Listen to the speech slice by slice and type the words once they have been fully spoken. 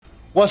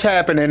What's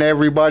happening,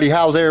 everybody?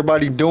 How's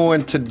everybody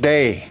doing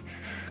today?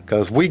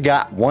 Because we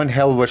got one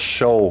hell of a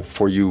show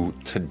for you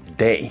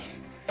today.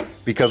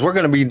 Because we're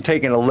going to be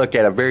taking a look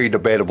at a very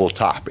debatable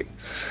topic.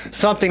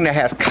 Something that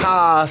has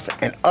caused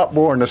an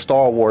uproar in the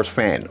Star Wars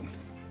fandom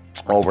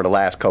over the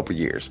last couple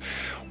years.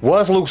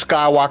 Was Luke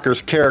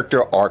Skywalker's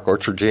character arc or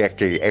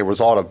trajectory a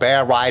result of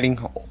bad writing,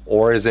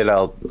 or is it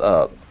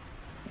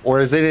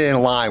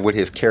in line with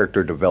his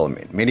character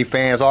development? Many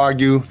fans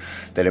argue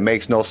that it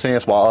makes no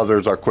sense, while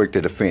others are quick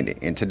to defend it.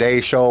 In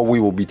today's show, we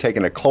will be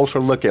taking a closer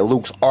look at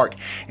Luke's arc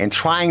and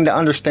trying to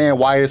understand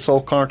why it's so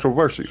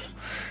controversial.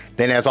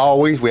 Then, as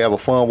always, we have a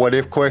fun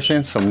what-if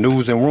question, some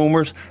news and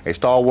rumors, a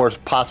Star Wars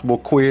possible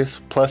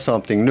quiz, plus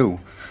something new.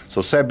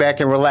 So sit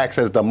back and relax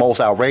as the most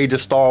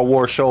outrageous Star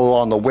Wars show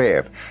on the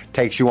web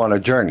takes you on a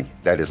journey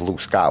that is Luke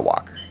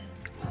Skywalker.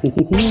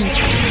 This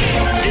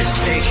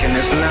station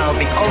is now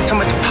the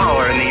ultimate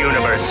power in the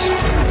universe.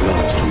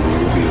 Last we will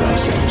reveal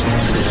ourselves.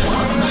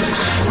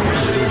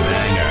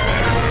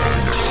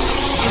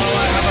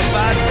 I have a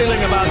bad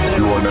feeling about this.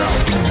 You are now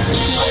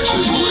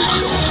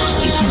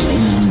if you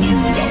only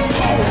knew the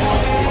power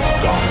of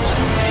gods.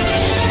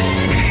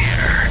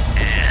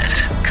 Here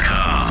it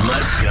comes.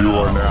 Let's go. You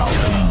are now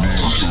tuned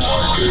in to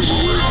our favorite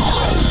radio.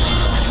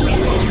 4,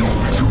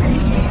 3,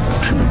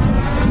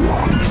 2,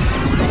 1.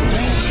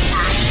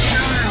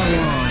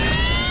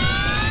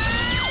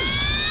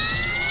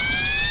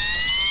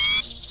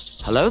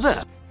 Hello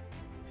there.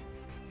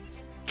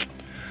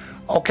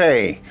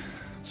 Okay,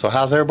 so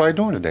how's everybody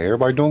doing today?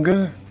 Everybody doing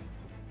good?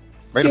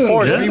 May the Doing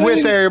force good. be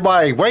with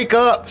everybody. Wake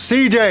up,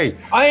 CJ.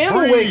 I am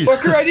awake, Breathe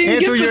fucker. I didn't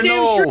into get your the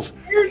damn nose.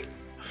 shirt.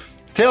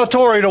 Tell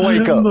Tori to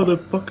wake up.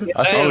 Motherfucker.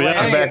 I saw Oh, her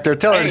yeah. back there.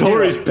 Tell her.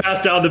 Tori's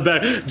passed out in the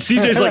back.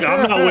 CJ's like,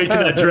 I'm not waking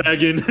that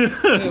dragon.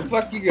 Yeah,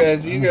 fuck you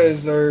guys. You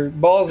guys are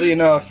ballsy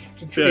enough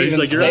to Yeah, he's even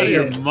like, you're out of say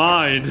your it.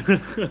 mind.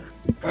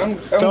 I'm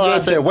Tell her I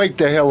good. said, wake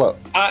the hell up.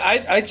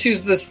 I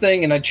choose this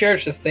thing and I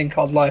cherish this thing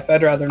called life.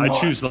 I'd rather I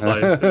not. choose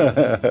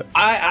life.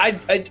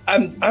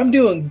 I'm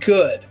doing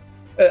good,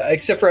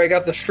 except for I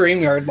got the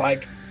StreamYard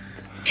like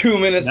 2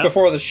 minutes No.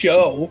 before the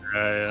show.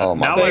 Oh,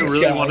 my now Thanks, I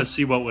really guys. want to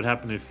see what would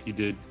happen if you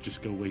did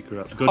just go wake her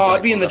up. Go Oh, I'd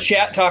jump be in on the her.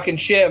 chat talking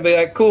shit and be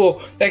like, "Cool,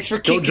 thanks for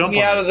kicking jump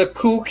me on out it. of the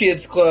Cool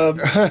Kids Club."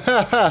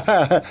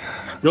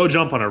 Go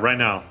jump on her right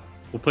now.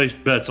 We'll place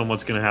bets on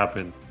what's going to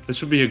happen. This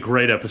would be a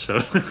great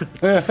episode.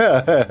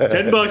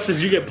 $10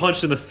 as you get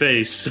punched in the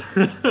face.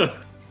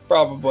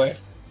 Probably.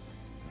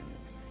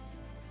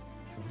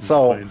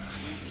 So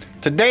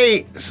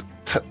today's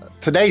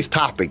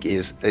topic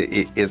is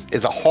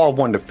a hard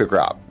one to figure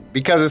out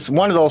because it's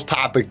one of those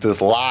topics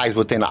that lies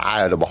within the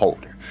eye of the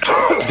beholder.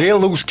 Did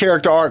Luke's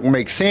character arc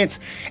make sense,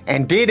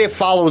 and did it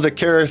follow the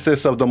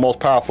characteristics of the most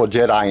powerful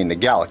Jedi in the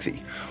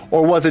galaxy,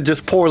 or was it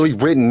just poorly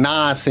written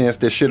nonsense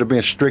that should have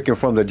been stricken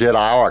from the Jedi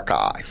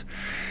archives?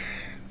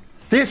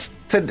 This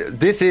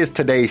is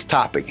today's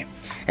topic.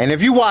 And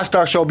if you watched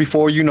our show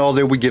before, you know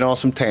that we get on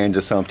some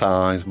tangents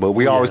sometimes, but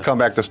we always come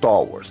back to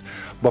Star Wars.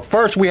 But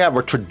first, we have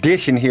a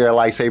tradition here at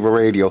Lightsaber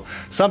Radio,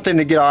 something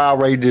to get our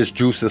outrageous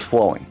juices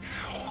flowing.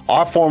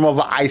 Our form of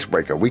an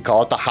icebreaker. We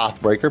call it the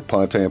Hothbreaker,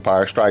 pun to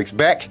Empire Strikes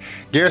Back.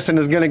 Garrison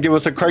is going to give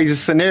us a crazy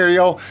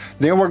scenario.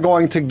 Then we're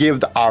going to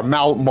give our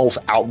most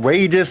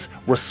outrageous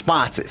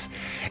responses.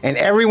 And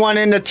everyone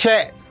in the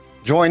chat,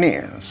 join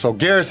in. So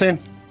Garrison,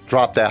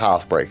 drop that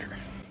Hothbreaker.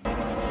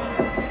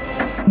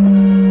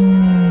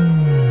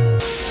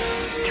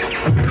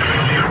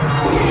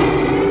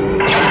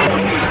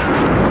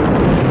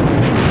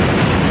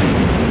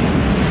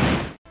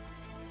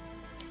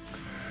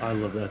 I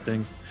love that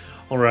thing.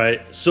 All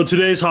right, so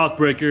today's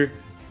Hothbreaker,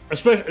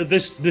 especially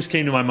this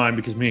came to my mind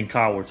because me and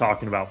Kyle were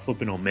talking about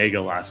flipping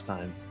Omega last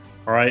time.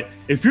 All right,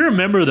 if you're a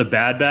member of the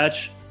Bad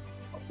Batch,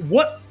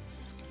 what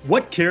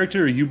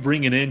character are you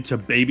bringing in to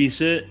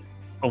babysit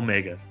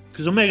Omega?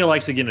 Because Omega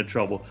likes to get into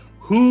trouble.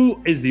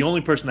 Who is the only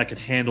person that can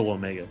handle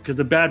Omega? Because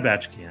the Bad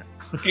Batch can't.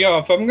 Yo,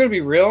 if I'm gonna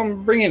be real,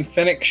 I'm bringing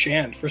Fennec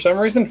Shand. For some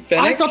reason,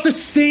 Fennec. I thought the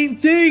same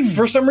thing.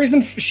 For some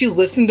reason, she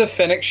listened to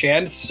Fennec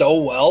Shand so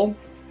well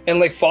and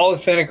like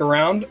followed Fennec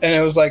around, and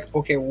it was like,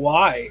 okay,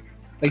 why?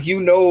 Like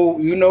you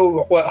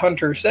know what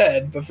Hunter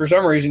said, but for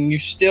some reason, you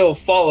still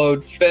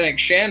followed Fennec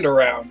Shand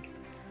around.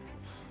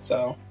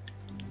 So,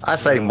 I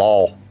say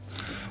Maul.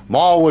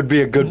 Maul would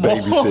be a good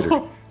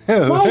babysitter.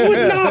 Maul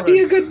would not be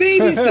a good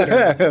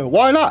babysitter.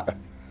 Why not?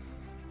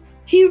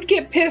 He would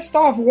get pissed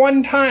off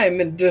one time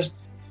and just.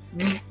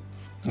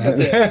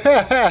 That's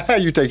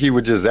it. You think he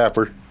would just zap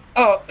her?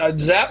 Oh, I'd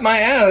zap my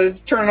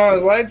ass, turn on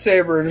his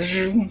lightsaber,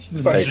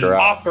 and take her out.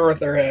 off her with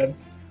her head.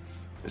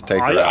 Just take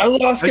her I out.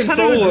 lost I kinda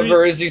control of agree.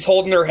 her as he's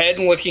holding her head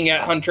and looking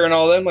at Hunter and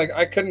all them. Like,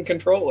 I couldn't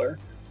control her.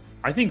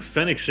 I think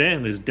Fennec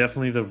Shand is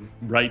definitely the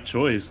right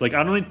choice. Like,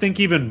 I don't think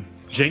even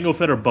Jango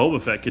Fett or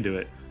Boba Fett could do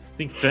it. I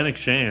think Fennec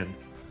Shand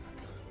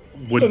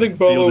would I think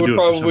be able Boba to would do it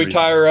for some probably reason.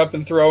 tie her up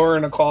and throw her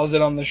in a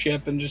closet on the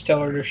ship and just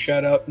tell her to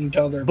shut up and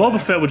tell her. Boba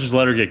Fett would just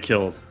let her get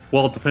killed.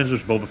 Well, it depends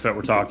which Boba Fett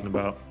we're talking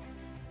about.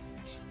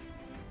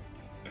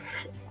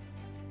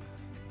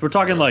 If we're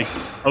talking like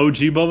OG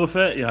Boba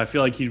Fett, yeah, I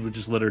feel like he would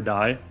just let her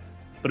die.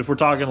 But if we're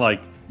talking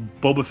like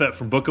Boba Fett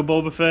from Book of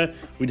Boba Fett,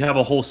 we'd have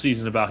a whole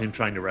season about him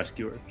trying to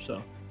rescue her.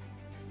 So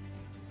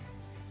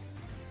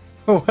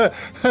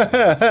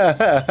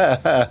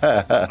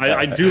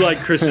I do like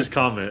Chris's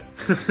comment.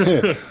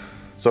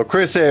 So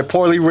Chris said,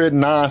 poorly written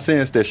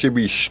nonsense that should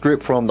be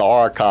stripped from the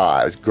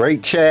archives.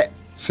 Great chat.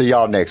 See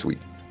y'all next week.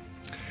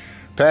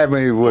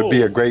 Padme would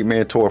be a great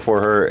mentor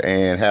for her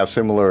and have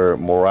similar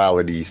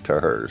moralities to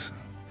hers.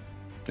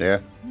 Yeah,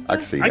 I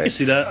can see that. I can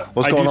see that.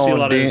 What's I going do see a on,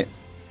 lot Dan?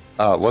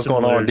 What's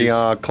going on, similarities.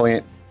 Dion,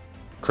 Clint,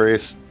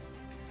 Chris,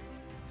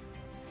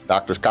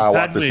 Dr.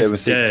 Skywalker Padme's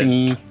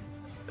 716?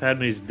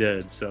 Padme's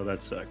dead, so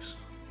that sucks.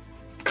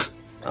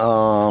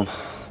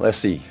 Let's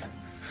see.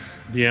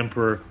 The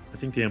Emperor. I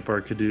think the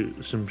Emperor could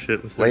do some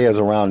shit with her. Leia's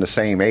around the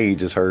same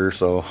age as her,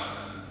 so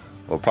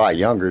well, probably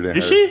younger than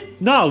Is her. she?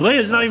 No,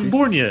 Leia's not even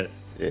born yet.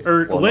 Yeah,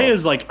 Or well, no.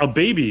 Leia's like a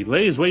baby.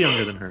 Leia's way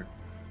younger than her.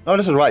 No,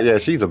 this is right. Yeah,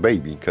 she's a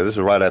baby because this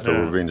is right after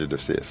Yeah. Revenge of the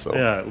Sith. So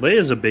Yeah,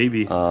 Leia's a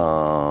baby.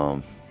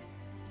 yeah,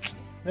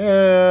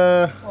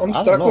 I'm I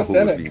stuck don't know with who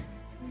would Fennec. be.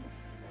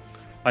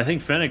 I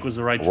think Fennec was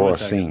the right Aurora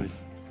choice, Singh.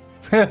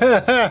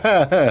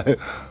 actually.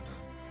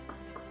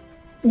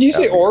 Did you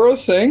say Aura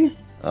Singh?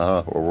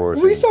 Aurora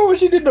We Singh. saw what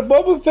she did to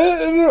Boba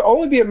Fett, and it'll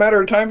only be a matter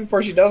of time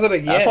before she does it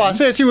again. That's why I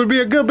said she would be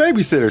a good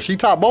babysitter. She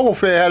taught Boba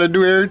Fett how to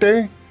do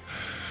everything.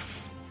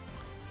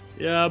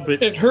 Yeah,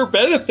 but In her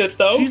benefit,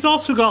 though. she's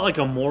also got like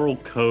a moral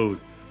code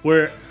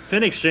where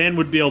Fennec Shand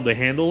would be able to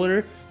handle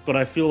her, but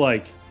I feel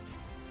like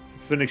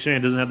Fennec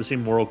Shand doesn't have the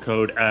same moral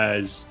code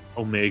as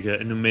Omega,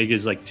 and Omega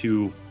is like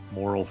too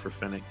moral for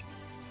Fennec.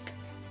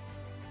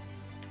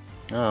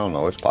 I don't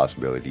know. It's a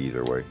possibility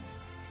either way.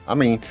 I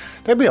mean,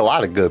 there'd be a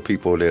lot of good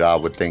people that I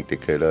would think that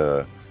could.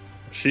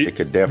 It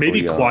could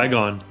definitely, maybe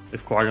Qui-Gon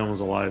if Qui-Gon was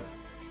alive.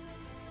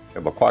 Yeah,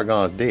 but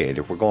Qui-Gon's dead.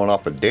 If we're going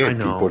off of I dead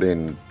know. people,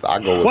 then I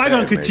go with Qui-Gon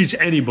that, could man. teach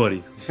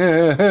anybody.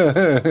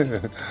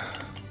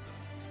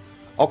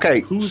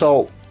 Okay,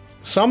 so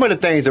some of the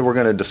things that we're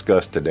going to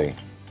discuss today,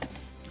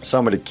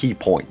 some of the key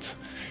points,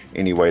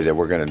 anyway, that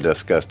we're going to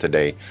discuss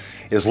today,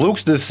 is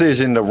Luke's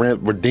decision to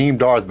redeem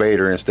Darth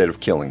Vader instead of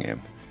killing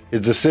him,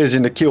 his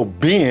decision to kill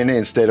Ben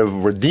instead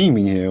of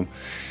redeeming him,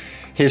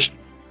 his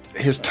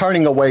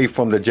turning away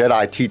from the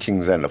Jedi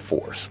teachings and the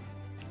Force.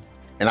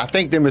 And I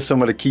think them is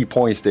some of the key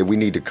points that we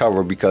need to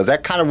cover because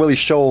that kind of really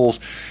shows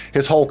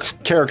his whole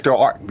character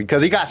arc.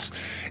 Because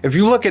if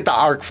you look at the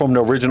arc from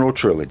the original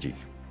trilogy,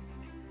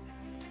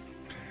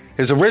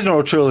 his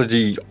original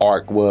trilogy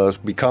arc was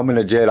becoming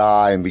a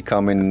Jedi and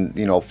becoming,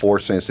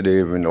 Force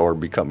sensitive,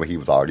 he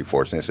was already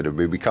Force sensitive,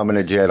 but becoming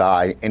a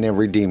Jedi and then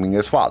redeeming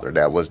his father.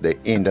 That was the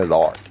end of the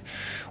arc,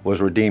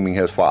 was redeeming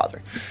his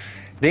father.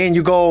 Then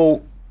you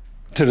go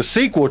to the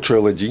sequel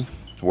trilogy,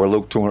 where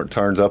Luke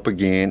turns up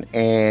again,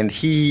 and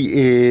he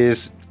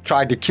is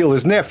tried to kill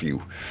his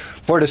nephew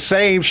for the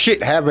same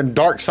shit, having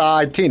dark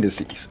side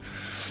tendencies.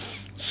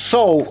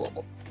 So,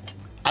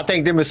 I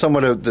think them is some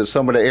of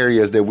the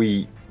areas that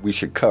we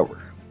should cover.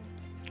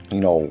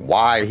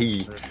 Why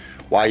he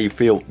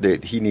felt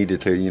that he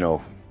needed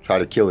to try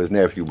to kill his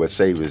nephew but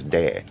save his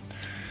dad.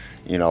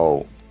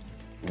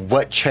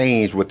 What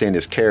changed within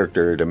his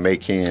character to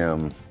make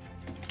him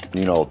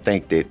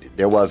think that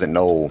there wasn't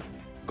no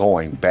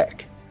going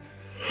back.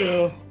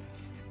 Yeah.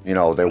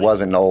 There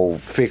wasn't no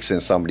fixing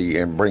somebody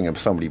and bringing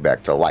somebody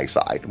back to the light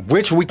side,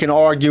 which we can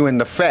argue in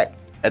the fact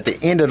at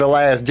the end of The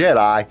Last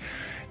Jedi,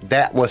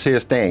 that was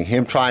his thing.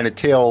 Him trying to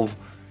tell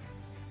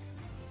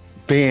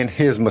Ben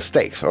his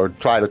mistakes, or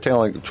trying to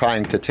tell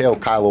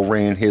Kylo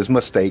Ren his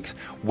mistakes,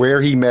 where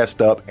he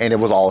messed up, and it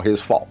was all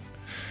his fault,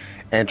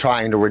 and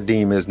trying to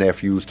redeem his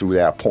nephews through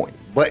that point.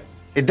 But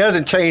it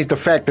doesn't change the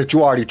fact that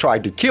you already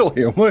tried to kill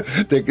him.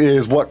 That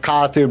is what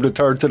caused him to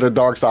turn to the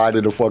dark side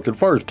in the fucking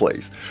first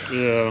place.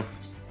 Yeah.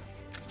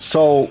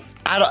 So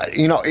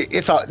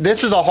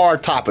this is a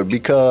hard topic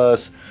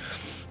because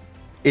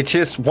it's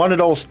just one of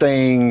those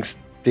things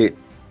that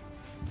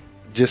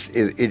just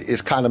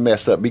is kind of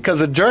messed up because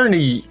the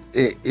journey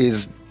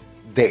is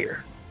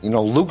there.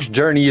 Luke's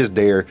journey is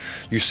there.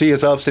 You see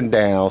his ups and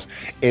downs.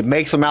 It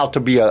makes him out to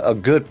be a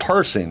good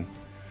person.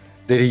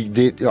 That he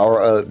did,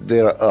 or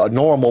a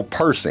normal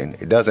person.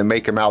 It doesn't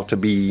make him out to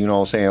be,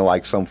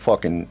 like some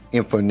fucking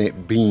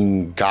infinite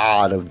being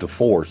god of the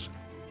Force.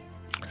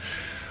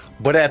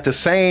 But at the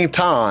same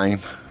time,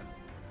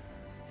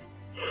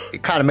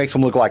 it kind of makes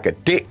him look like a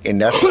dick, and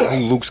that's who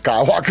Luke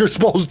Skywalker is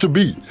supposed to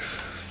be.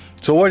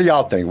 So what do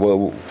y'all think?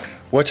 Well,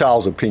 what's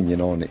y'all's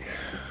opinion on it?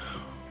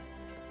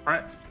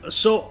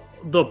 So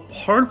the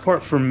hard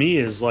part for me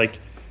is I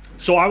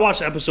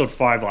watched episode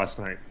 5 last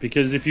night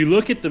because if you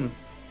look at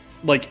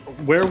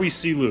where we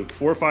see Luke,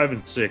 4, 5,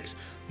 and 6,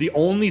 the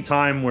only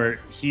time where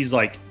he's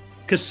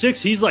because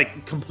 6, he's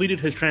completed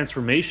his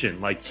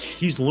transformation.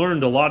 He's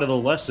learned a lot of the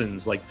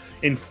lessons.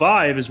 In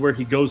 5 is where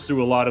he goes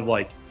through a lot of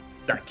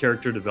that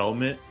character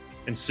development,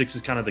 and 6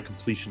 is kind of the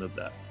completion of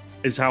that,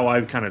 is how I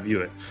kind of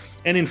view it.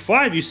 And in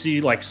 5, you see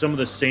some of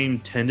the same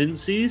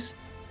tendencies.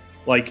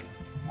 I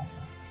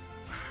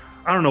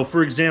don't know,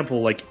 for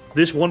example,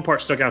 this one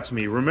part stuck out to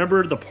me.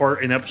 Remember the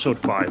part in episode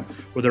 5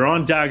 where they're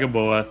on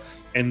Dagobah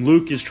and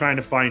Luke is trying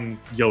to find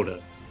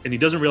Yoda, and he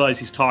doesn't realize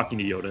he's talking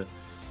to Yoda,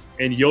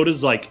 and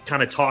Yoda's like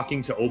kind of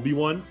talking to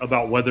Obi-Wan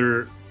about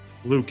whether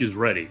Luke is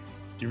ready. Do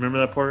you remember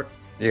that part?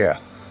 Yeah.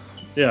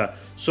 Yeah.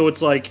 So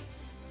it's like,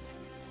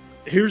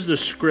 here's the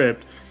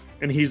script,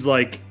 and he's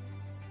like,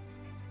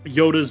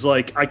 Yoda's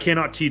like, I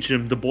cannot teach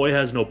him. The boy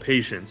has no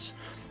patience.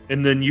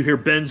 And then you hear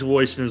Ben's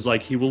voice, and is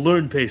like, he will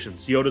learn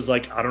patience. Yoda's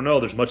like, I don't know.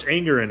 There's much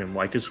anger in him,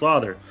 like his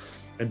father.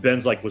 And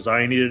Ben's like, was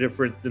I any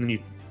different than you?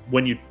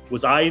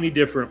 Was I any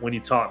different when you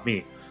taught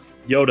me?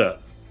 Yoda,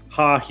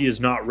 he is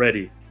not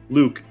ready.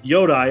 Luke,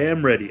 Yoda, I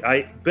am ready.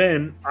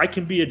 Ben, I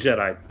can be a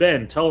Jedi.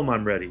 Ben, tell him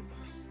I'm ready.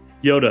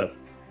 Yoda,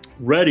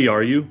 ready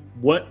are you?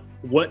 What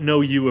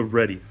know you of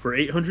ready? For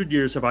 800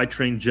 years have I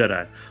trained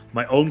Jedi.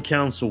 My own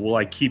counsel will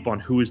I keep on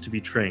who is to be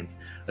trained.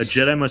 A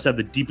Jedi must have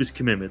the deepest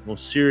commitment,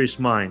 most serious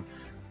mind.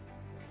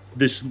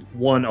 This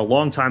one a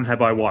long time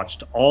have I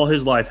watched. All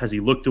his life has he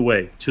looked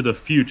away, to the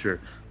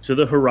future, to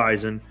the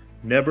horizon,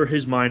 never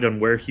his mind on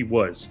where he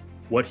was,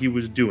 what he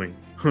was doing.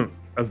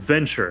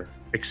 Adventure,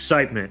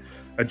 excitement.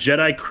 A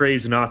Jedi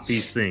craves not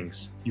these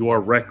things. You are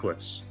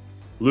reckless.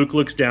 Luke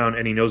looks down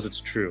and he knows it's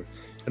true.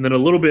 And then a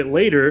little bit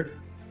later,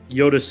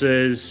 Yoda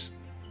says,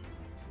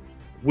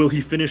 will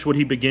he finish what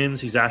he begins?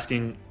 He's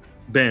asking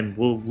Ben,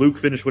 will Luke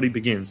finish what he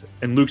begins?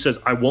 And Luke says,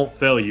 I won't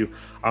fail you.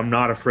 I'm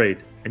not afraid.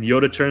 And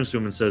Yoda turns to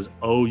him and says,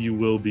 oh, you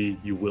will be,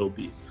 you will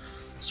be.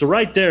 So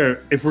right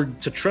there, if we're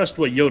to trust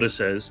what Yoda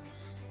says,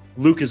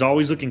 Luke is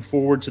always looking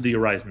forward to the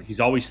horizon. He's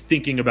always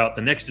thinking about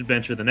the next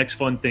adventure, the next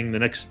fun thing,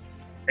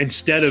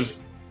 instead of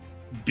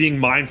being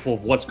mindful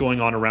of what's going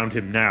on around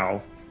him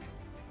now.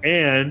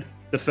 And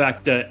the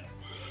fact that,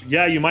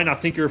 yeah, you might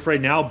not think you're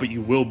afraid now, but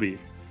you will be.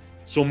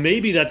 So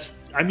maybe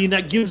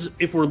that gives,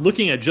 if we're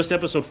looking at just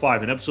episode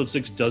 5 and episode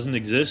 6 doesn't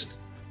exist,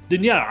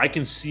 then yeah, I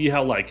can see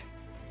how like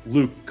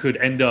Luke could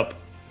end up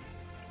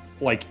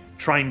like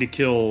trying to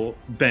kill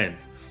Ben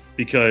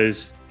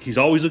because he's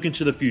always looking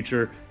to the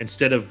future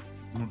instead of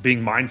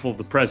being mindful of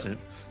the present.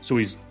 So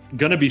he's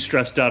gonna be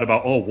stressed out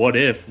about, oh, what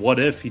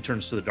if he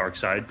turns to the dark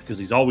side, because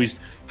he's always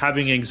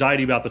having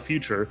anxiety about the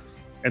future.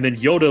 And then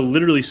Yoda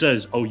literally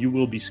says, oh, you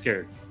will be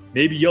scared.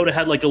 Maybe Yoda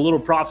had like a little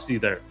prophecy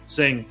there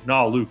saying,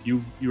 nah, Luke,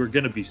 you are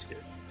gonna be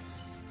scared.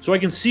 So I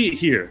can see it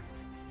here.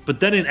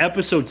 But then in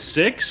episode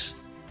 6,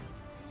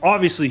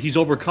 obviously he's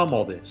overcome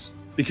all this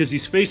because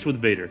he's faced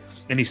with Vader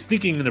and he's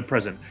thinking in the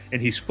present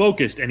and he's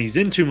focused and he's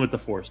in tune with the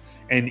Force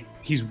and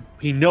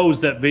he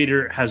knows that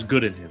Vader has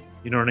good in him.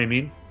 You know what I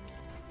mean?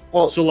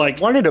 Well, so like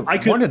one of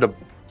the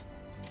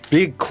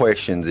big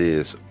questions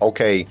is,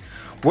 okay,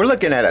 we're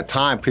looking at a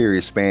time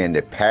period span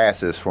that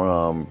passes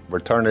from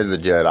Return of the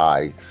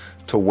Jedi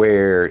to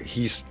where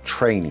he's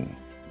training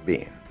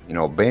Ben. You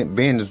know,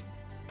 Ben is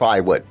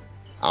probably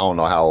I don't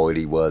know how old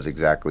he was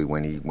exactly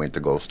when he went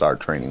to go start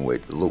training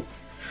with Luke.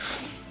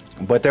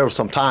 But there was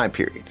some time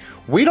period.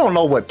 We don't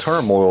know what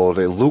turmoil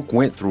that Luke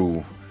went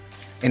through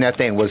in that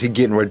thing. Was he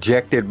getting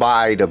rejected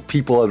by the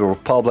people of the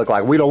Republic?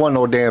 Like, we don't want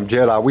no damn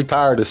Jedi. We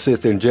tired of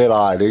Sith and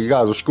Jedi. You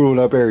guys are screwing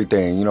up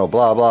everything. You know,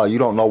 blah, blah. You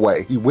don't know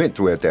what he went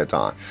through at that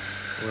time.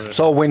 Right.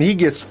 So when he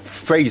gets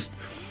faced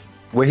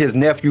with his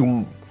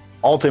nephew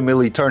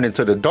ultimately turning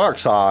to the dark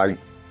side,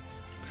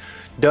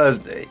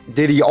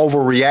 did he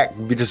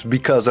overreact just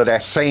because of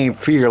that same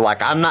fear?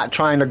 Like, I'm not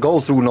trying to go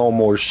through no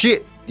more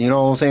shit. You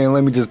know what I'm saying?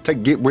 Let me just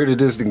get rid of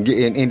this and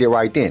end it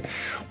right then.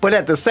 But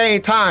at the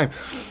same time,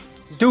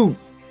 dude,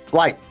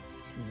 like,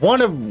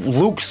 one of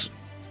Luke's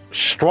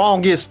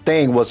strongest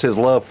thing was his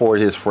love for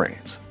his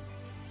friends.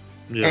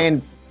 Yeah.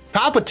 And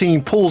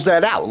Palpatine pulls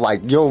that out.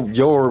 Like,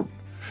 your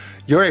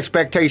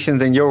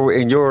expectations and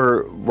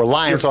your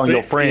reliance on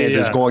your friends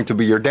is going to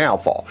be your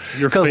downfall.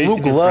 Because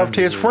Luke loved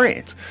his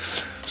friends.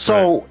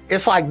 So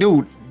it's like,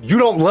 dude, you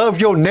don't love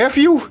your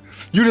nephew?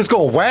 You just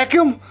gonna whack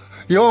him?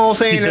 You know what I'm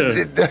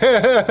saying?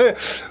 Yeah.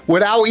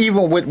 Without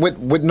even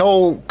with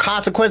no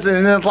consequences.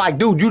 And it's like,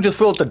 dude, you just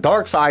feel the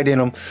dark side in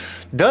him.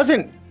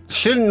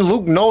 Shouldn't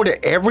Luke know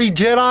that every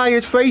Jedi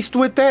is faced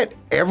with that?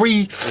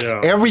 Every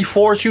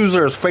Force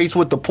user is faced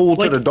with the pull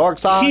to the dark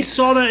side. He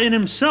saw that in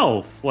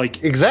himself.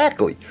 Like,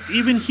 exactly.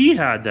 Even he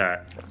had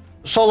that.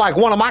 So like,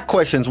 one of my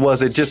questions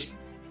was it just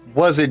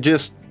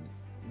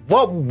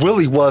what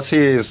really was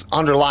his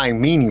underlying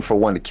meaning for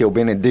wanting to kill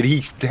Ben? And did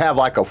he have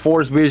like a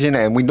Force vision?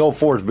 And we know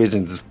Force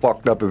visions is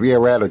fucked up. If he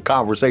ever had a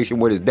conversation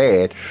with his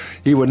dad,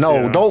 he would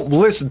know, don't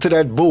listen to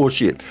that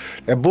bullshit.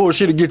 That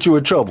bullshit will get you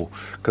in trouble.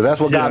 Because that's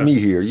what got me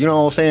here. You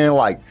know what I'm saying?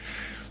 Like,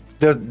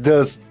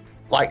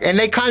 and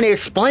they kind of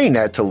explain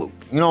that to Luke.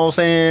 You know what I'm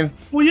saying?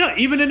 Well, yeah,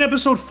 even in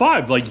episode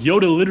 5, like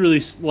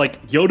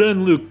Yoda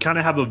and Luke kind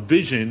of have a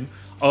vision,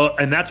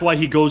 and that's why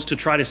he goes to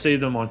try to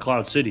save them on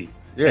Cloud City.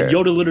 Yeah. And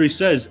Yoda literally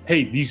says,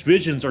 hey, these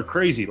visions are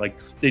crazy. Like,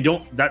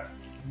 that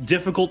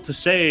difficult to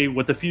say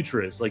what the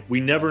future is. Like, we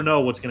never know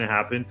what's going to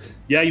happen.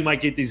 Yeah, you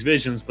might get these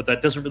visions, but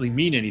that doesn't really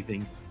mean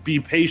anything. Be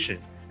patient.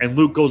 And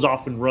Luke goes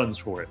off and runs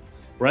for it,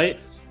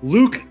 right?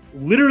 Luke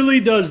literally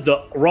does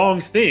the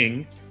wrong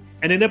thing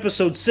And in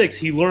episode 6,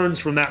 he learns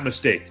from that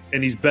mistake,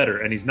 and he's better,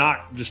 and he's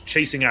not just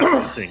chasing after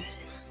these things.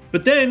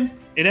 But then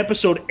in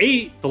episode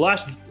 8,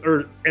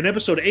 in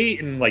episode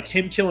 8, and like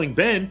him killing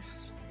Ben,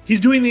 he's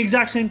doing the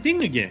exact same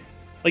thing again.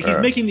 Like he's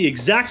making the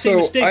exact same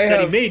mistakes that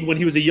he made when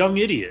he was a young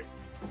idiot.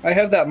 I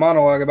have that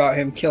monologue about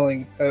him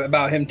telling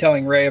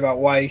Ray about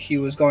why he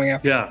was going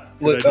after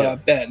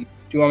Ben.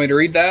 Do you want me to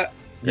read that?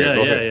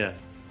 Yeah.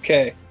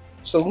 Okay.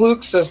 So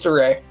Luke says to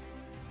Ray,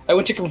 I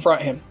went to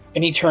confront him,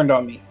 and he turned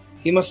on me.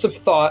 He must have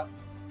thought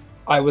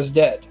I was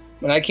dead.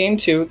 When I came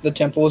to, the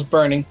temple was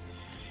burning.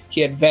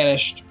 He had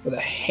vanished with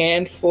a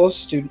handful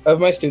of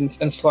my students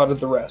and slaughtered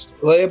the rest.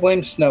 Leia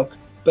blamed Snoke,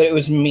 but it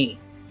was me.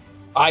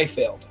 I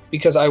failed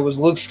because I was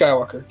Luke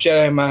Skywalker,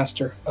 Jedi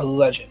Master, a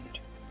legend.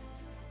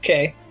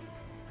 Okay.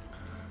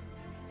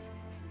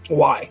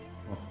 Why?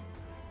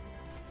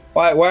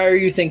 Why are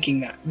you thinking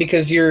that?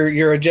 Because you're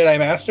a Jedi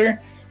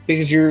Master?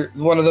 Because you're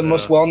one of the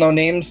most well-known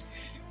names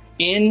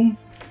in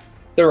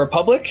the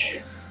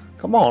Republic?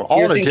 Come on,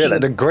 Jedi,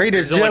 the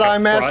greatest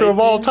Jedi Master of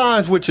all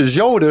times, which is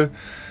Yoda,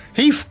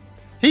 he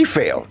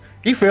failed.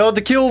 He failed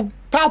to kill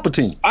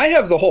Palpatine. I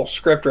have the whole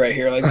script right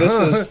here. Like this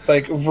is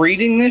like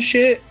reading this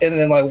shit and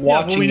then like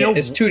watching it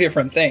is two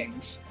different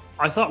things.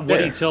 I thought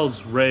what he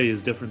tells Rey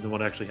is different than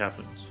what actually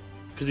happens.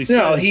 Because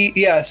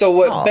So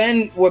what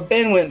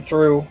Ben went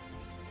through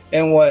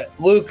and what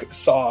Luke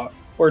saw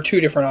were two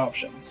different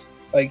options.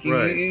 Like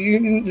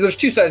there's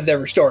two sides to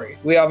every story.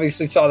 We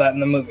obviously saw that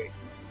in the movie.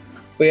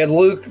 We had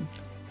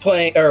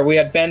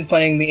Ben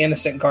playing the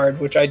innocent card,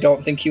 which I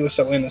don't think he was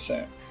so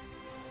innocent.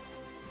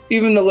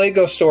 Even the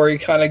Lego story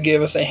kind of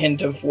gave us a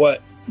hint of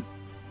what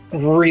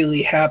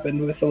really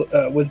happened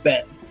with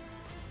Ben.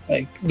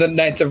 Like the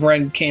Knights of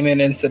Ren came in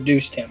and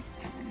seduced him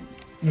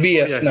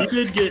via Snoke.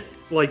 He did get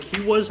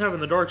he was having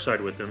the dark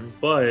side with him,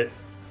 but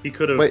he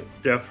could have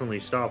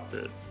definitely stopped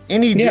it.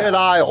 Any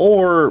Jedi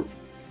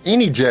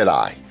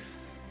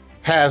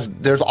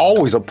there's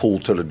always a pull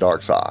to the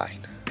dark side.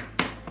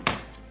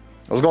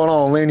 What's going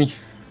on, Lenny?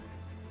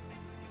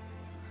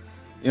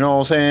 You know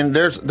what I'm saying?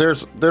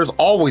 There's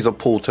always a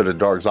pull to the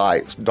dark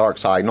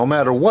side, no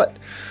matter what.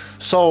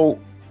 So,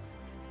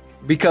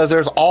 because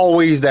there's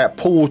always that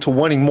pull to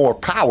wanting more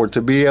power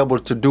to be able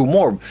to do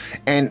more.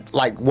 And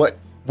like what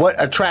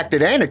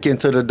attracted Anakin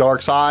to the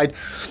dark side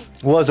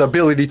was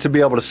ability to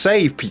be able to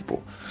save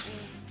people.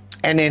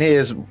 And then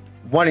his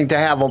wanting to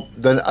have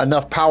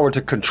enough power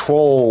to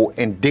control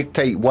and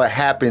dictate what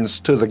happens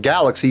to the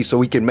galaxy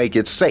so he can make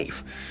it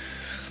safe.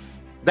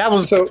 That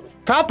was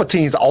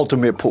Palpatine's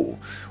ultimate pull.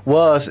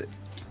 Was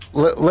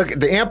look at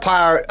the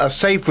Empire, a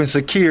safe and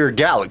secure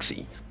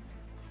galaxy.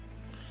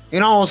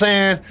 You know what I'm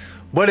saying?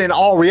 But in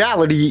all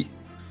reality,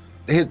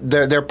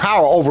 their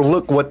power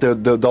overlooked what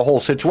the whole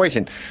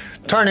situation.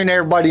 Turning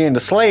everybody into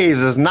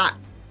slaves is not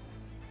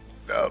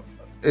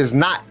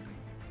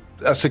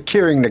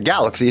securing the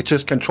galaxy. It's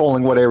just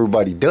controlling what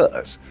everybody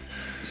does.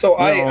 So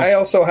I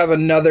also have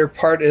another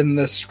part in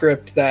the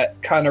script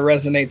that kind of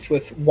resonates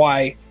with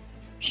why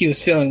he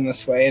was feeling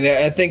this way. And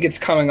I think it's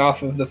coming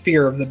off of the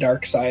fear of the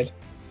dark side.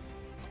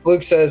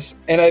 Luke says,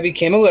 and I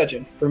became a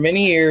legend. For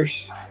many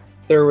years,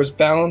 there was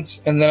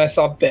balance, and then I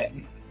saw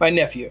Ben, my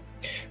nephew,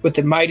 with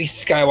the mighty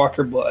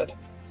Skywalker blood.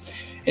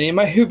 And in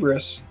my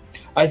hubris,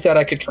 I thought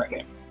I could train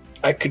him.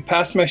 I could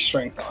pass my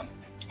strength on.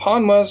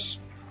 Han was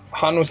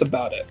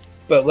about it,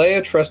 but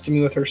Leia trusted me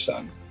with her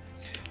son.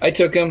 I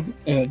took him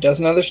and a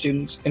dozen other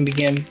students and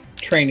began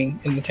training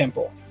in the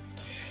temple.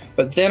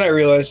 But then I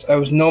realized I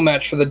was no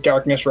match for the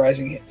darkness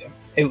rising hit him.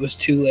 It was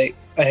too late.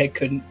 I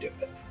couldn't do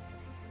it.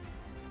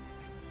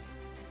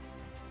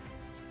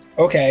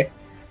 Okay.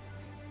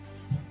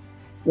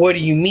 What do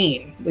you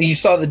mean? You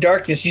saw the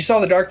darkness. You saw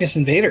the darkness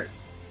in Vader.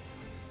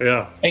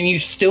 Yeah. And you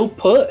still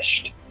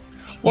pushed.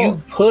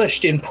 You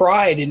pushed in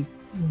pride and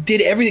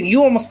did everything.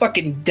 You almost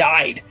fucking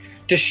died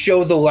to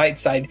show the light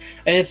side.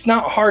 And it's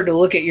not hard to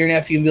look at your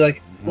nephew and be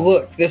like,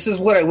 look, this is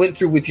what I went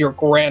through with your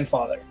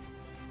grandfather.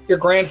 Your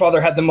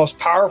grandfather had the most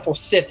powerful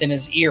Sith in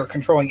his ear,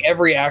 controlling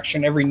every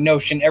action, every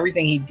notion,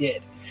 everything he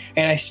did.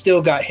 And I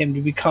still got him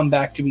to come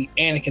back to be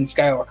Anakin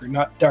Skywalker,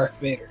 not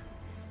Darth Vader.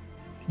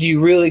 Do you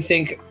really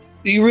think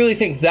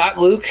that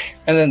Luke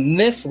and then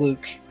this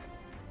Luke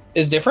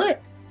is different?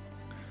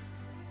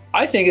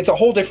 I think it's a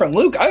whole different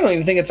Luke. I don't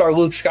even think it's our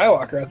Luke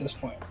Skywalker at this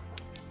point.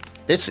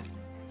 It's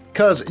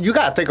because you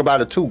got to think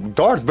about it too.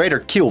 Darth Vader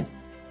killed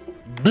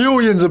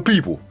billions of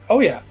people. Oh,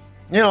 yeah.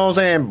 You know what I'm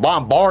saying?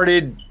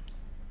 Bombarded,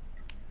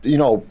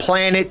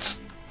 planets,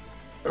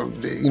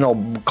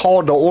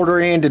 called the order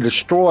in to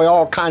destroy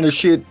all kind of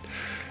shit.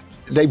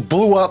 They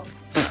blew up,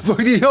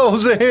 you know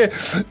what I'm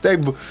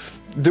saying?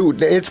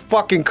 Dude, it's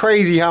fucking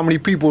crazy how many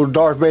people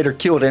Darth Vader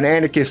killed, and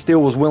Anakin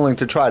still was willing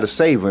to try to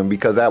save him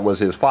because that was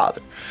his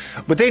father.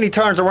 But then he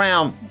turns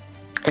around,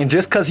 and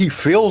just because he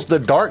feels the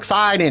dark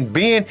side in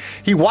Ben,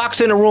 he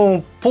walks in the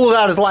room, pulls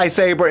out his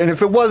lightsaber, and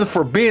if it wasn't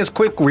for Ben's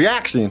quick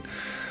reaction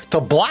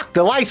to block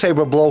the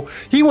lightsaber blow,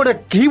 he would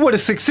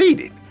have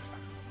succeeded.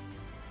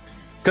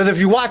 Because if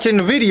you watch in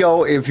the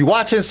video, if you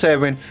watch in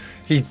 7,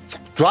 he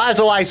drives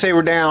the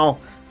lightsaber down,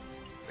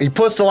 he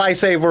puts the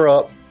lightsaber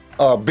up,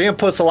 Ben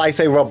puts the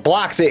lightsaber up,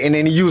 blocks it, and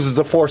then he uses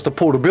the Force to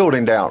pull the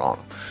building down on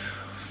him.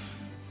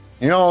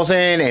 You know what I'm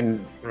saying?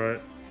 And Right.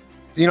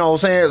 you know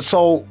what I'm saying?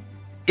 So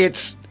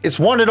it's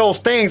one of those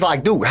things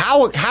like, dude,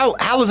 how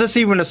is this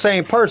even the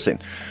same person?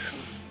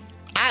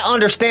 I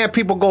understand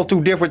people go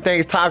through different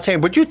things, time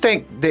change, but you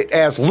think that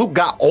as Luke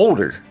got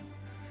older,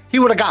 he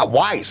would have got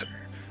wiser.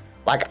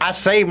 Like, I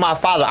saved my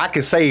father, I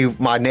can save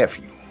my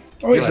nephew.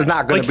 This is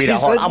not going Like, to be that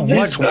he's- hard. I'm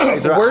much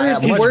wiser. I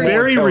have His much more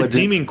very intelligence.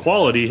 redeeming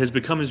quality has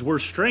become his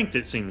worst strength,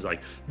 it seems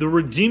like. The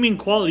redeeming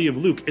quality of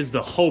Luke is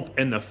the hope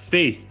and the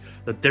faith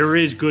that there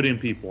is good in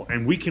people,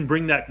 and we can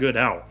bring that good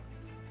out.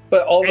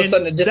 But all of a And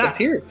sudden it that-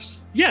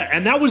 disappears. Yeah,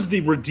 and that was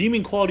the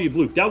redeeming quality of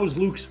Luke. That was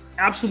Luke's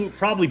absolute,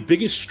 probably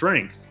biggest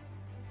strength,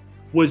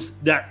 was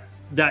that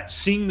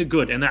seeing the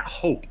good and that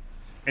hope,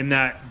 and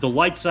that the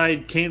light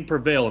side can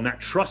prevail, and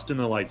that trust in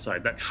the light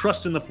side, that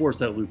trust in the Force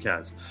that Luke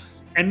has.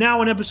 And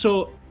now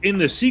in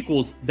the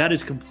sequels, that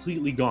is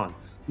completely gone.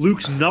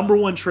 Luke's number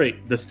one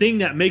trait, the thing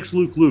that makes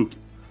Luke Luke,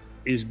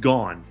 is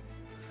gone.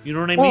 You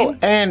know what I Well, mean?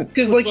 and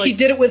Because like he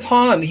did it with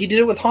Han. He did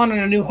it with Han in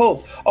A New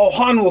Hope. Oh,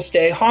 Han will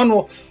stay. Han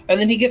will, and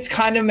then he gets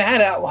kind of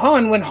mad at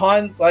Han when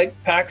Han like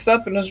packs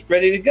up and is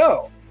ready to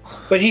go.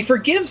 But he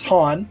forgives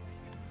Han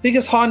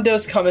because Han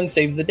does come and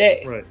save the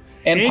day. Right.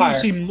 Empire.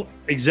 And you see,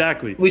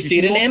 exactly. We You see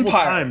it in multiple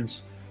Empire.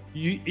 Times.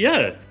 We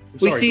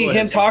we see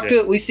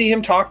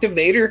him talk to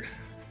Vader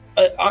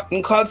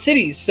in Cloud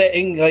City,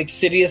 saying like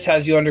Sidious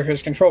has you under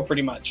his control,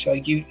 pretty much.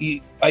 Like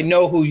you, I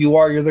know who you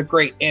are. You're the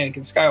great Anakin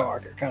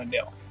Skywalker, kind of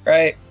deal,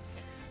 right?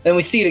 Then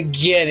we see it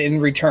again in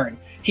Return.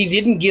 He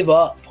didn't give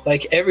up.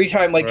 Like every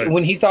time, like Right.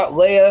 when he thought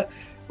Leia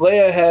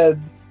had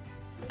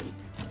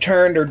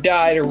turned or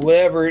died or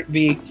whatever it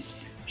be,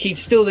 he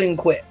still didn't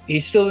quit. He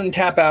still didn't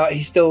tap out.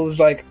 He still was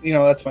like,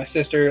 that's my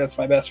sister. That's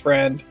my best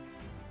friend.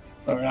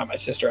 Or not my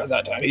sister at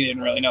that time. He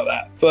didn't really know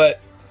that, but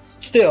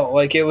still,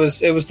 like it was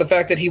the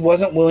fact that he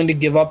wasn't willing to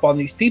give up on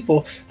these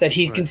people, that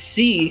he can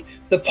see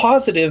the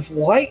positive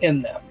light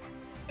in them.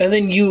 And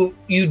then you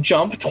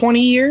jump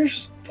 20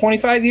 years,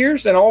 25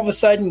 years, and all of a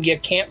sudden you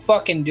can't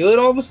fucking do it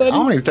all of a I sudden.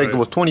 don't even think it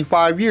was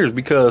 25 years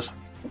because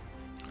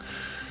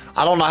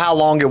I don't know how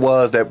long it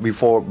was that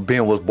before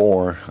Ben was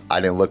born. I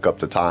didn't look up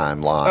the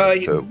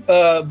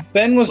timeline.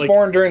 Ben was Like-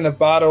 born during the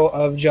Battle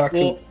of Jakku.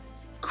 Well,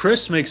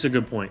 Chris makes a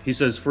good point. He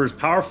says, for as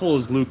powerful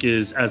as Luke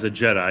is as a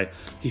Jedi,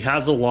 he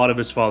has a lot of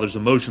his father's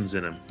emotions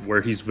in him,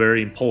 where he's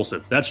very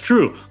impulsive. That's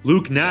true.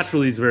 Luke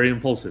naturally is very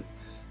impulsive.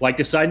 Like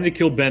deciding to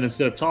kill Ben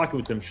instead of talking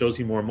with him shows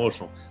he's more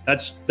emotional.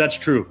 That's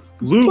true.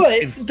 Luke,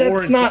 But in 4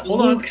 that's and not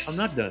hold on, Luke's-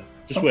 I'm not done.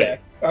 Just okay.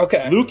 wait.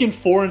 Okay. Luke in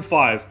 4 and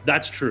 5,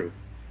 that's true.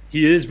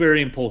 He is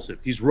very impulsive.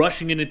 He's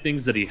rushing into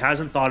things that he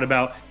hasn't thought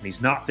about and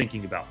he's not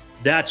thinking about.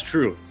 That's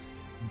true.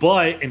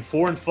 But in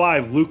 4 and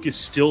 5, Luke is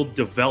still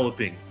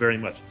developing very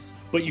much.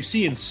 But you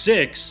see in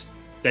 6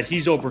 that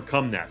he's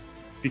overcome that,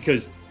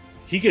 because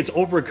he gets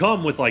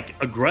overcome with like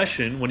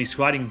aggression when he's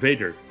fighting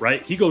Vader,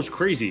 right? He goes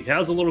crazy. He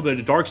has a little bit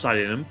of dark side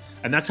in him,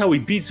 and that's how he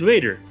beats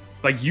Vader,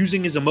 by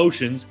using his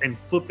emotions and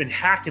flipping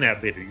hacking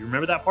at Vader. You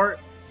remember that part?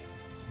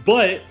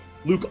 But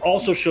Luke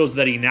also shows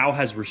that he now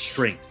has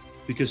restraint,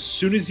 because as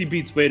soon as he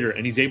beats Vader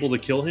and he's able to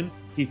kill him,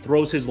 he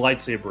throws his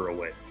lightsaber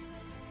away.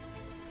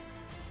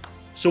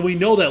 So we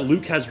know that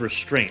Luke has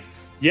restraint.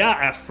 Yeah,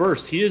 at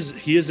first he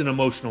is an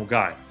emotional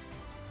guy.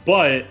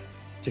 But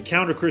to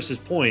counter Chris's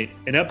point,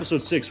 in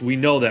episode 6, we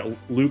know that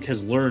Luke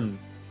has learned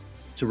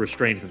to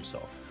restrain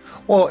himself.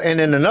 Well, and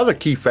then another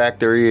key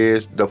factor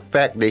is the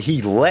fact that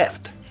he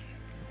left.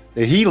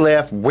 That he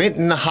left, went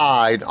and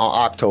hid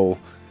on Octo.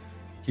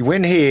 He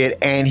went and hid,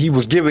 and he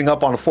was giving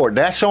up on the Force.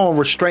 That's showing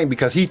restraint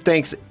because he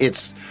thinks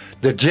it's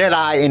the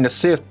Jedi and the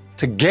Sith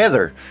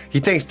together. He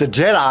thinks the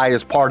Jedi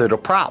is part of the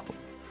problem.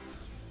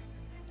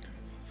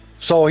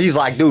 So he's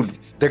like, dude,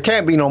 there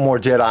can't be no more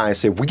Jedi and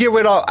Sith. We get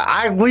rid of,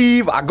 I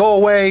leave, I go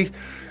away,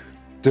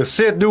 the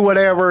Sith do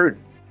whatever.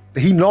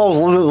 He knows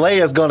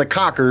Leia's going to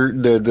conquer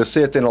the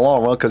Sith in the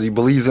long run because he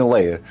believes in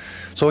Leia.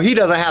 So he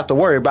doesn't have to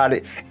worry about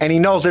it, and he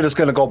knows that it's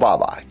going to go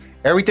bye-bye.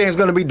 Everything's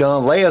going to be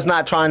done. Leia's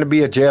not trying to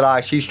be a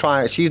Jedi.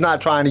 She's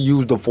not trying to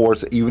use the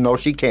Force, even though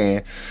she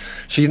can.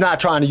 She's not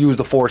trying to use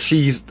the Force.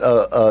 She's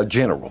a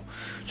general.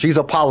 She's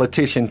a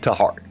politician to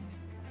heart.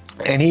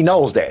 And he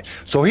knows that.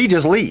 So he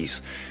just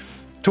leaves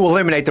to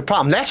eliminate the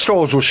problem. That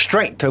shows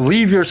restraint, to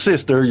leave your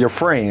sister, your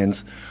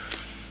friends,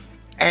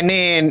 and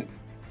then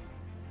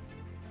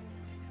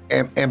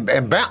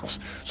and bounce.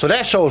 So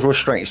that shows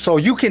restraint. So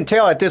you can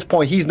tell at this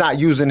point he's not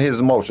using his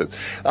emotions.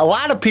 A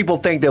lot of people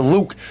think that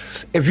Luke,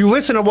 if you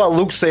listen to what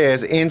Luke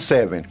says in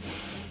 7,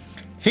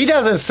 he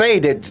doesn't say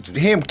that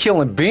him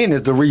killing Ben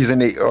is the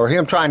reason, or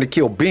him trying to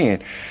kill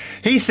Ben.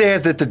 He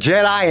says that the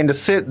Jedi and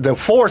the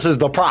Force is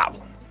the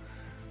problem.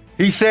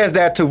 He says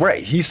that to Rey.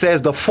 He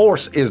says the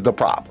Force is the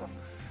problem.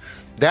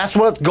 That's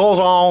what goes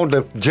on.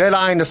 The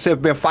Jedi and the Sith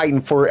have been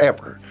fighting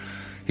forever.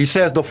 He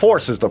says the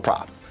Force is the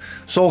problem.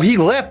 So he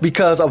left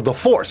because of the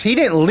Force. He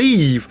didn't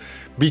leave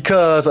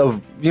because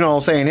of,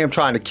 him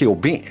trying to kill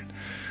Ben.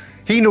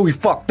 He knew he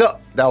fucked up.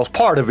 That was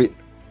part of it.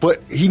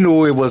 but he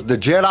knew it was the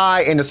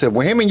Jedi and the Sith.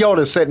 When him and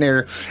Yoda sitting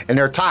there and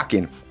they're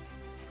talking,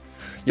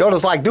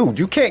 Yoda's like, dude,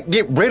 you can't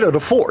get rid of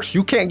the Force.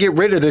 You can't get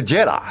rid of the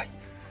Jedi.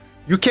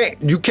 You can't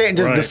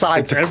just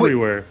decide to quit.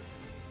 Everywhere.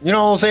 You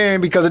know what I'm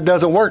saying? Because it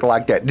doesn't work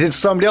like that. Then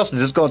somebody else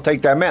is just going to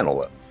take that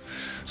mantle up.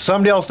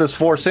 Somebody else that's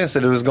Force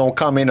sensitive is going to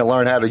come in and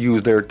learn how to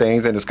use their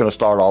things, and it's going to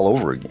start all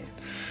over again.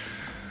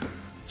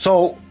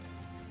 So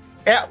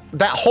that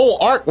whole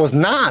arc was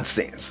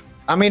nonsense.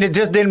 I mean, it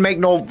just didn't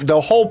make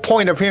the whole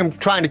point of him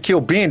trying to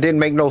kill Ben didn't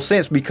make no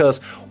sense, because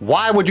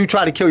why would you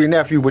try to kill your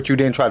nephew but you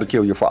didn't try to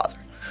kill your father?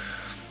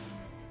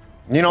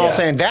 You know what I'm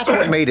saying? That's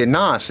what made it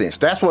nonsense.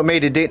 That's what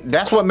made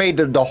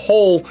the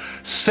whole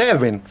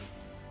 7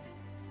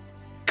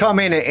 come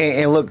in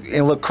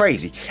and look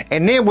crazy.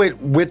 And then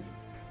with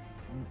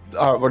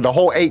the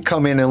whole 8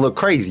 come in and look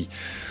crazy.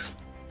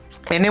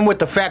 And then with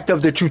the fact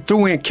of that you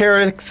threw in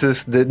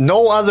characters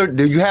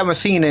that you haven't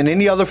seen in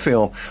any other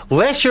film.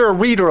 Unless you're a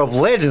reader of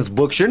Legends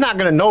books, you're not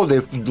going to know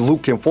that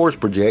Luke can force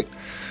project.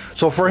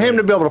 So for him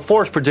to be able to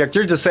force project,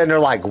 you're just sitting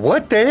there like,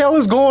 what the hell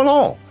is going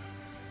on?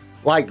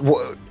 Like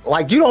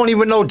you don't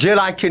even know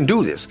Jedi can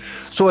do this.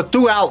 So it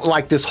threw out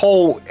like this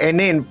whole, and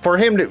then for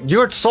him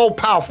you're so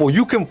powerful,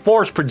 you can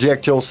force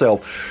project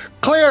yourself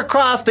clear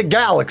across the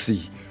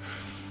galaxy.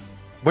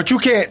 But you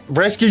can't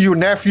rescue your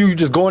nephew, you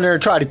just go in there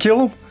and try to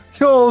kill him?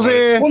 You know what I'm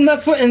saying? Well,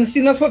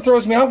 that's what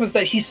throws me off, is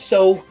that he's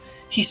so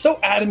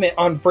adamant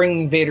on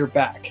bringing Vader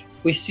back.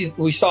 We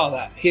saw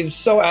that. He was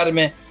so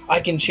adamant,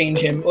 I can change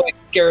him. Like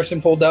Garrison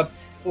pulled up,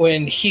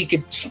 when he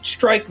could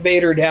strike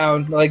Vader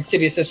down, like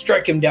Sidious says,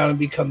 strike him down and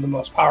become the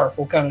most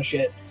powerful kind of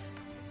shit.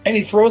 And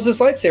he throws his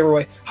lightsaber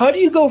away. How do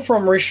you go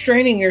from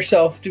restraining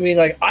yourself to being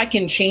like, I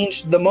can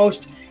change the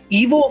most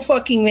evil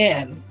fucking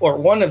man, or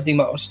one of the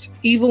most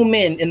evil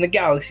men in the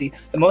galaxy,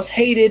 the most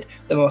hated,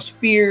 the most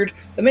feared,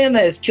 the man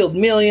that has killed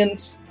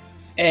millions,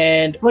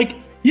 and like,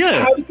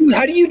 yeah.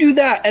 How do you do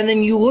that? And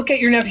then you look at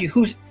your nephew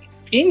who's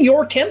in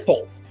your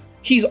temple.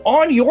 He's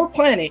on your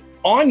planet,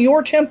 on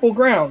your temple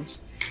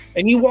grounds.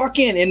 And you walk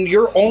in, and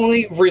your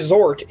only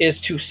resort is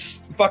to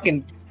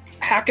fucking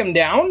hack him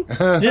down.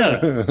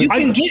 Yeah, you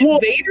can get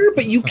Vader,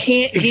 but you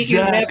can't get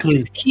your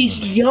nephew.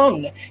 He's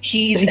young.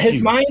 His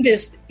mind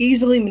is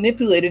easily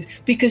manipulated,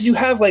 because you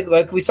have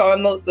like we saw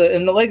in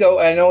the Lego.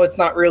 I know it's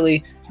not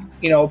really,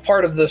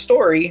 part of the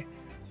story,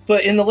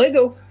 but in the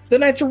Lego, the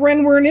Knights of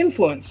Ren were an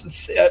influence.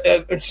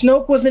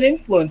 Snoke was an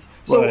influence.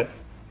 So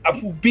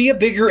be a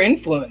bigger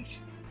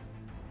influence.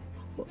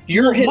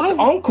 You're his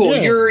uncle.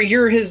 Yeah.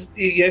 You're his.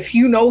 If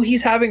you know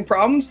he's having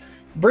problems,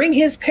 bring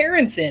his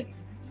parents in.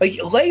 Like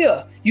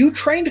Leia, you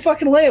trained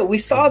fucking Leia. We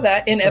saw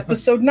that in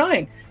Episode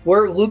 9,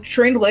 where Luke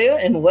trained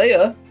Leia, and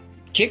Leia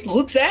kicked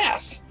Luke's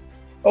ass.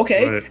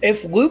 Okay, right.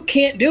 If Luke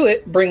can't do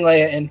it, bring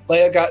Leia in.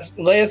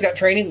 Leia's got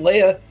training.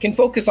 Leia can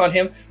focus on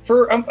him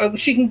for.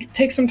 She can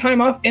take some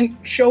time off and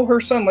show her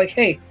son, like,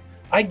 hey,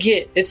 I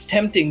get it's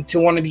tempting to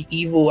want to be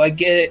evil. I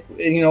get it.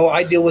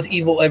 I deal with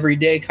evil every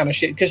day, kind of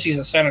shit, because she's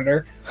a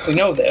senator. We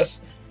know this.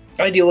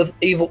 I deal with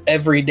evil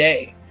every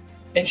day.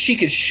 And she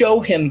could show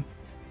him,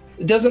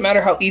 it doesn't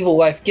matter how evil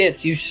life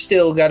gets, you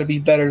still got to be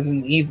better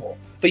than the evil.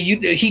 But he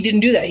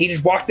didn't do that. He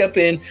just walked up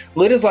in,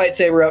 lit his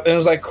lightsaber up, and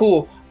was like,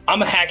 cool, I'm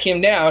going to hack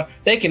him down.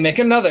 They can make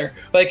another.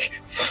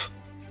 Like,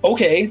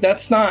 okay,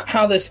 that's not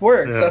how this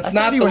works. Yeah. That's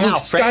not the Luke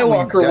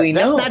Skywalker we know.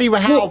 That's not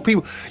even how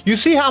people... You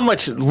see how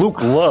much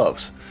Luke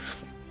loves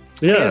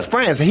his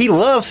friends. He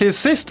loves his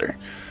sister.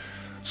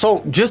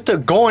 So just to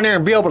go in there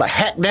and be able to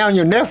hack down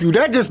your nephew,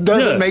 that just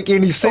doesn't make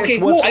any sense. Okay,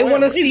 well, I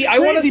want to see.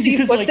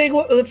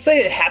 Let's say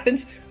it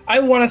happens. I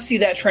want to see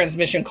that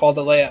transmission call to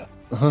Leia.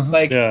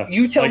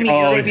 You tell me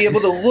you're going to be able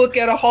to look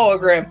at a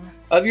hologram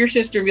of your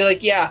sister and be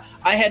like, yeah,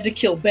 I had to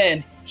kill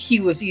Ben. He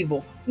was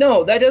evil.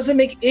 No, that doesn't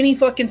make any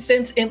fucking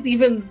sense. And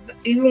even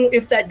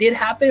if that did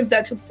happen, if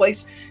that took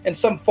place in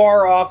some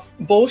far off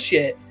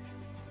bullshit,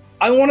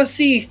 I want to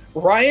see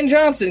Rian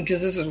Johnson,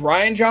 because this is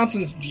Rian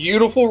Johnson's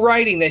beautiful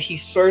writing that he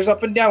swears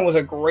up and down was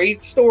a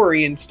great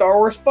story, and Star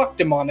Wars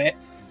fucked him on it.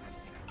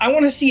 I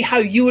want to see how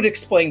you would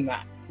explain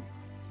that.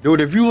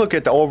 Dude, if you look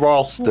at the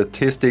overall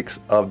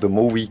statistics of the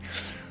movie,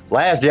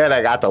 Last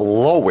Jedi got the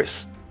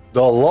lowest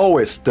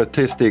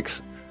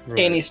statistics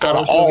any Star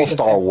Wars all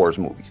Star Wars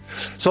movies.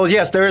 So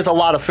yes, there is a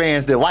lot of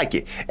fans that like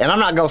it. And I'm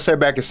not going to sit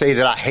back and say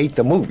that I hate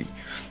the movie.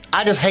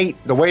 I just hate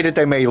the way that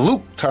they made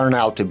Luke turn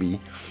out to be.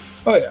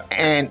 Oh yeah,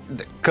 and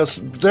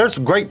because there's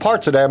great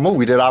parts of that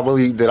movie that I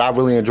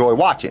really enjoy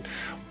watching,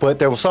 but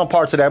there were some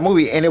parts of that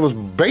movie, and it was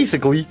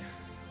basically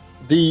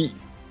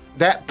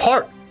that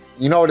part,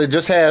 that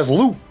just has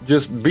Luke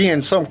just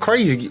being some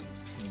crazy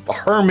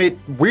hermit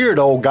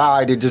weirdo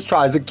guy that just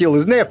tries to kill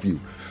his nephew.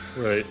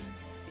 Right.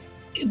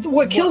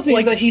 What kills me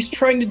is that he's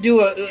trying to do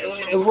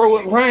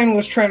what Ryan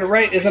was trying to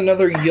write is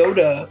another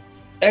Yoda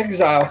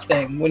exile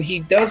thing when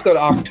he does go to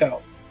Ahch-To.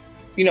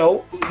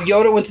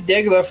 Yoda went to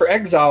Dagobah for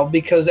exile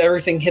because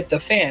everything hit the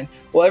fan.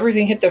 Well,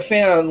 everything hit the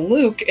fan on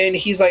Luke, and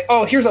he's like,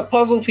 oh, here's a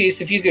puzzle piece.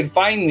 If you could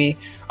find me,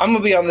 I'm going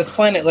to be on this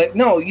planet. Like,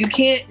 no, you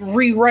can't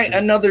rewrite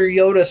another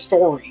Yoda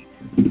story.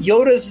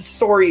 Yoda's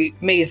story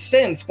made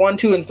sense, 1,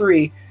 2, and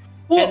 3.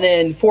 Well, and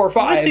then 4,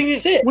 5,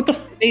 6. What the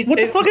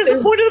fuck is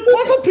the point of the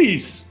puzzle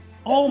piece?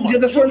 Oh my! Yeah,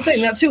 that's what I'm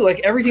saying. gosh. That too.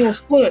 Like everything was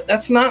fluent.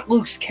 That's not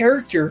Luke's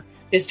character.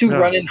 Is to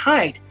run and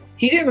hide.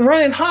 He didn't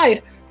run and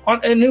hide on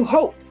A New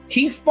Hope.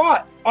 He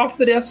fought off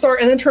the Death Star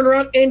and then turned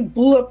around and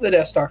blew up the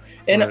Death Star.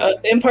 And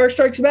Empire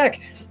Strikes Back.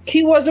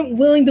 He wasn't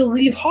willing to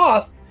leave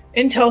Hoth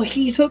until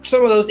he took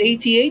some of those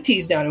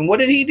AT-ATs down. And what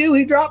did he do?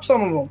 He dropped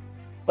some of them.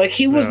 Like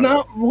he was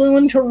not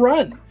willing to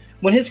run.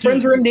 When his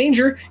friends were in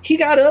danger, he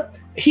got up.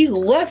 He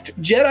left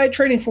Jedi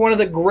training for one of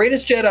the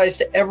greatest Jedis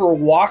to ever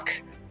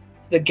walk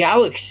the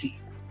galaxy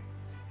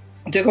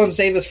to go and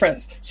save his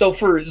friends. So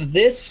for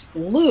this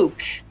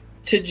Luke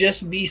to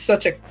just be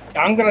such a,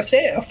 I'm going to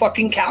say it, a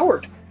fucking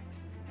coward.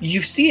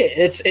 You see it.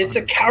 It's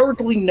a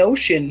cowardly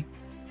notion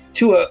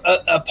to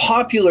a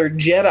popular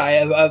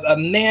Jedi, a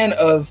man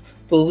of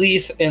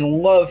belief and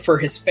love for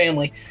his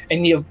family,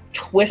 and you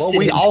twisted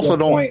we it also to a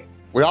don't point.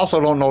 we also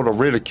don't know the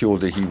ridicule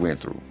that he went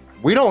through.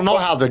 We don't know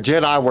how the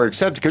Jedi were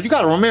accepted, because you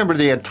got to remember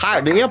the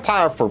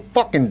Empire for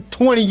fucking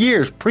 20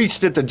 years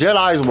preached that the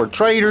Jedis were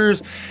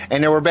traitors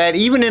and they were bad,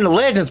 even in the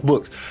Legends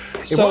books.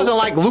 It wasn't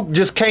like Luke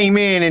just came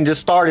in and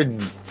just started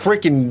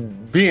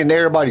freaking being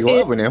everybody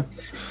loving him.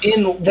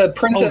 In the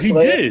Princess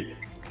Leia,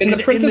 in the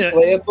Princess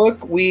Leia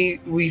book, we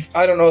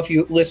I don't know if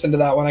you listened to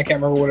that one. I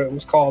can't remember what it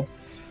was called.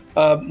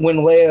 When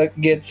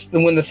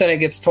the Senate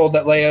gets told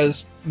that Leia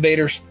is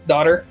Vader's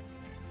daughter,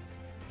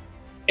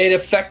 it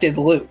affected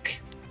Luke.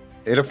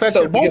 It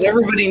affected both because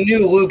everybody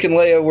knew Luke and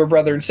Leia were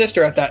brother and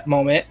sister at that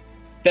moment.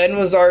 Ben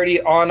was already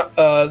on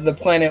the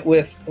planet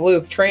with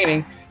Luke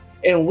training,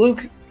 and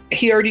Luke,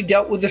 he already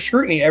dealt with the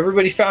scrutiny.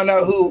 Everybody found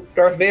out who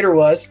Darth Vader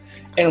was,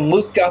 and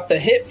Luke got the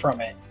hit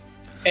from it.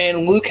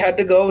 And Luke had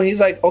to go, and he's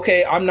like,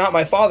 okay, I'm not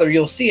my father.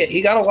 You'll see it.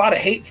 He got a lot of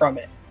hate from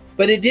it.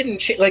 But it didn't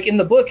change. Like in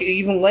the book,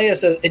 even Leia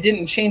says, it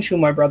didn't change who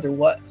my brother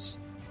was.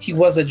 He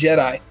was a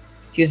Jedi.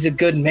 He's a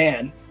good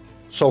man.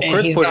 So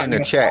Chris put in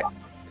the chat,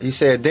 he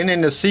said, then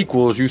in the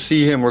sequels, you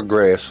see him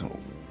regress,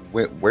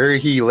 where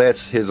he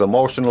lets his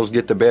emotionals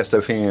get the best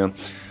of him,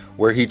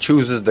 where he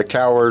chooses the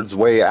coward's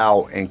way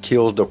out and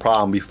kills the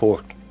problem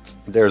before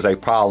there's a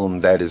problem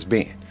that is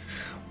been.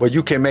 But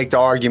you can make the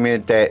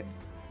argument that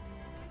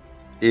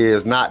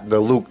is not the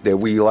Luke that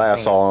we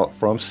last saw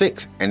from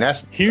 6, and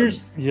that's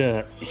here's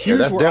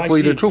that's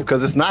definitely the truth,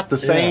 because it's not the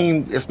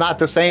same. It's not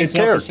the same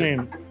character.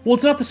 Not the same. Well,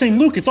 it's not the same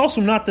Luke. It's also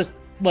not this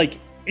like.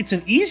 It's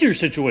an easier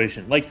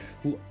situation. Like,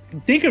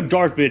 think of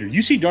Darth Vader.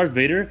 You see Darth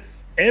Vader.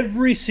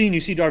 Every scene you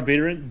see Darth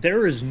Vader in,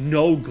 there is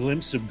no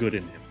glimpse of good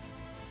in him.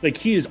 Like,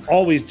 he is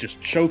always just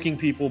choking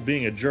people,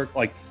 being a jerk.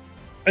 Like,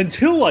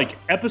 until like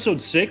Episode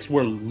 6,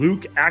 where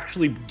Luke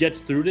actually gets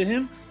through to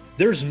him,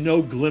 there's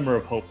no glimmer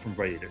of hope from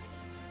Vader.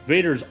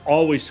 Vader's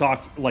always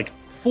like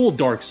full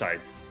dark side,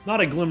 not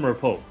a glimmer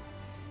of hope.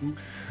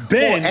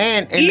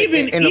 Ben,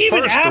 even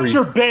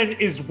after Ben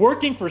is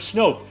working for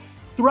Snoke,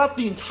 throughout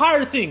the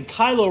entire thing,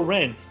 Kylo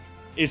Ren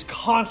is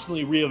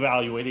constantly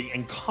reevaluating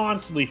and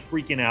constantly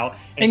freaking out,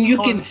 and you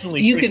can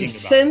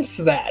sense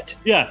that.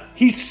 Yeah,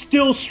 he's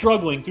still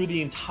struggling through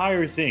the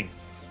entire thing.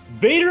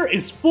 Vader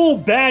is full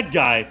bad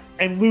guy,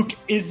 and Luke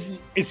is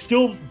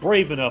still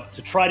brave enough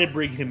to try to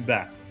bring him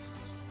back.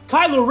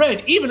 Kylo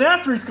Ren, even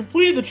after he's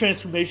completed the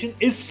transformation,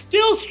 is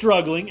still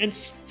struggling and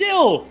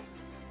still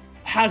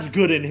has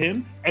good in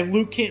him, and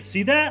Luke can't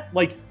see that.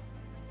 Like,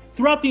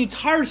 throughout the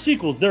entire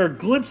sequels, there are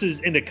glimpses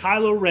into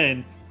Kylo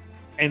Ren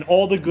and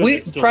all the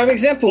good. Prime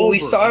example, we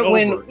saw it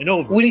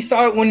when he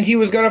saw it when he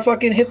was gonna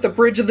fucking hit the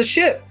bridge of the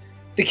ship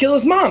to kill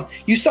his mom.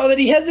 You saw that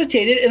he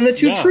hesitated, and the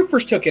two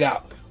troopers took it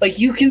out. Like,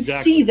 you can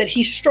see that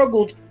he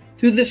struggled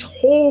through this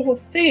whole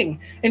thing.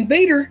 And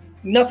Vader,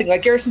 nothing.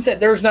 Like Garrison said,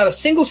 there's not a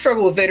single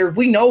struggle with Vader.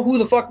 We know who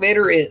the fuck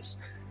Vader is.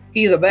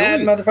 He's a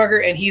bad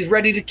motherfucker, and he's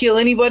ready to kill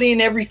anybody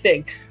and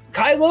everything.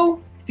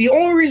 Kylo, the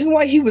only reason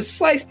why he would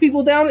slice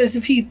people down is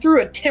if he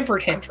threw a temper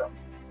tantrum.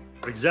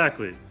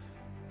 Exactly.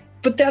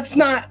 But that's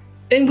not...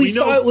 And we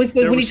saw it with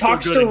when he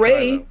talks to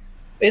Rey.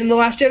 In The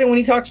Last Jedi, when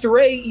he talks to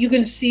Rey, you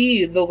can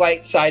see the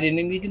light side, and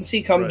you can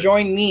see, come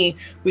join me,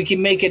 we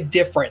can make a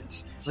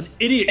difference. An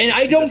idiot. And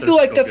I don't feel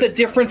like that's a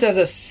difference as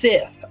a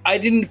Sith.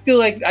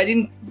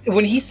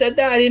 When he said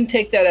that, I didn't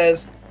take that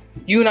as,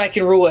 you and I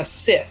can rule as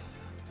Sith.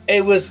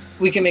 It was,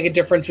 we can make a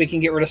difference, we can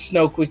get rid of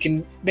Snoke, we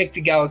can make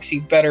the galaxy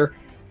better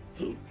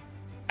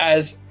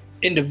as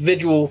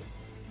individual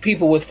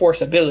people with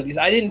Force abilities.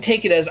 I didn't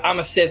take it as, I'm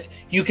a Sith,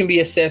 you can be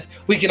a Sith,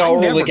 we can all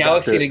rule the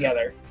galaxy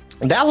together.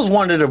 And that was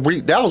one of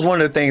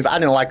the things I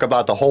didn't like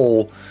about the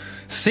whole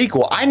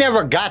sequel. I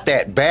never got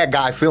that bad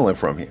guy feeling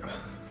from him.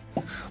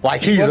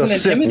 Like he's a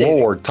Sith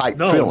Lord type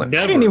feeling.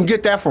 Never. I didn't even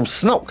get that from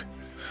Snoke.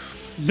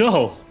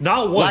 No,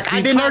 not once. Like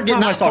I did not get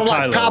that from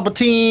like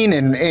Palpatine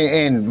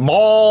and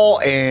Maul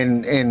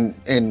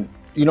and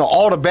you know,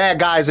 all the bad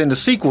guys in the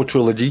sequel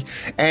trilogy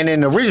and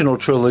in the original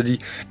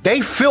trilogy.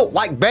 They felt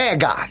like bad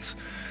guys.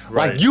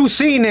 Right. Like you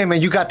seen them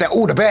and you got that,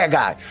 the bad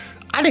guy.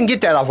 I didn't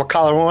get that off of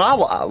Kylo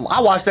Ren. I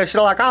watched that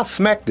shit like, I'll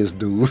smack this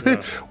dude.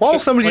 Yeah. Why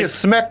don't somebody just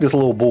smack this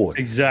little boy?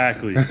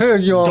 Exactly.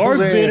 You know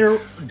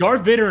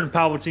Darth Vader and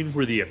Palpatine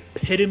were the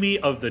epitome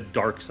of the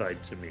dark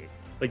side to me.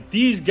 Like,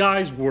 these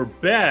guys were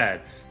bad.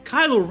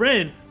 Kylo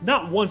Ren,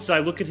 not once did I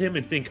look at him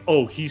and think,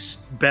 oh, he's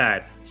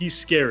bad. He's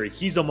scary.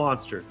 He's a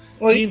monster.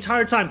 Well, the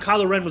entire time,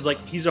 Kylo Ren was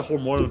like, he's a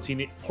hormonal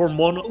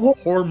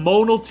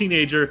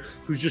teenager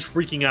who's just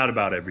freaking out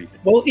about everything.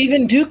 Well,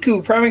 even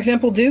Dooku, prime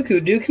example,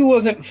 Dooku. Dooku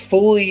wasn't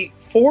fully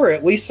for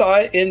it. We saw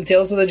it in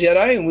Tales of the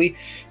Jedi, and we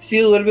see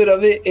a little bit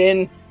of it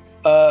in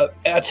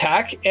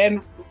Attack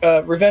and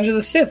Revenge of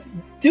the Sith.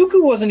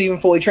 Dooku wasn't even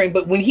fully trained,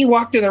 but when he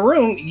walked in the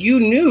room, you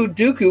knew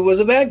Dooku was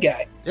a bad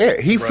guy.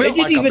 Yeah, he felt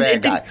like a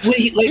bad guy.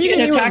 He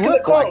didn't even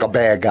look like a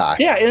bad guy.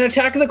 Yeah, in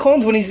Attack of the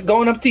Clones, when he's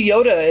going up to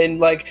Yoda and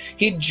like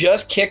he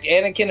just kicked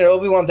Anakin and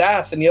Obi-Wan's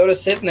ass, and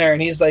Yoda's sitting there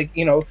and he's like,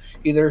 you know,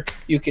 either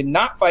you can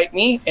not fight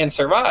me and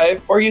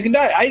survive, or you can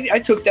die. I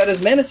took that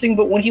as menacing,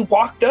 but when he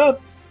walked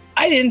up,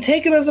 I didn't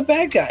take him as a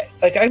bad guy.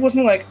 Like, I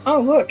wasn't like, oh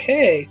look,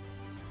 hey.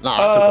 No,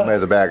 I took him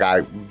as a bad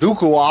guy.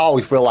 Dooku, I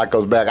always feel like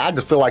was bad guy. I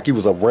just feel like he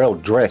was a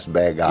well-dressed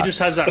bad guy. He just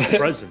has that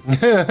presence.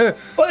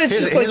 Well, it's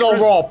his just like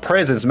overall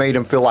presence made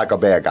him feel like a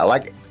bad guy.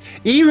 Like,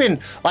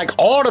 even like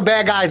all the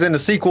bad guys in the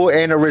sequel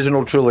and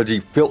original trilogy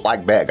felt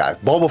like bad guys.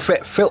 Boba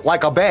Fett felt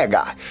like a bad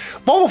guy.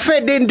 Boba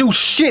Fett didn't do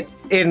shit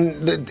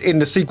in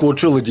the sequel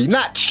trilogy.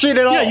 Not shit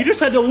at all. Yeah, you just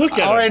had to look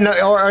at him.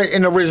 Or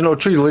in the original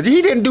trilogy.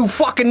 He didn't do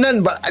fucking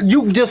nothing, but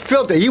you just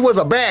felt it. He was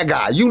a bad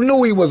guy. You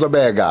knew he was a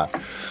bad guy.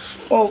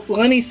 Well,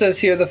 Lenny says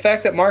here, the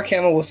fact that Mark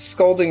Hamill was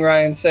scolding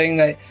Ryan, saying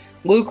that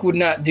Luke would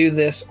not do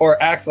this or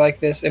act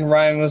like this, and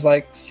Ryan was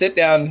like, sit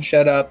down and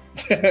shut up.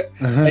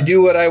 I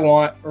do what I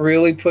want,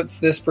 really puts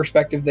this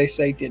perspective they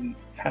say didn't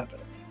happen.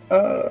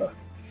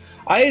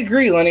 I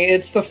agree, Lenny.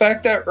 It's the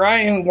fact that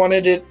Ryan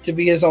wanted it to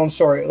be his own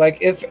story. Like,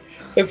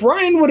 if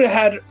Ryan would have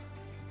had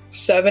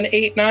 7,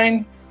 8,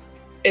 9,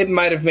 it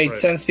might have made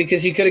sense,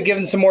 because he could have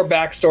given some more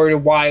backstory to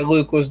why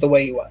Luke was the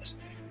way he was.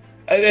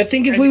 I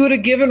think if we would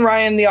have given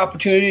Ryan the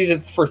opportunity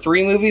for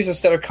 3 movies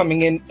instead of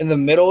coming in the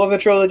middle of a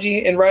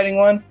trilogy and writing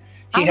one,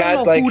 I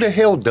don't know who the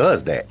hell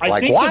does that.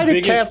 Why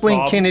did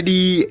Kathleen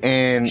Kennedy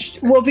and...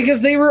 Well,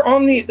 because they were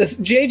on the...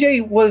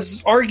 JJ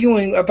was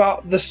arguing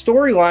about the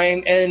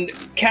storyline, and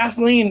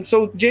Kathleen...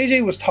 So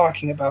JJ was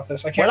talking about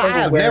this. I can't remember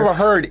I have where. never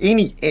heard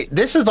any...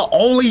 This is the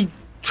only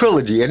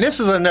trilogy, and this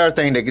is another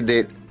thing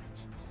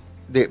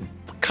that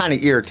kind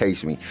of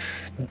irritates me.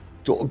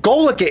 Go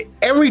look at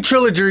every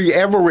trilogy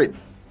ever written.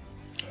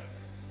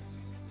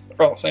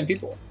 All the same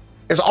people.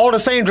 It's all the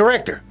same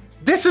director.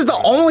 This is the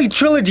only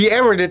trilogy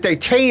ever that they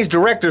changed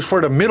directors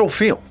for the middle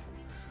film.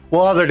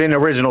 Well, other than the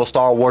original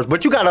Star Wars.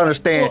 But you got to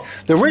understand,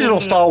 the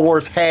original Star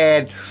Wars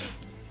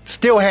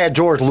still had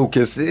George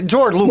Lucas.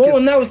 Well,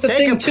 and that was the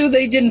thing, too.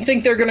 They didn't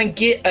think they're going to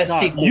get a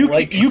sequel.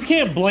 You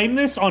can't blame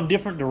this on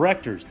different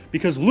directors,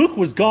 because Luke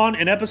was gone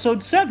in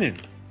Episode 7.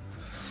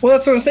 Well,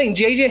 that's what I'm saying.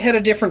 JJ had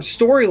a different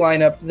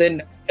storyline up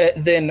than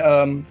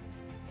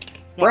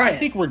Brian. I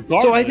think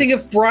regardless, so I think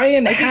if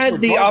Brian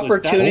had the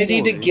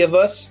opportunity to give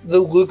us the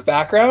Luke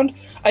background,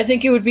 I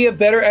think it would be a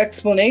better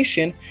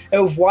explanation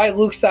of why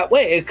Luke's that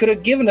way. It could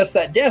have given us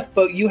that depth,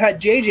 but you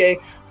had JJ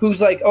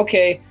who's like,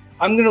 okay,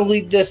 I'm going to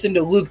lead this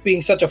into Luke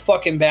being such a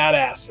fucking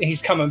badass, and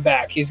he's coming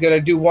back. He's going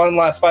to do one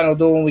last final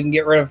duel, and we can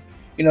get rid of,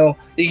 the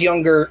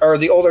younger or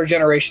the older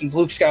generations,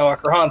 Luke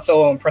Skywalker, Han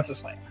Solo, and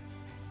Princess Leia.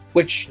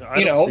 Which,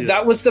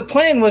 that was the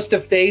plan, was to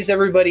phase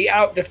everybody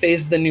out, to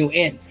phase the new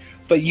in.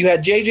 But you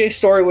had JJ's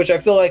story, which I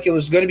feel like it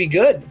was going to be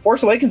good.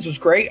 Force Awakens was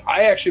great.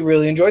 I actually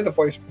really enjoyed the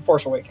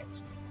Force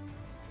Awakens.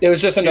 It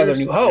was just another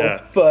New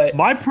Hope. But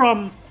my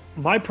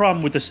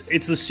problem with this,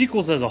 it's the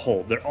sequels as a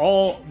whole. They're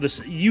all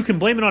this. You can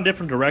blame it on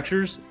different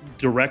directors,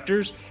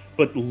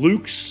 but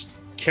Luke's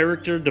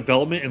character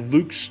development and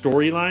Luke's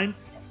storyline,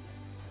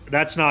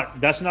 that's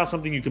not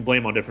something you can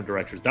blame on different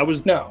directors. That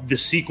was the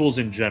sequels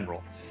in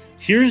general.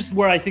 Here's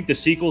where I think the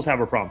sequels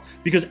have a problem,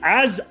 because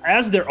as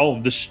their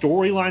own, the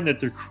storyline that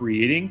they're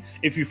creating,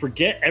 if you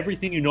forget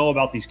everything you know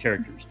about these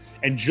characters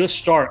and just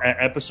start at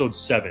Episode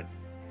 7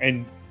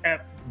 and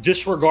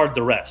disregard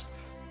the rest,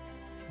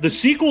 the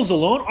sequels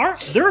alone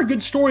they're a good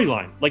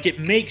storyline. Like, it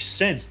makes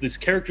sense, this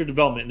character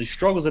development and the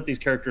struggles that these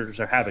characters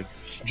are having,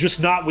 just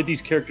not with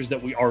these characters that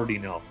we already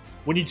know.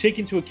 When you take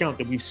into account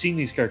that we've seen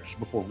these characters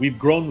before, we've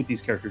grown with these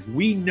characters,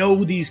 we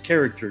know these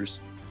characters,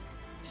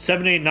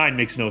 7, 8, 9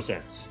 makes no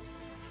sense.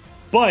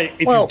 But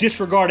if you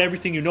disregard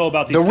everything you know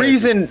about these the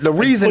reason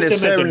is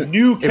 7 as a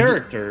new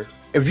character.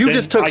 If you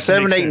just took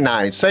 7, 8,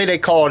 9, say they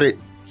called it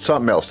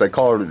something else, they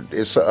called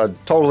it's a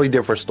totally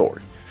different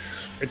story.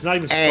 It's not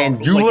even.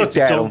 And you looked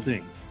at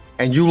them,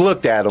 and you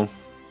looked at them,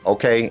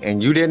 okay,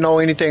 and you didn't know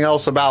anything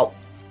else about,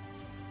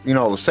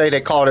 say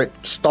they called it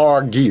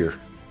Star Gear,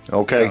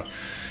 okay. Yeah.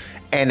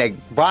 And they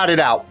brought it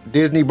out.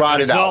 Disney brought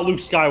it out. It's not Luke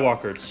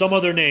Skywalker. It's some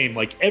other name.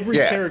 Like, every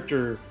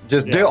character.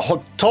 Just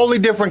totally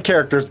different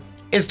characters.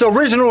 It's the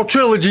original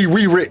trilogy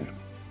rewritten.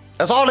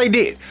 That's all they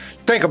did.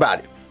 Think about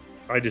it.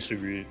 I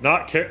disagree.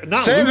 Not 7,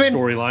 Luke's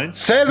storyline.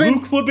 7.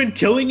 Luke would have been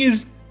killing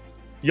his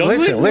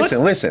youngling.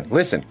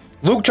 Listen.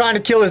 Luke trying to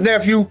kill his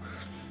nephew.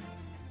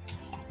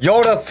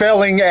 Yoda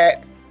failing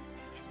at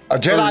a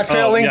Jedi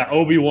failing.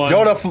 Obi-Wan.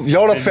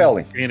 Yoda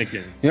failing.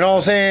 Anakin. You know what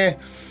I'm saying?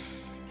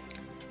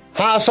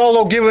 Han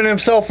Solo giving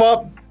himself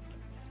up.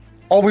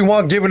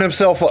 Obi-Wan giving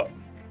himself up.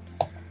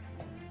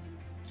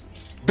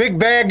 Big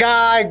bad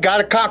guy, got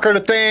to conquer the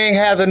thing,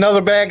 has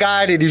another bad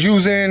guy that he's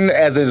using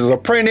as his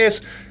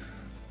apprentice.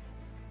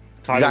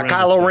 You got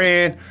Kylo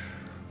Ren.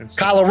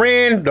 Kylo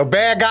Ren, the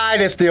bad guy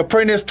that's the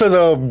apprentice to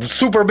the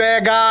super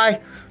bad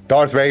guy,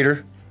 Darth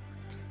Vader.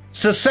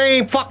 It's the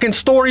same fucking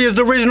story as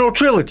the original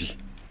trilogy.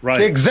 Right.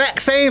 The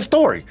exact same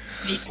story.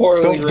 Just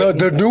poorly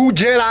The new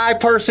Jedi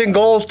person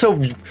goes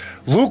to...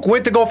 Luke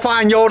went to go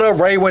find Yoda.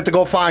 Rey went to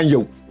go find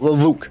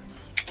Luke.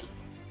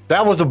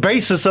 That was the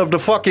basis of the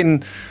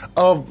fucking...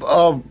 Of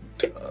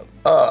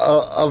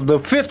the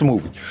fifth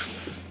movie.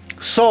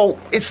 So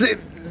it's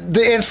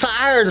the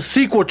entire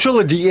sequel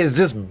trilogy is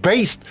just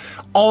based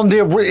on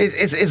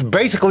it's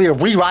basically a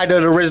rewrite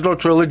of the original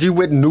trilogy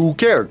with new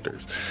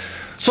characters.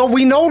 So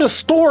we know the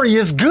story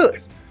is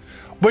good,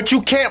 but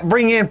you can't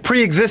bring in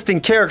pre-existing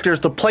characters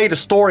to play the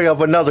story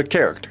of another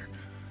character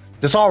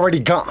that's already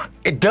gone.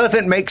 It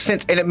doesn't make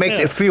sense, and it makes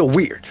it feel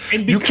weird.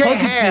 And You because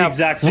can't it's the have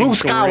exact same Luke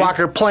story-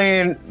 Skywalker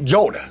playing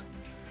Yoda.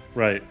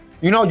 Right.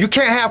 You know, you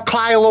can't have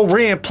Kylo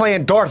Ren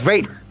playing Darth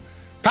Vader.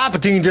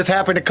 Palpatine just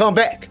happened to come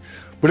back.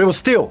 But it was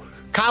still,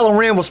 Kylo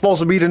Ren was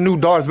supposed to be the new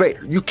Darth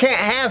Vader. You can't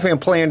have him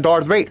playing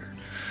Darth Vader.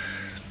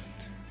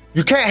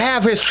 You can't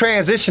have his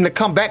transition to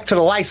come back to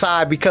the light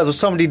side because of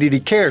somebody that he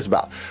cares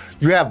about.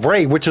 You have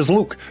Rey, which is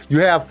Luke. You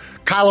have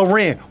Kylo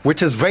Ren,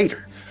 which is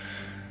Vader.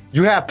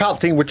 You have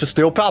Palpatine, which is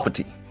still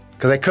Palpatine.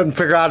 Because they couldn't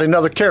figure out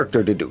another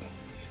character to do.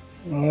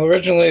 Well,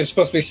 originally it was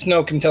supposed to be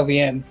Snoke until the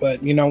end,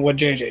 but you know what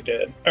JJ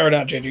did. Or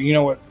not JJ, you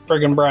know what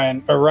friggin'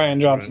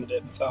 Ryan Johnson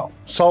did,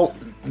 So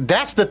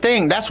that's the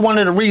thing. That's one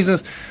of the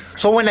reasons.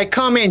 So when they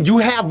come in,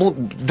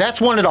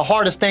 that's one of the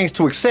hardest things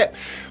to accept.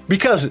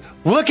 Because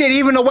look at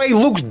even the way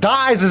Luke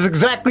dies is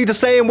exactly the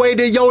same way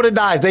that Yoda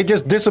dies. They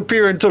just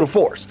disappear into the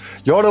Force.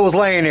 Yoda was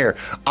laying there.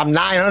 I'm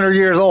 900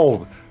 years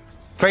old.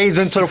 Fades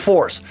into the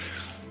Force.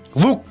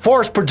 Luke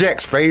Force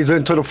projects, fades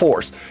into the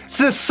Force. It's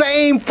the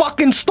same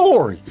fucking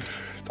story.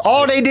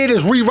 All they did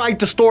is rewrite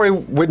the story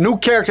with new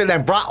characters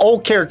and brought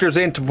old characters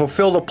in to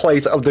fulfill the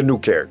place of the new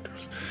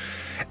characters.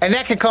 And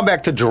that can come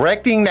back to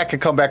directing, that can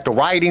come back to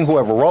writing,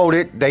 whoever wrote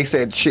it. They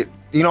said shit,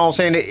 you know what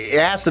I'm saying? It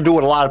has to do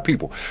with a lot of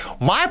people.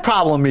 My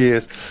problem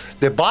is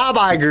that Bob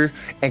Iger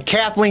and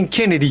Kathleen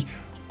Kennedy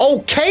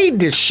okayed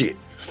this shit.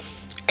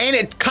 And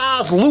it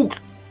caused Luke,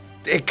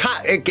 it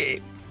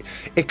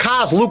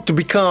caused Luke to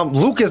become,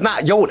 Luke is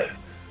not Yoda.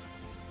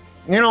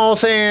 You know what I'm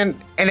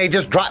saying? And they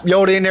just drop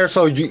Yoda in there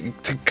so you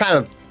to kind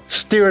of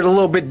steer it a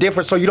little bit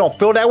different so you don't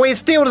feel that way. It's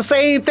still the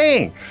same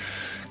thing.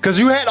 Because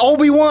you had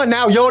Obi-Wan,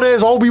 now Yoda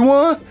is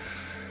Obi-Wan.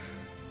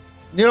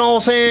 You know what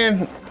I'm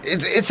saying?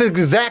 It's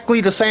exactly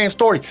the same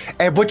story.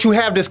 But you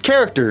have this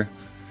character.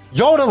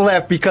 Yoda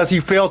left because he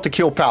failed to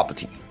kill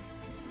Palpatine.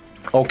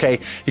 Okay?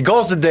 He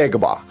goes to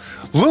Dagobah.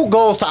 Luke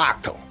goes to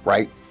Octo,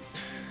 right?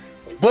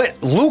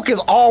 But Luke is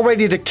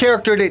already the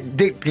character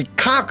that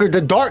conquered the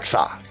dark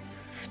side.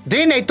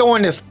 Then they throw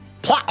in this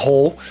plot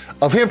hole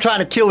of him trying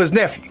to kill his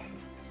nephew.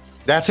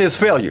 That's his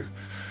failure.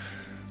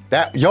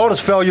 That Yoda's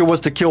failure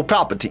was to kill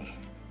Palpatine.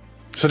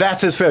 So that's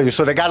his failure.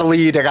 So they got to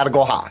leave. They got to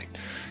go hide.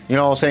 You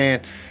know what I'm saying?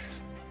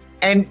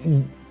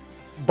 And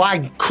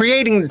by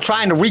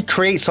trying to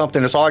recreate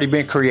something that's already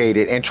been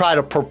created and try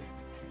to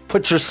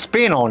put your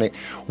spin on it,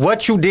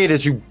 what you did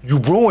is you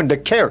ruined the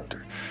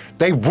character.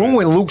 They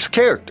ruined Luke's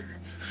character.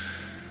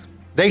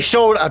 They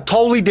showed a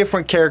totally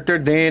different character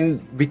than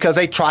because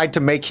they tried to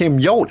make him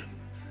Yoda.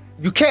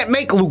 You can't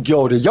make Luke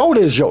Yoda. Yoda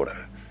is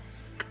Yoda.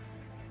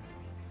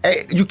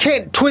 You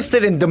can't twist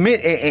it and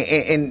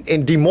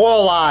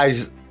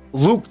demoralize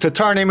Luke to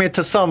turn him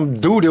into some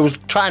dude that was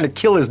trying to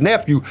kill his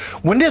nephew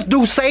when this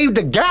dude saved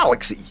the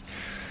galaxy.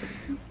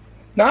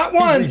 Not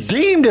once. He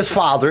redeemed his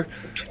father,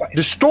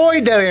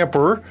 destroyed that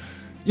emperor.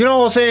 You know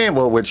what I'm saying?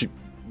 Well, which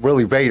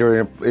really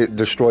Vader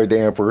destroyed the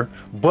emperor.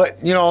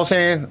 But, you know what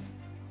I'm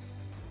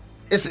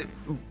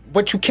saying?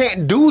 But you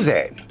can't do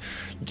that.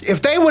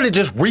 If they would have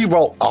just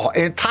rewrote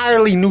an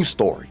entirely new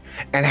story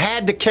and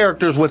had the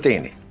characters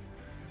within it,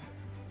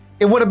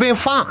 it would have been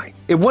fine.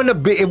 It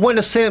wouldn't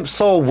have seemed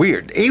so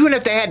weird. Even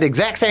if they had the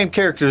exact same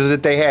characters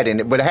that they had in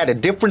it, but it had a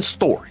different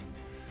story,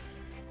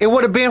 it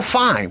would have been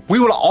fine. We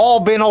would have all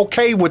been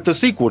okay with the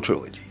sequel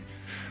trilogy.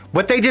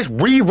 But they just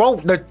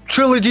rewrote the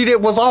trilogy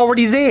that was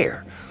already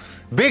there.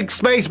 Big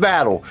space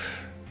battle.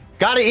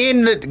 Gotta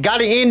end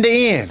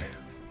the end.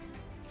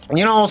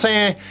 You know what I'm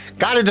saying?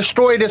 Gotta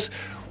destroy this.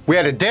 We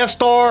had a Death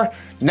Star.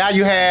 Now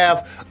you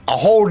have a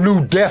whole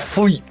new Death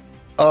Fleet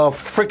of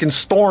freaking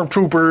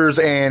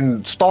stormtroopers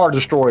and Star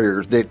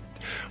Destroyers that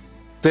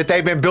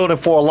they've been building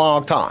for a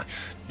long time.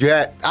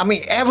 Yeah, I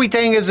mean,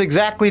 everything is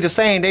exactly the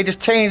same. They just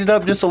changed it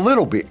up just a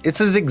little bit.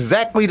 It's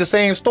exactly the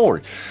same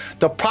story.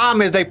 The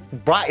problem is they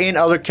brought in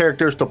other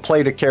characters to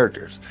play the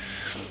characters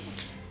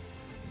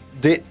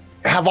that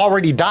have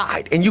already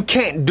died. And you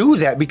can't do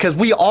that because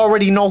we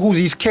already know who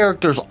these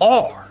characters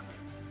are.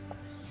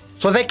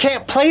 So they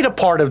can't play the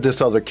part of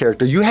this other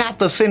character. You have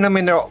to send them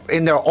in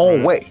their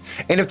own way.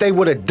 And if they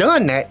would have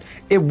done that,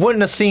 it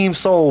wouldn't have seemed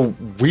so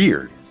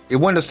weird. It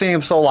wouldn't have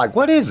seemed so like,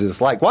 what is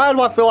this? Like, why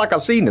do I feel like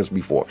I've seen this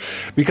before?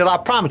 Because I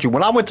promise you,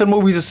 when I went to the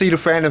movies to see The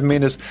Phantom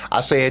Menace,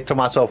 I said to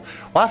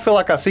myself, well, I feel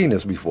like I've seen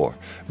this before.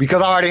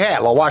 Because I already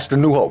have. I watched The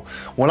New Hope.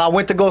 When I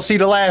went to go see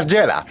The Last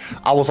Jedi,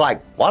 I was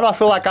like, why do I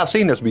feel like I've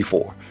seen this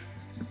before?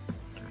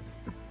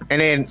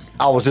 And then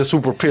I was just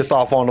super pissed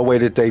off on the way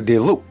that they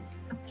did Luke.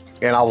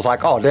 And I was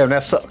like, oh, damn,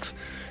 that sucks.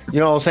 You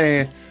know what I'm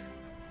saying?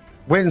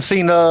 Went and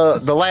seen The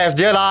Last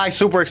Jedi,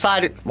 super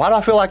excited. Why do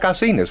I feel like I've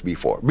seen this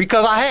before?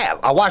 Because I have.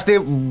 I watched it,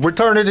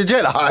 Return of the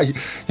Jedi.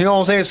 You know what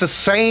I'm saying? It's the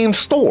same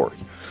story.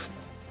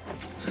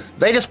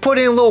 They just put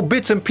in little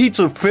bits and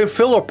pieces,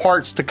 filler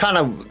parts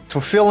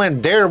to fill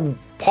in their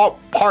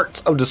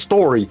parts of the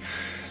story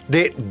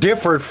that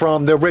differed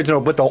from the original,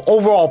 but the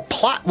overall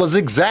plot was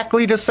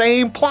exactly the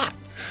same plot.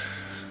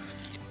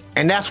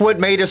 And that's what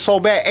made it so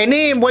bad. And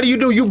then what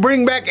do? You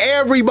bring back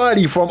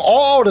everybody from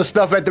all the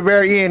stuff at the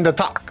very end to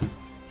talk.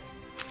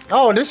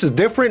 Oh, this is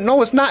different.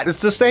 No, it's not.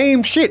 It's the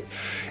same shit.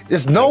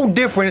 It's no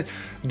different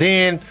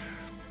than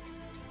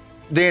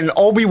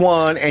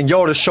Obi-Wan and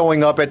Yoda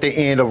showing up at the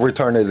end of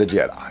Return of the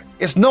Jedi.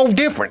 It's no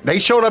different. They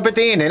showed up at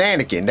the end, and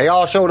Anakin. They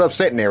all showed up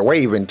sitting there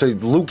waving to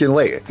Luke and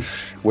Leia,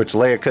 which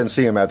Leia couldn't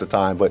see him at the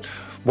time, but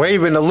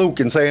waving to Luke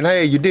and saying,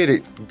 hey, you did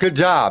it. Good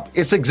job.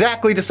 It's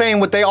exactly the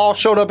same what they all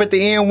showed up at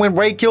the end when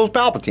Rey kills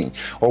Palpatine.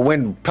 Or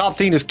when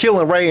Palpatine is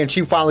killing Rey and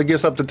she finally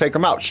gets up to take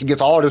him out. She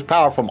gets all this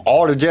power from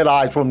all the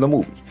Jedi from the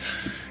movie.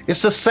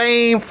 It's the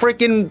same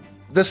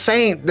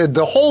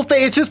the whole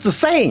thing is just the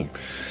same.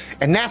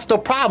 And that's the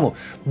problem.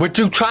 But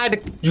you try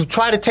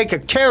to take a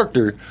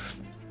character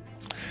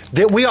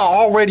that we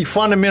already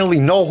fundamentally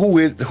know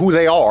who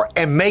they are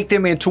and make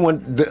them into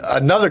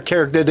another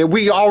character that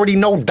we already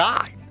know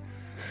died.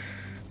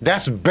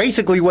 That's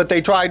basically what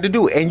they tried to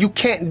do. And you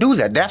can't do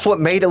that. That's what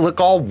made it look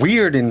all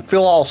weird and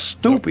feel all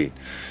stupid.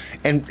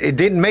 And it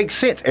didn't make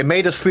sense. It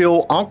made us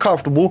feel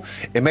uncomfortable.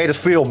 It made us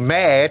feel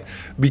mad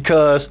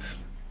because,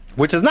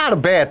 which is not a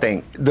bad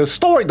thing. The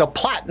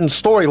plot and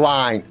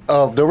storyline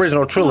of the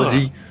original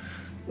trilogy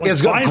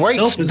is great.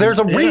 There's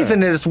a reason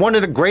that it's one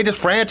of the greatest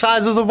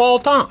franchises of all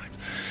time.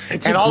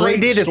 And all they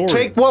did is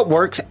take what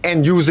works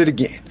and use it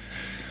again.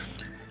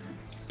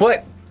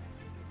 But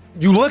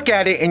you look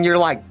at it and you're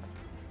like,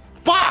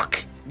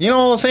 fuck. You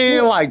know what I'm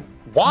saying? Like,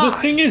 why? The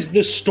thing is,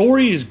 the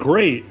story is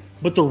great,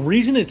 but the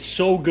reason it's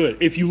so good,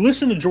 if you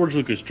listen to George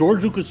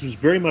Lucas was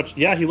very much,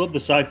 he loved the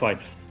sci-fi,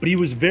 but he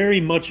was very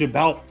much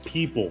about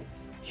people.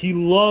 He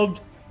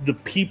loved the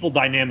people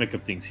dynamic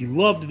of things. He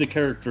loved the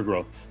character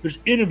growth. There's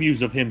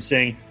interviews of him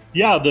saying,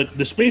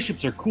 the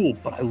spaceships are cool,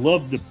 but I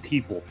love the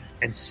people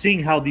and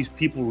seeing how these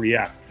people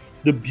react.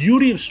 The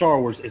beauty of Star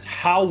Wars is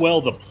how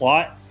well the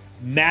plot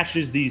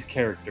matches these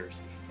characters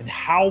and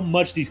how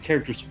much these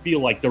characters feel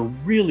like they're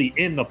really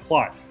in the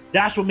plot.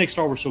 That's what makes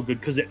Star Wars so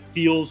good, because it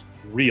feels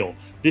real.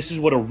 This is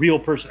what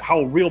how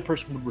a real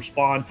person would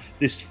respond.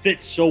 This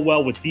fits so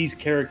well with these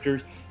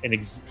characters, and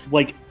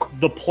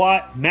the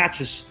plot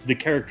matches the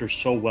characters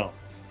so well.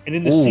 And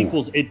in the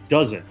sequels, it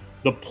doesn't.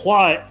 The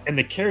plot and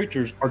the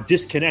characters are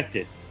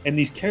disconnected, and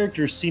these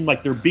characters seem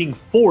like they're being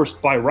forced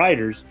by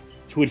writers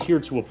to adhere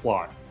to a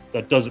plot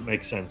that doesn't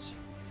make sense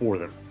for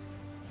them.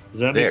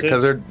 Does that make sense?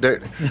 Yeah,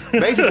 because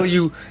they're basically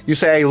you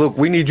say, hey, Luke,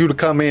 we need you to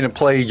come in and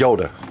play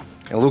Yoda.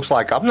 And Luke's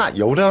like, I'm not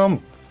Yoda,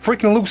 I'm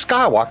freaking Luke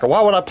Skywalker.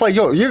 Why would I play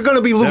Yoda? You're going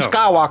to be Luke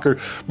Skywalker,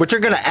 but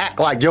you're going to act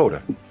like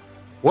Yoda.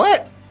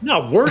 What?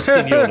 No, worse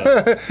than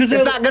Yoda. It's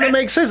not going to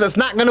make sense. It's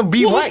not going to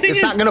be right.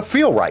 It's not going to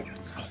feel right.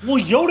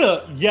 Well,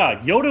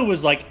 Yoda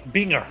was like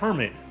being a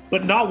hermit,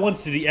 but not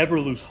once did he ever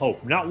lose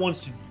hope. Not once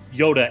did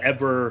Yoda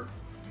ever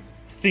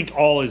think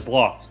all is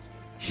lost.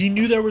 He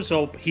knew there was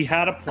hope. He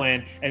had a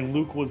plan, and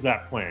Luke was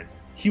that plan.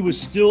 He was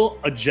still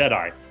a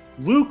Jedi.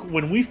 Luke,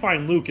 when we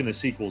find Luke in the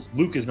sequels,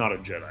 Luke is not a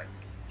Jedi.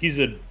 He's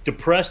a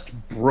depressed,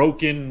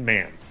 broken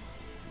man.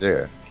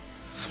 Yeah.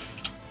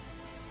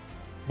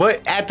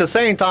 But at the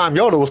same time,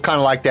 Yoda was kind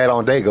of like that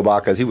on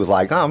Dagobah, because he was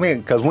like, oh man,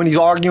 because when he's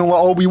arguing with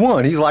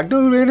Obi-Wan, he's like,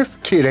 dude, man, this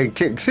kid ain't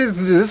kidding. This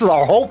is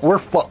our hope. We're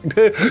fucked.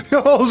 You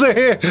know what I'm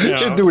saying? Yeah.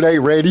 This dude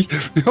ain't ready.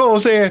 You know what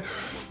I'm saying?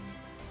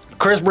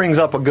 Chris brings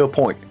up a good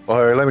point.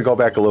 All right, let me go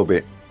back a little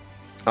bit.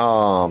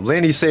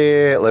 Lenny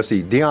said,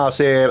 Dion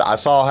said, I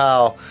saw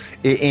how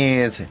it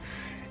ends,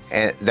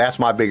 and that's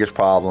my biggest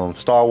problem.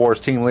 Star Wars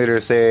team leader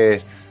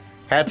said,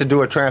 had to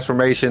do a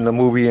transformation in the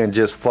movie and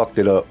just fucked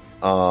it up.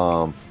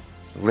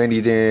 Lenny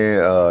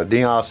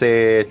Dion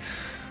said,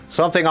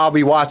 sometimes I'll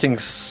be watching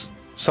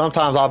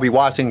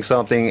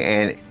something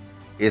and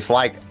it's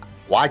like,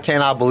 why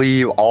can't I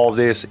believe all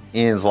this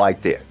ends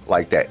like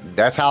that?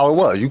 That's how it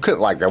was. You couldn't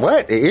like that.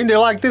 What? It ended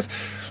like this?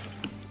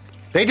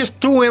 They just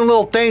threw in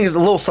little things,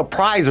 little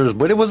surprisers,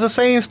 but it was the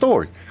same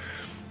story.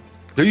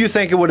 Do you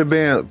think it would have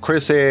been,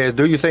 Chris says,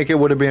 do you think it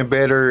would have been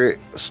better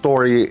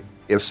story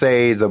if,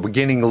 say, the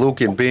beginning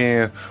Luke and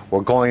Ben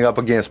were going up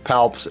against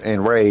Palps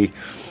and Rey,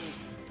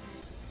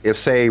 if,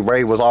 say,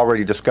 Rey was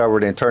already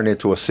discovered and turned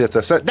into a Sith?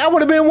 That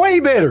would have been way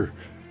better.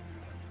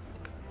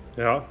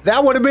 Yeah.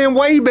 That would have been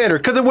way better,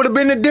 because it would have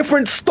been a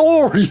different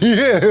story.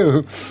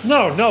 Yeah.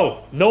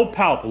 No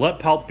Palp. Let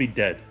Palp be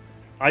dead.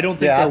 I don't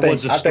think there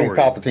was a story. I think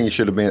Palpatine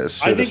should have been.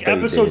 I think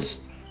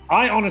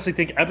I honestly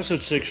think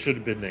episode 6 should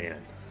have been the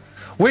end.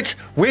 Which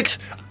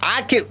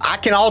I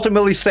can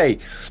ultimately say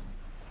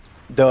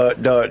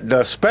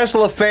the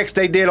special effects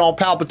they did on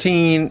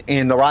Palpatine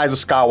in The Rise of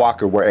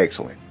Skywalker were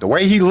excellent. The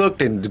way he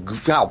looked and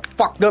how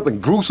fucked up and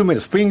gruesome and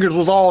his fingers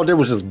was all, there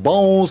was just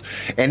bones.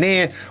 And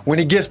then when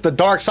he gets the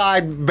dark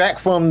side back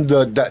from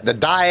the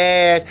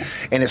dyad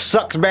and it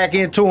sucks back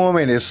into him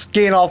and his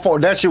skin all fall,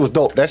 that shit was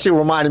dope. That shit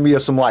reminded me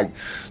of some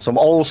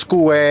old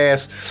school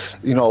ass,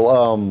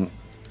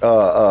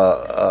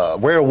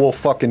 werewolf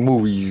fucking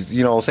movies,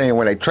 you know what I'm saying,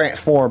 when they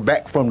transform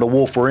back from the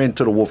wolf or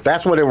into the wolf.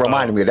 That's what it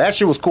reminded me of. That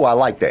shit was cool. I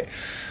like that.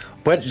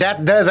 But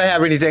that doesn't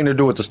have anything to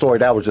do with the story.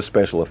 That was just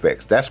special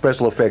effects. That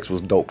special effects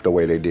was dope the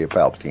way they did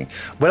Palpatine.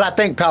 But I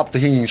think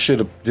Palpatine should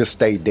have just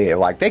stayed dead.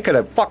 Like, you could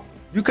have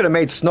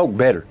made Snoke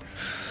better.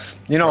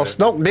 You know,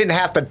 Snoke didn't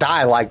have to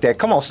die like that.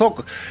 Come on,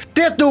 Snoke.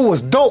 This dude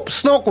was dope.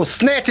 Snoke was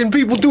snatching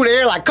people through the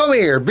air like, come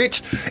here,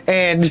 bitch.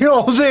 And, you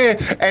know what I'm saying?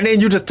 And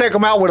then you just take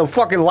him out with a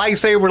fucking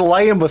lightsaber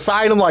laying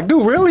beside him. Like,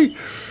 dude, really?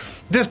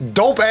 This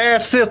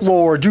dope-ass Sith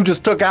Lord you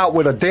just took out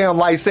with a damn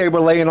lightsaber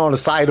laying on the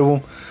side of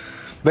him.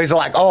 Basically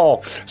like,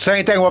 oh,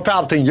 same thing with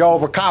Palpatine. Your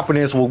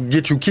overconfidence will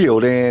get you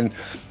killed. And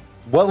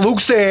what Luke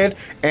said,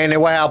 and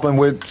then what happened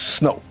with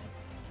Snoke.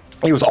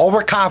 He was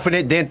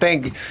overconfident, didn't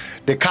think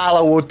that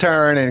Kylo would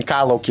turn, and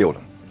Kylo killed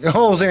him. You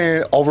know what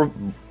I'm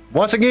saying?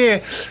 Once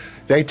again,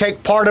 they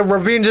take part of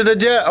Revenge of the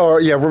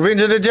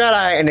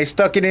Jedi, and they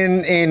stuck it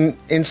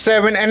in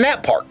 7 and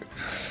that part.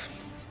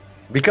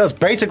 Because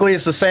basically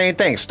it's the same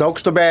thing.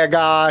 Snoke's the bad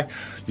guy.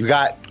 You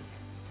got,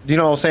 you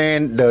know what I'm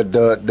saying,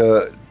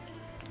 the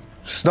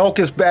Snoke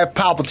is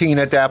Palpatine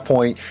at that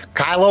point.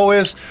 Kylo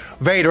is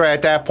Vader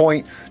at that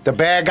point. The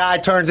bad guy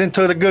turns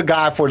into the good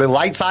guy for the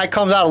light side,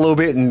 comes out a little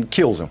bit and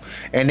kills him.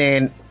 And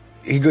then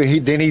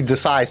he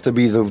decides to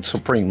be the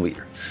supreme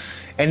leader.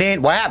 And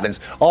then what happens?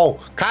 Oh,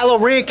 Kylo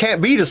Ren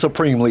can't be the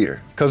supreme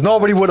leader because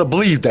nobody would have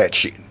believed that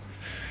shit.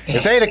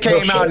 If they'd have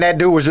came out and that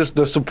dude was just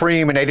the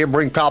supreme and they didn't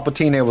bring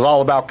Palpatine and it was all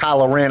about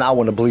Kylo Ren, I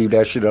wouldn't have believed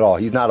that shit at all.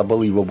 He's not a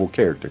believable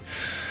character.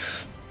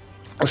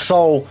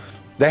 So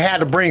they had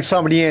to bring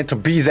somebody in to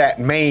be that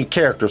main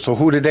character. So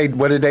what did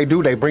they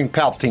do? They bring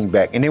Palpatine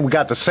back. And then we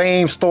got the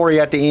same story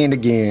at the end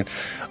again.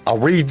 A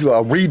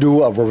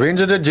redo of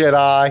Revenge of the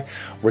Jedi,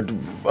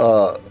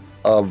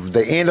 of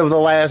the end of The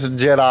Last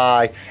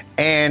Jedi,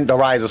 and The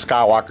Rise of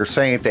Skywalker.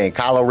 Same thing.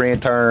 Kylo Ren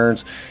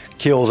turns,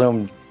 kills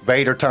him.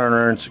 Vader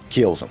turns,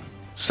 kills him.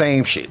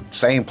 Same shit.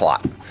 Same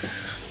plot.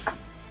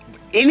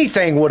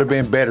 Anything would have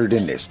been better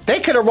than this. They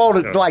could have wrote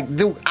it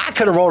I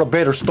could have wrote a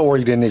better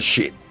story than this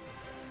shit.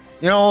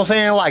 You know what I'm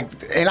saying? Like,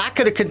 and I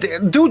could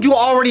have, dude, you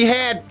already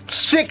had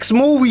 6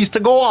 movies to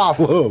go off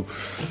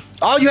of.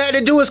 All you had to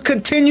do is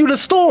continue the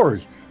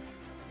story.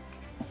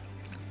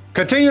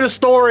 Continue the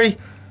story.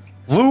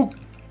 Luke,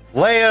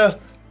 Leia,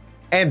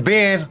 and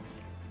Ben,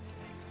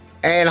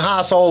 and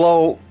Han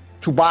Solo,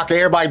 Chewbacca,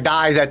 everybody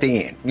dies at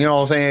the end. You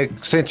know what I'm saying?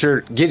 Since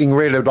you're getting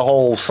rid of the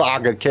whole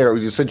saga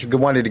character, since you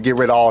wanted to get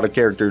rid of all the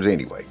characters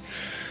anyway.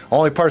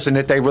 Only person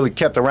that they really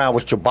kept around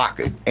was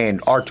Chewbacca and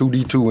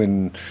R2-D2,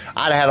 and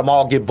I'd have had them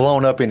all get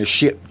blown up in the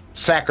ship,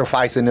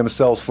 sacrificing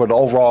themselves for the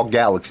overall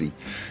galaxy,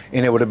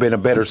 and it would have been a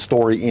better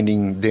story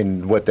ending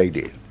than what they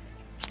did.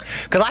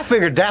 Because I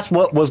figured that's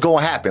what was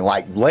going to happen.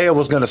 Like, Leia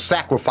was going to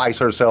sacrifice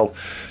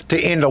herself to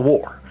end the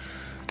war,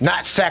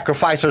 not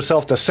sacrifice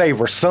herself to save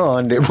her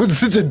son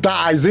that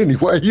dies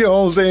anyway. You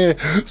know what I'm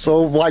saying?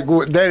 So, like,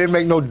 that didn't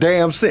make no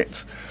damn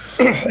sense.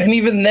 And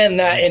even then,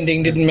 that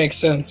ending didn't make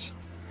sense.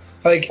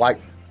 Like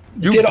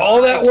you did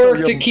all that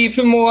work to keep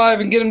him alive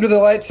and get him to the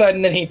light side,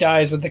 and then he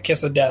dies with the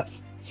kiss of death.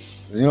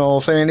 You know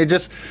what I'm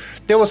saying?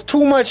 There was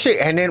too much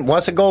shit. And then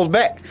once it goes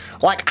back,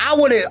 like, I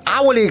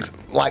would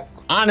like,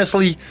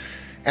 honestly,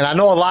 and I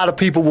know a lot of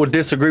people would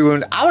disagree with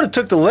me, I would have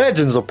took the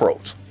Legends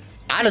approach.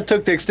 I'd have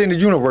took the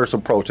extended universe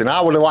approach, and I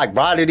would have, like,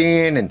 brought it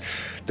in, and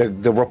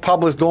the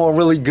Republic's going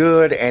really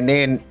good, and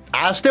then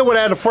I still would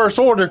have had the First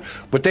Order,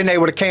 but then they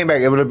would have came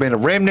back. It would have been the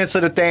remnants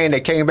of the thing. They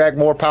came back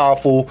more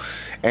powerful,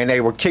 and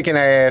they were kicking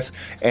ass.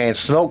 And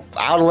Snoke,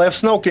 I would have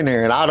left Snoke in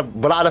there,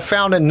 but I'd have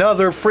found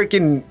another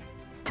freaking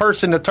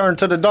person to turn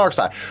to the dark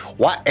side.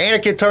 Why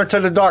Anakin turned to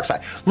the dark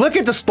side? Look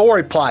at the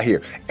story plot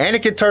here.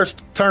 Anakin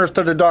turns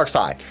to the dark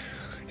side.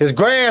 His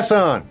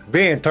grandson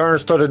Ben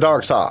turns to the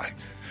dark side.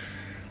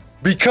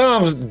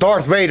 Becomes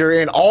Darth Vader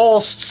in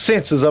all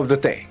senses of the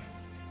thing.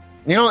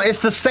 You know, it's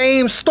the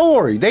same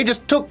story. They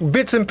just took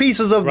bits and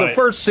pieces of the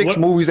first 6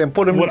 movies and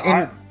put them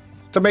in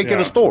to make it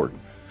a story.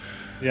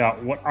 Yeah,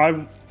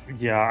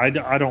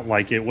 I don't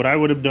like it. What I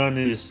would have done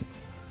is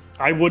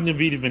I wouldn't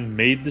have even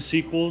made the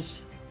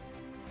sequels.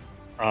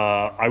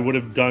 I would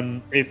have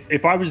done,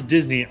 if I was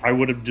Disney, I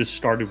would have just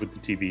started with the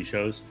TV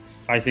shows.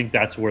 I think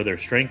that's where their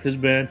strength has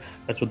been.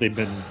 That's what they've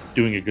been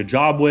doing a good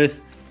job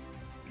with.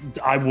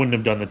 I wouldn't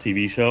have done the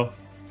TV show.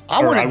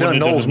 I would have done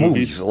those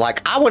movies.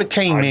 Like, I would have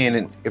came in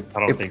and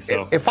I don't think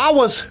so. If I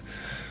was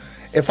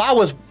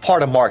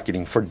part of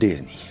marketing for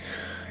Disney,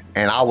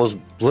 and I was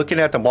looking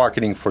at the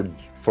marketing for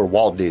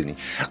Walt Disney,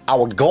 I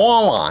would go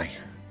online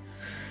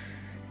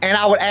and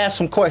I would ask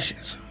some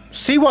questions.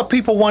 See what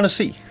people want to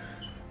see.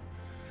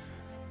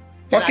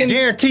 And I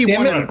guarantee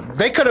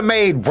they could have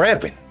made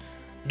Revan.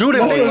 Dude,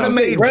 if they would have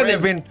made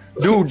Revan,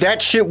 dude,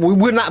 that shit, we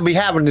would not be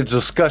having this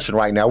discussion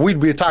right now. We'd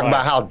be talking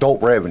about how dope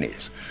Revan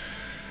is.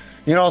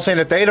 You know what I'm saying?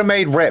 If they'd have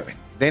made Revan,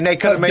 then they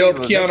could have made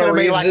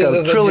like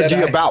a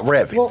trilogy about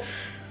Revan. Well,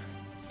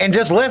 and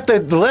just left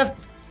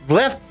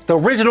the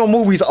original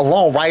movies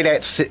alone right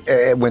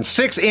at when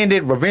 6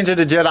 ended, Revenge of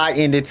the Jedi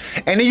ended,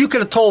 and then you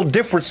could have told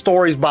different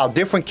stories about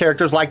different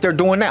characters like they're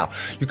doing now.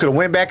 You could have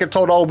went back and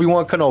told the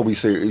Obi-Wan Kenobi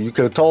series. You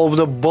could have told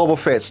the Boba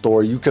Fett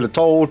story. You could have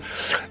told,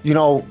 you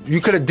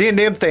could have done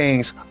them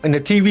things in the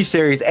TV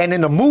series, and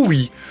in the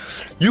movie,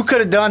 you could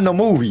have done the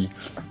movie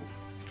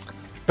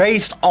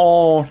based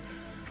on,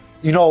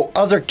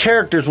 other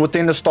characters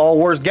within the Star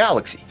Wars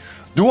galaxy.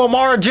 Do a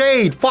Mara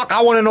Jade. Fuck,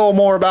 I want to know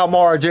more about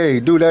Mara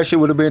Jade. Dude, that shit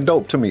would have been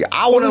dope to me.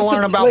 I want to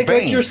learn about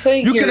Bane. Like you're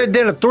saying you could have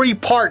done a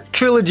 3-part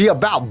trilogy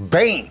about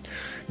Bane.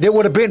 That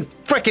would have been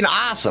freaking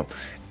awesome.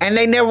 And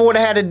they never would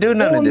have had to do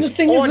none of this. The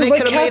thing is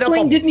like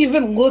Kathleen didn't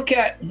even look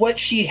at what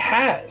she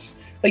has.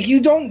 Like, you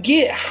don't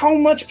get how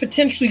much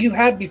potential you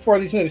had before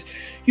these movies.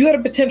 You had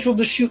a potential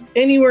to shoot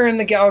anywhere in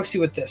the galaxy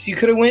with this. You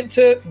could have went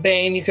to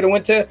Bane. You could have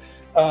went to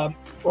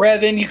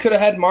Revan. You could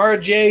have had Mara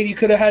Jade.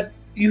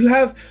 You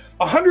have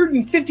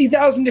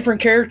 150,000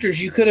 different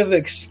characters you could have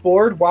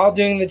explored while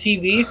doing the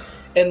TV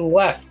and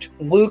left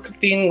Luke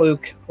being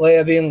Luke,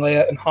 Leia being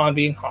Leia, and Han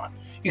being Han.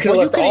 You could have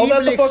left all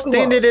that the fuck alone.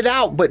 Extended it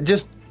out, but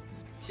just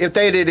if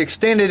they had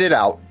extended it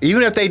out,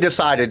 even if they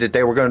decided that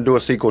they were going to do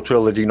a sequel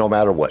trilogy no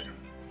matter what,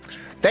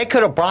 they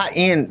could have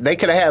they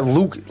could have had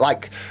Luke,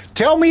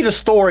 tell me the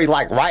story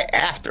right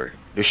after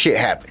the shit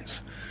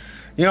happens.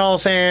 You know what I'm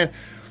saying?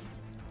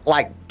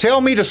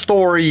 Tell me the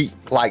story,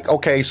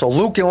 okay, so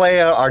Luke and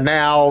Leia are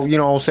now,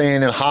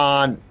 and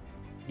Han,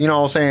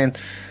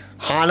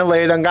 Han and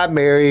Leia done got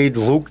married,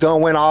 Luke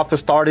done went off and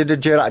started the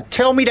Jedi.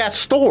 Tell me that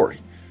story.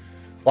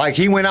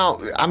 He went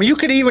out, you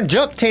could even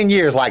jump 10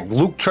 years,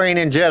 Luke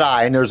training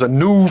Jedi, and there's a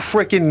new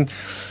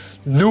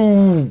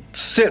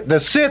Sith,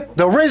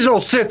 the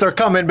original Sith are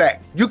coming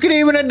back. You could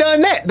even have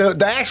done that,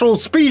 the actual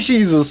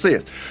species of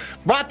Sith.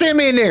 Brought them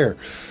in there,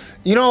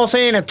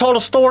 and told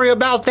a story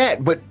about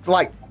that, but,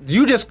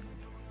 you just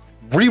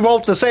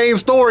rewrote the same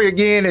story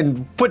again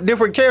and put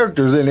different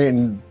characters in it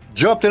and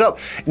jumped it up.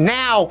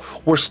 Now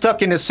we're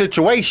stuck in this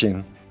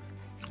situation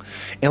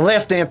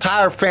unless the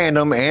entire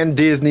fandom and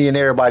Disney and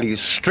everybody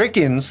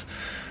strickens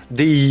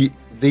the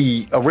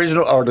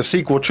original or the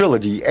sequel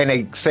trilogy, and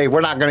they say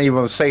we're not going to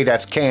even say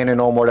that's canon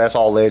no more, that's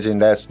all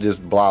legend, that's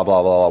just blah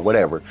blah blah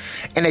whatever,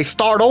 and they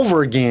start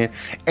over again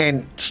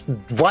and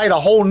write a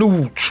whole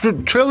new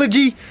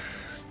trilogy.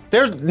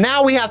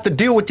 Now we have to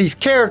deal with these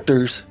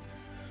characters.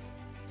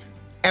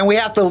 And they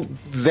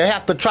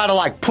have to try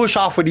to push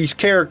off of these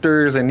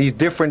characters and these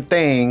different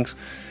things.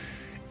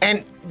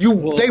 And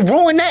they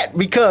ruin that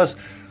because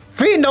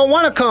Finn don't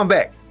want to come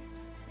back.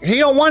 He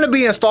don't want to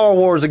be in Star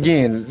Wars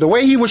again. The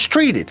way he was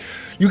treated.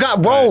 You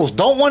got Rose,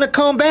 don't want to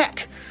come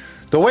back.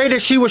 The way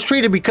that she was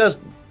treated because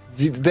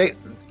Disney.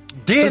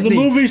 The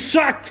movie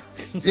sucked.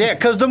 Yeah,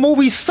 because the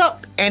movie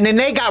sucked. And then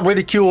they got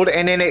ridiculed,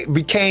 and then it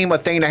became a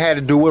thing that had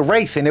to do with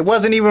race. And it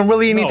wasn't even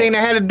really anything that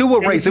had to do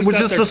with race. It was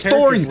just the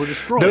story.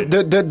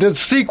 The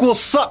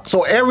sequels sucked,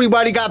 so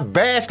everybody got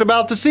bashed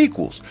about the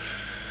sequels.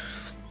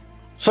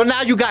 So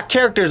now you got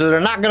characters that are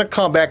not going to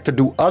come back to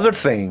do other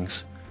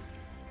things.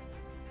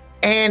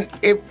 And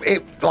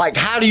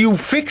how do you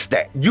fix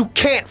that? You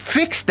can't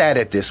fix that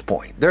at this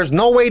point. There's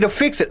no way to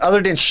fix it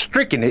other than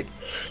stricken it.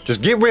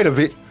 Just get rid of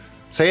it.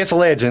 Say it's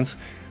Legends.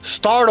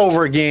 Start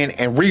over again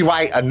and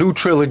rewrite a new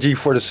trilogy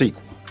for the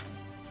sequel.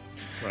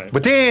 Right.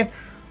 But then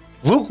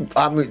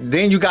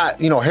then you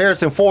got,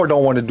 Harrison Ford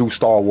don't want to do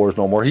Star Wars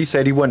no more. He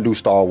said he wouldn't do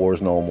Star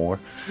Wars no more.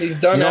 He's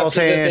done after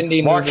this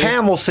indie Mark movie.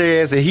 Hamill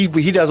says that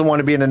he doesn't want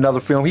to be in another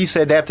film. He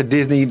said that to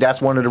Disney.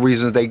 That's one of the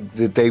reasons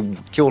they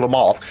killed him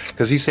off,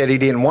 because he said he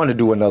didn't want to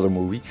do another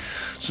movie.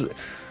 So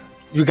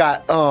you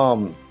got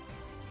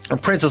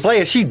Princess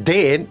Leia. She's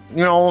dead.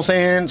 You know what I'm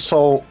saying?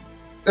 So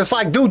it's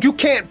dude, you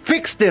can't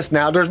fix this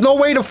now. There's no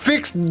way to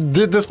fix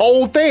this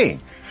whole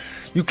thing.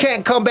 You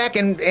can't come back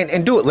and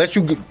do it. Let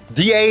you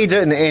de-age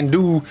and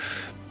do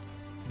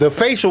the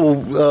facial,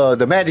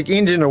 the magic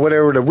engine or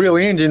whatever, the real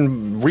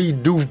engine,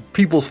 redo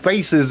people's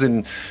faces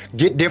and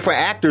get different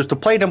actors to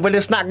play them, but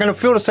it's not going to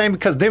feel the same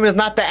because them is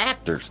not the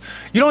actors.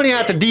 You don't even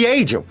have to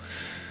de-age them.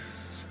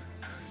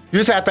 You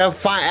just have to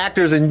find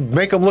actors and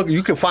make them look.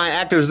 You can find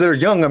actors that are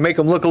young and make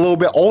them look a little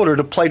bit older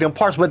to play them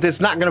parts, but it's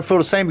not going to feel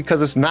the same because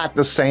it's not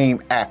the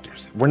same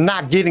actors. We're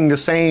not getting the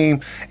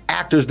same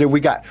actors that we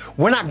got.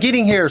 We're not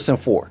getting Harrison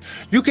Ford.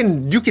 You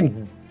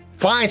can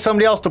find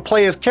somebody else to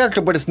play his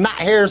character, but it's not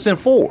Harrison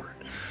Ford.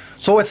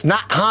 So it's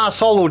not Han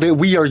Solo that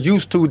we are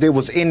used to that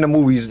was in the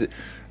movies.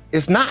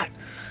 It's not.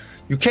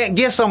 You can't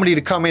get somebody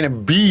to come in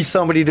and be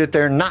somebody that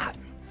they're not.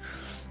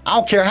 I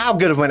don't care how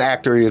good of an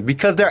actor he is,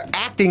 because their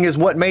acting is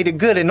what made it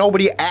good, and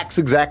nobody acts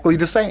exactly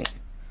the same.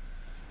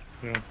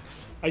 Yeah.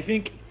 I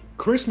think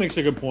Chris makes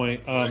a good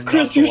point.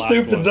 Chris, you're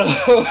stupid though.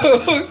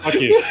 Fuck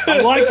you.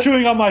 I like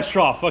chewing on my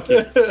straw. Fuck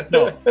you.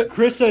 No,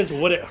 Chris says,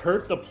 would it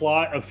hurt the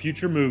plot of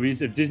future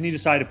movies if Disney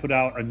decided to put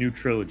out a new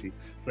trilogy?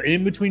 But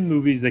in between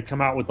movies, they come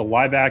out with a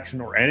live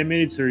action or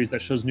animated series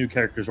that shows new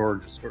characters'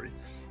 origin story.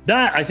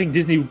 That I think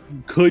Disney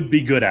could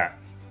be good at.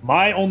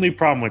 My only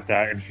problem with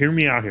that, and hear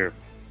me out here,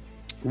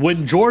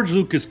 when George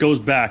Lucas goes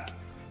back,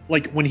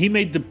 like when he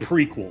made the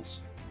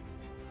prequels,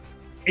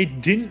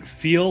 it didn't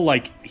feel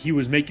like he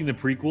was making the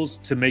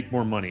prequels to make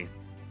more money.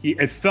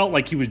 It felt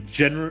like he was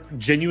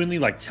genuinely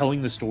like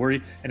telling the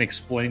story and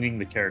explaining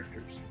the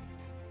characters.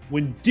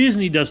 When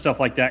Disney does stuff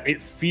like that,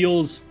 it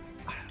feels,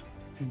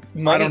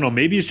 I don't know,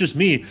 maybe it's just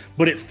me,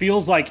 but it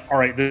feels like, all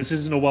right, this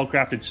isn't a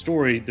well-crafted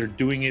story. They're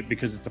doing it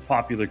because it's a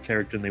popular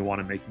character and they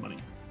want to make money.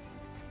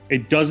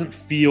 It doesn't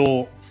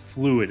feel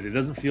fluid. It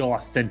doesn't feel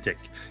authentic.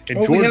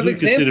 And George Lucas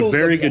did a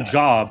very good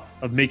job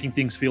of making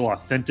things feel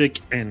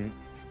authentic and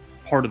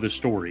part of the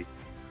story.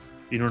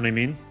 You know what I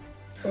mean?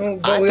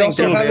 But we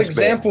also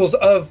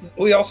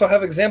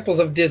have examples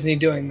of Disney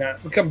doing that.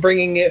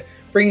 Bringing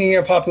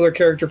a popular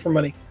character for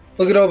money.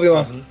 Look at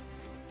Obi-Wan. Mm-hmm.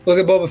 Look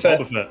at Boba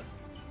Fett.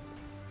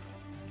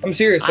 I'm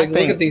serious. Like,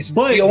 look at these.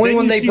 The only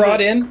one they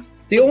brought in.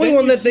 The only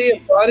one that they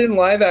have brought in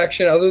live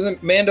action, other than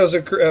Mando's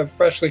a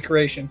freshly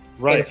creation,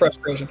 right? A fresh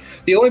creation.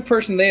 The only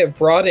person they have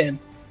brought in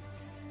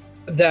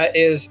that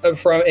is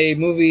from a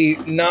movie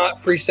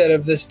not preset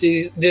of this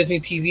Disney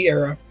TV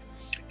era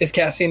is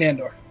Cassian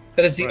Andor.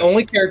 That is the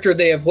only character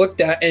they have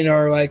looked at and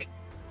are like,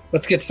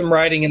 let's get some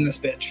writing in this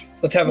bitch.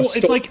 Let's have a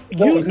story. It's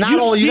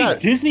like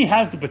Disney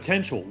has the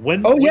potential.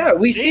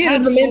 We see it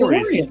in The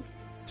Mandalorian.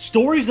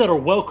 Stories that are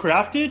well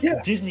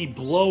crafted, Disney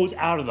blows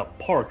out of the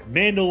park.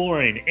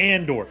 Mandalorian,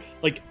 Andor,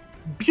 like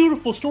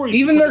beautiful stories.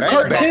 Even their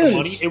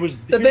cartoons. It was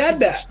the Bad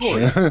Batch.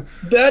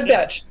 Bad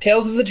Batch,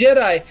 Tales of the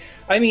Jedi.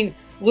 I mean,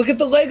 look at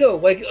the Lego.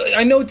 Like,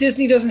 I know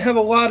Disney doesn't have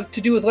a lot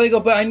to do with Lego,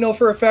 but I know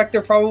for a fact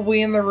they're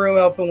probably in the room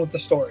helping with the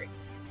story.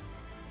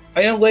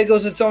 I know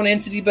Lego's its own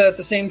entity, but at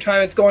the same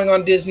time, it's going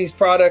on Disney's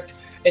product,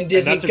 and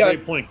Disney's got. That's a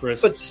great point,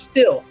 Chris. But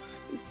still,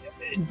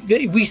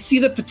 we see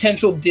the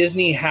potential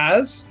Disney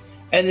has.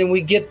 And then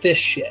we get this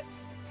shit.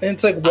 And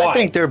it's like, why? I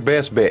think their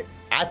best bet.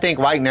 I think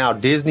right now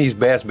Disney's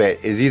best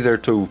bet is either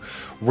to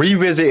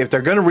revisit, if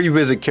they're going to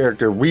revisit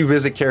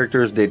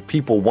characters that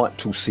people want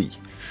to see.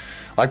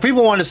 Like,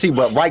 people want to see,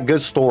 but write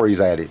good stories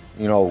at it.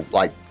 You know,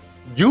 like,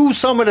 use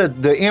some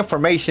of the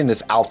information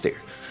that's out there.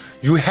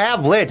 You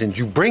have legends.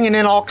 You bringing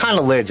in all kind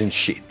of legend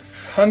shit.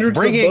 Hundreds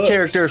Bring of in books.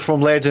 characters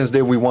from legends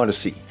that we want to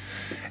see.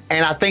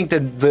 And I think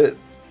that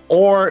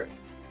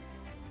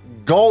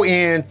go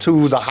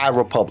into the High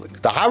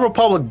Republic. The High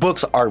Republic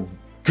books are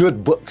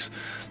good books.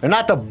 They're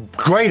not the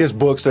greatest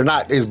books. They're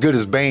not as good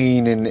as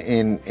Bane and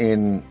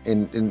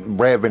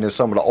Revan and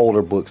some of the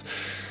older books.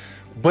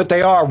 But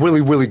they are really,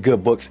 really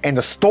good books. And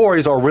the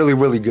stories are really,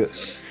 really good.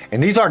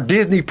 And these are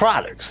Disney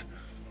products.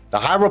 The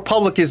High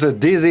Republic is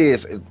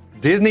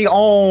Disney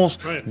owns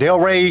Del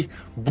Rey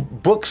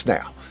books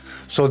now.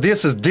 So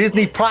this is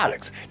Disney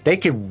products. They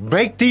can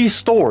make these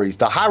stories,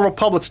 the High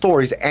Republic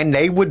stories, and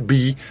they would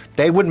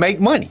make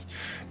money.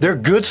 They're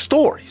good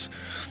stories.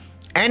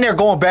 And they're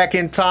going back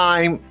in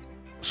time.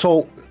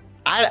 So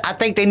I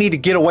think they need to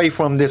get away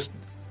from the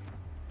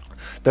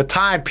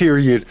time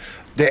period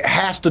that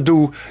has to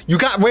do, you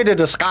got rid of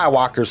the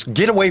Skywalkers,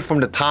 get away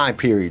from the time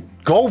period.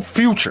 Go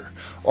future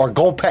or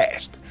go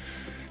past.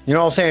 You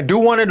know what I'm saying? Do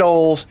one of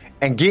those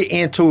and get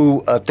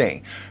into a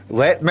thing.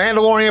 Let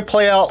Mandalorian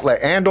play out.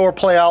 Let Andor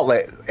play out.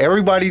 Let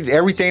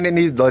everything that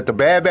needs, let the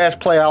Bad Batch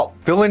play out.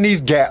 Fill in these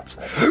gaps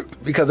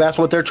because that's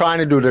what they're trying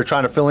to do. They're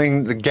trying to fill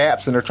in the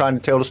gaps and they're trying to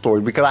tell the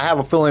story. Because I have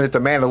a feeling that the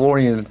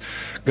Mandalorian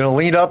is going to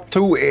lead up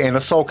to, and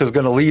Ahsoka is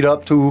going to lead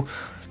up to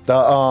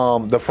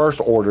the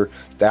First Order.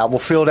 That will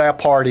fill that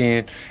part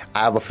in. I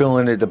have a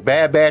feeling that the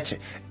Bad Batch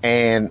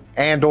and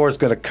Andor is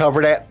going to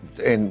cover that,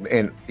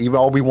 and even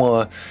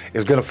Obi-Wan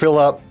is going to fill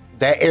up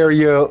that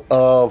area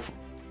of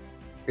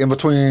in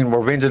between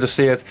Revenge of the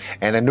Sith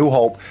and A New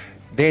Hope.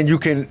 Then you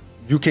can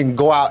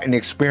go out and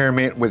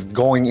experiment with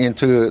going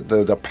into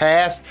the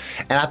past.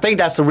 And I think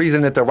that's the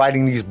reason that they're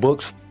writing these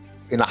books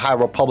in the High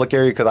Republic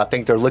area, because I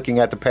think they're looking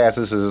at the past.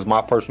 This is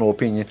my personal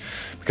opinion,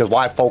 because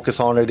why focus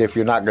on it if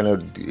you're not gonna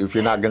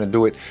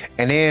do it?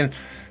 And then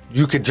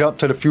you could jump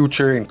to the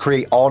future and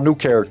create all new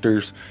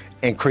characters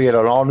and create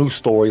an all new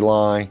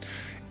storyline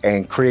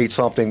and create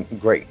something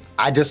great.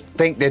 I just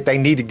think that they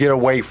need to get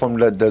away from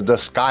the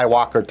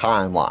Skywalker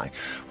timeline,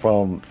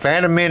 from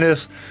Phantom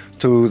Menace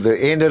to the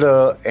end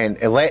of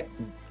and let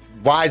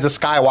Rise of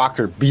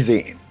Skywalker be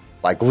the end.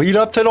 Like, lead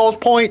up to those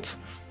points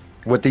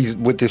with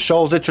the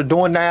shows that you're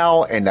doing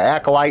now and the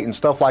Acolyte and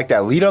stuff like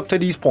that. Lead up to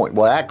these points.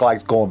 Well,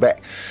 Acolyte's going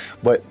back,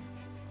 but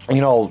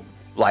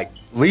like,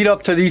 lead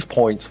up to these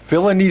points,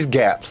 fill in these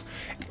gaps,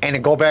 and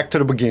then go back to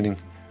the beginning.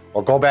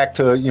 Or go back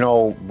to,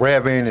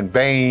 Revan and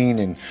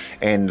Bane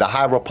and the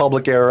High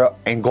Republic era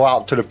and go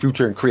out to the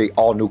future and create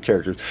all new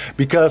characters.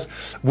 Because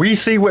we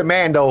see with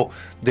Mando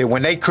that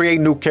when they create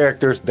new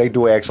characters, they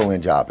do an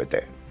excellent job at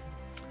that.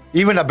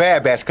 Even the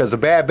Bad Batch, because the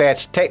Bad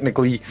Batch,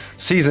 technically,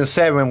 season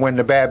 7, when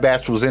the Bad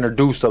Batch was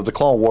introduced of the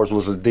Clone Wars,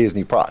 was a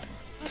Disney product.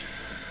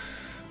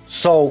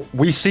 So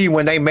we see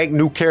when they make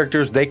new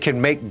characters, they can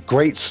make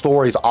great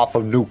stories off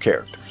of new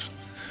characters.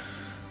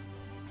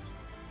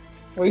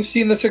 We've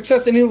seen the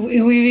success, and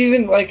we've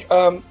even, like,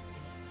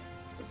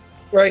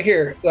 right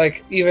here,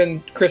 like,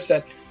 even Chris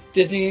said,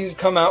 Disney's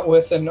come out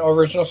with an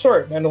original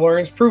story.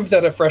 Mandalorians proved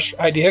that a fresh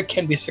idea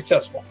can be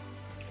successful.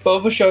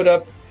 Boba showed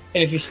up,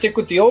 and if you stick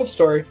with the old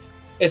story,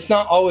 it's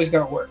not always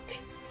going to work.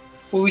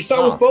 What we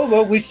saw with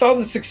Boba, we saw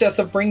the success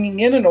of bringing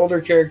in an older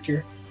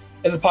character,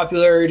 and the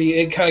popularity,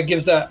 it kind of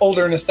gives that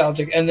older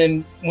nostalgic. And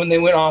then when they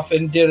went off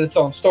and did its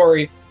own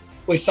story,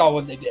 we saw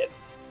what they did.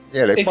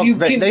 Yeah, if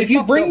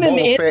you bring them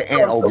in,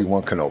 and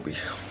Obi-Wan Kenobi.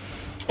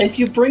 If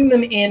you bring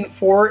them in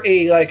for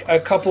a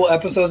couple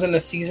episodes in a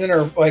season,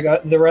 or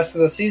the rest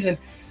of the season,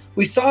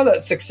 we saw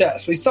that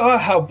success. We saw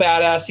how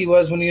badass he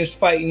was when he was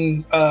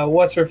fighting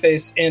what's her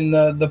face in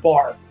the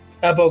bar,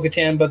 not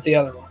Bo-Katan, but the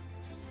other one.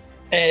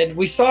 And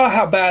we saw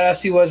how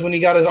badass he was when he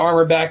got his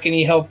armor back and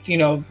he helped,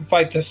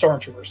 fight the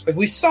stormtroopers. Like,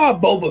 we saw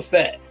Boba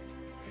Fett.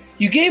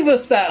 You gave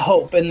us that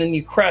hope, and then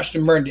you crashed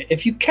and burned it.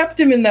 If you kept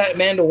him in that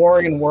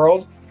Mandalorian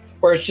world,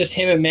 where it's just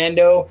him and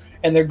Mando,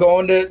 and they're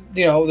going to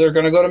go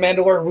to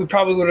Mandalore, we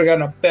probably would have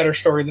gotten a better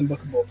story than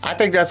Book of Boba Fett. I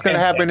think that's going to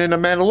happen in The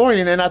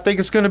Mandalorian, and I think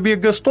it's going to be a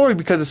good story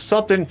because it's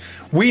something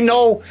we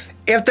know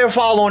if they're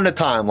following the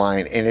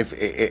timeline,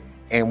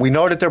 and we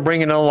know that they're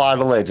bringing in a lot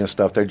of legend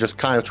stuff. They're just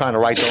kind of trying to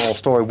write their own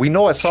story. We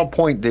know at some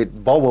point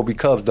that Boba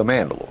becomes the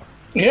Mandalore.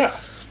 Yeah.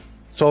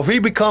 So if he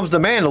becomes the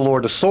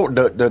Mandalore,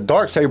 the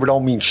Darksaber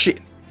don't mean shit.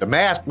 The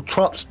mask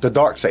trumps the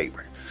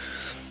Darksaber.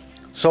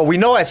 So we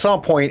know at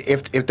some point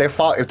if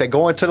they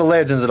go into the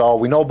legends at all,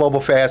 we know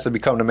Boba Fett has to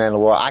become the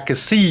Mandalore. I can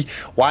see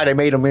why they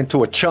made him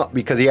into a chump,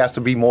 because he has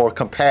to be more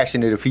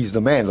compassionate if he's the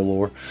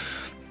Mandalore.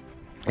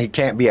 He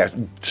can't be a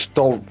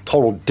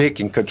total dick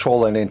and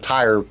control an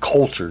entire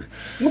culture.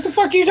 What the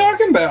fuck are you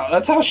talking about?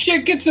 That's how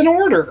shit gets in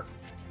order.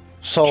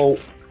 So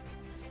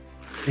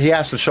he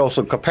has to show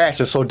some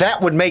compassion. So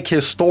that would make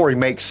his story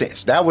make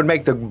sense. That would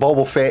make the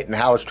Boba Fett and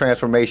how his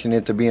transformation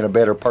into being a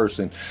better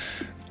person,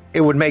 it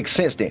would make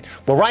sense then.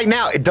 But right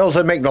now, it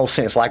doesn't make no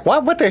sense. Like,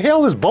 what the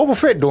hell is Boba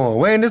Fett doing?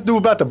 Man, this dude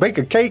about to bake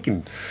a cake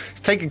and he's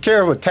taking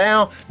care of a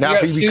town. Now,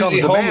 if he becomes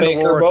the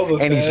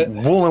Mandalore and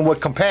he's ruling with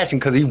compassion,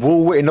 because he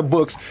ruled in the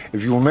books.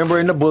 If you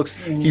remember in the books,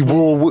 he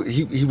ruled.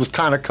 He was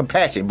kind of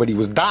compassionate, but he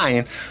was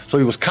dying, so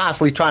he was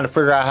constantly trying to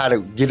figure out how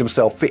to get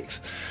himself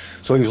fixed.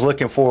 So he was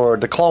looking for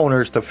the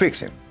cloners to fix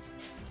him.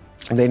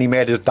 And then he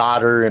met his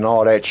daughter and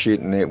all that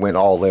shit, and it went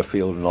all left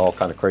field and all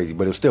kind of crazy.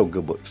 But it was still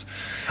good books.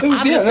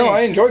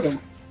 I enjoyed them.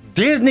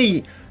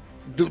 Disney,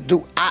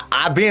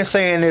 I've been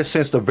saying this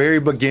since the very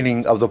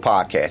beginning of the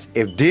podcast.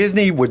 If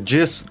Disney would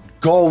just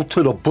go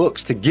to the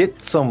books to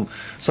get some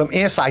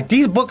insight,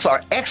 these books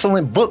are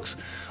excellent books.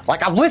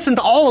 Like, I've listened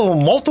to all of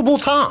them multiple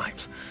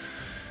times.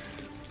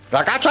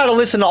 Like, I try to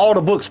listen to all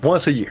the books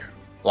once a year.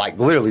 Like,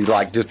 literally,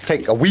 like, just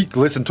take a week,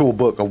 listen to a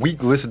book,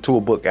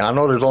 And I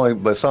know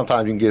but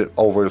sometimes you can get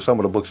over, some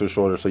of the books are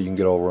shorter, so you can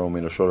get over them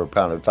in a shorter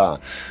amount of time.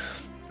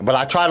 But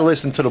I try to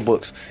listen to the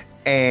books,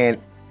 and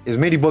as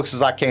many books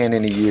as I can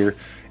in a year.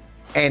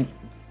 And,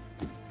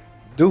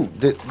 dude,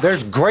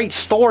 there's great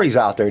stories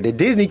out there that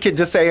Disney could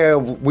just say, hey,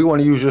 we want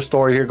to use your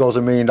story, here goes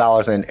 $1 million,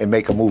 and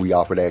make a movie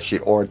off of that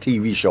shit, or a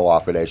TV show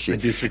off of that shit.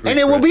 And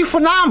it would be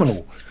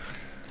phenomenal.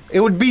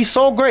 It would be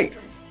so great.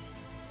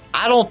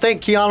 I don't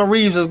think Keanu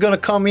Reeves is going to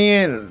come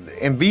in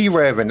and be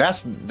Revan.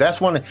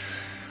 That's one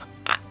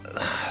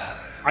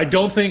I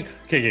don't think...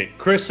 Okay,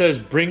 Chris says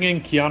bring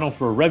in Keanu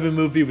for a Revan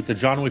movie with the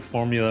John Wick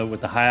formula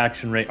with the high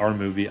action rate R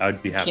movie.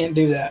 I'd be happy. Can't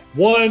do that.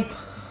 One,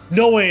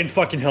 no way in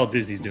fucking hell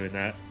Disney's doing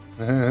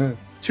that.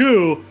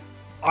 Two,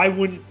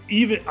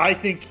 I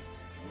think,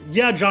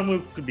 yeah, John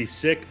Wick could be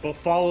sick, but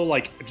follow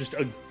like just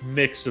a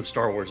mix of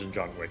Star Wars and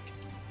John Wick.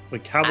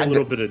 Like, have a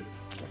little bit of...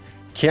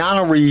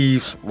 Keanu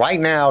Reeves, right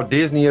now,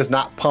 Disney is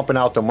not pumping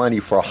out the money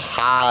for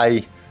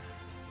high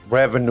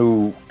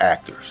revenue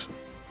actors.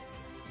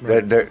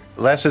 Right.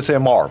 Unless it's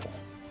in Marvel.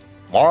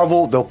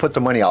 Marvel, they'll put the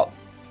money out.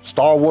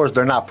 Star Wars,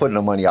 they're not putting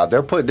the money out.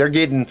 They're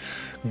getting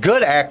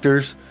good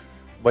actors,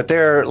 but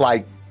they're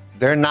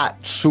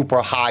not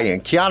super high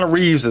end. Keanu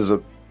Reeves is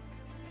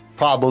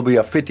probably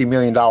a $50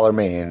 million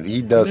man.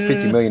 He does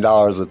 $50 million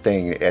a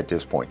thing at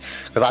this point.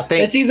 Because I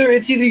think it's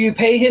either you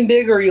pay him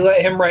big or you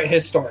let him write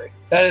his story.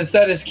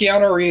 That is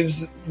Keanu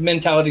Reeves'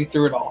 mentality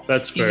through it all.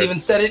 That's fair. He's even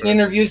said it in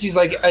interviews. He's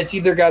like, it's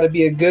either got to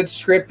be a good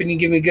script and you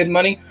give me good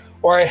money,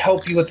 or I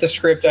help you with the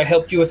script, I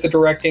help you with the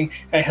directing,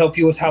 and I help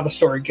you with how the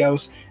story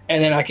goes,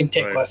 and then I can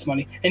take less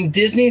money. And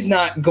Disney's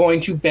not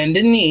going to bend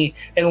a knee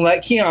and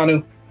let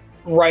Keanu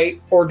write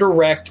or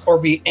direct or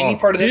be any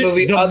part of the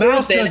movie the other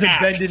mouse than doesn't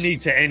act. bend a knee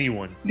to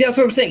anyone. That's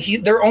what I'm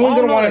saying. They're only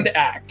going to want him to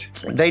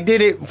act. They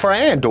did it for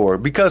Andor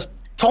because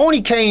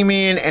Tony came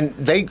in and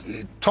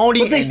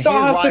Tony and his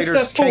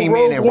writers came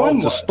in and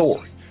wrote the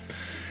story.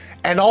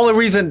 And the only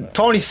reason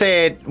Tony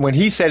said when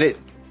he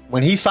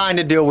signed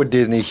the deal with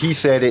Disney, he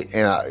said it,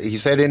 and he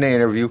said in the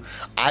interview,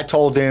 I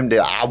told them that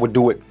I would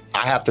do it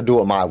I have to do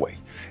it my way.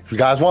 If you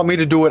guys want me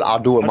to do it, I'll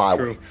do it my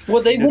way.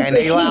 Well, And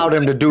they allowed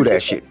him to do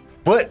that shit.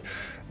 But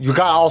you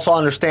gotta also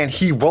understand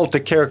he wrote the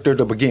character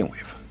to begin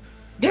with.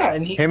 Yeah,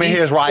 and Him and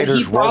his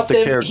writers wrote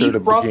the character to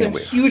brought begin them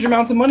with. huge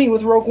amounts of money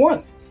with Rogue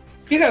One.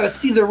 You got to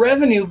see the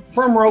revenue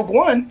from Rogue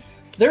One.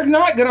 They're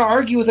not going to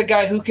argue with a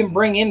guy who can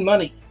bring in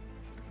money.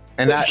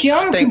 And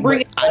Keanu can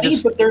bring in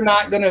money, but they're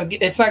not going to.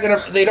 It's not going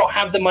to. They don't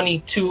have the money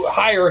to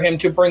hire him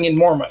to bring in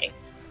more money.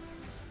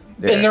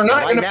 Yeah. And they're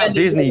not right going to. now.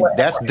 Disney.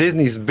 That's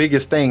Disney's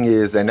biggest thing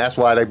is, and that's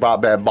why they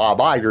brought back Bob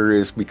Iger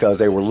is because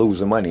they were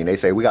losing money, and they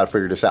say we got to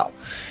figure this out.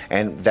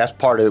 And that's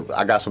part of.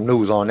 I got some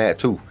news on that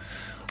too.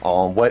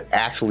 On what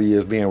actually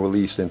is being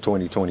released in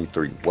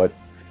 2023. What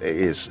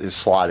is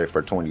slotted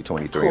for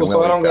 2023. Cool,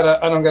 so I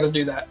don't gotta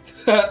do that.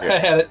 I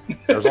had it.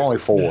 There's only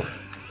 4.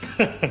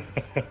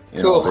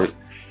 Cool.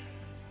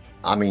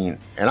 I mean,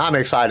 and I'm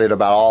excited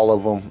about all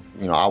of them.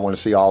 You know, I want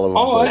to see all of them.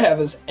 All I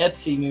have is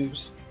Etsy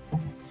news.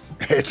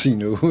 Etsy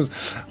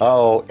news.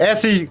 Oh,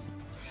 Etsy.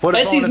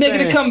 Etsy's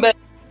making a comeback.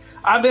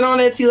 I've been on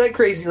Etsy like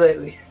crazy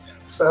lately.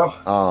 So.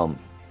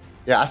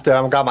 Yeah, I still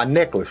haven't got my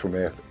necklace from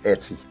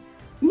Etsy.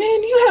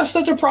 Man, you have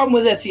such a problem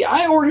with Etsy.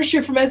 I order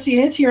shit from Etsy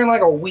and it's here in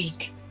like a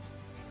week.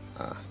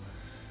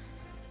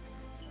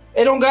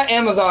 It don't got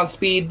Amazon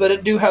speed, but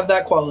it do have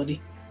that quality.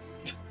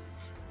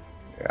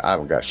 Yeah, I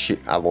haven't got shit.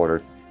 I've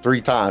ordered 3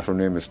 times from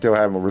them and still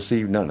haven't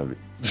received none of it.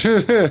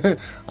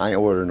 I ain't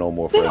ordering no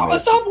more from them.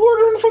 Stop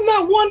ordering from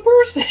that one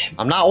person.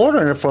 I'm not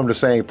ordering it from the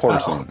same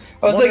person.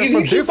 I was I'm like, ordering if you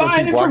from keep different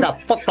buying people. it from... I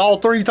got fucked all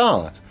 3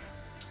 times.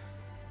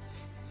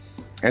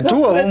 And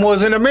 2 of them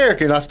was in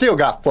America, and I still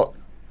got fucked.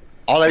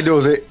 All they do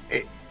is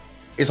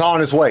it's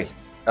on its way.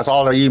 That's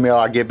all the email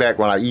I get back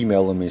when I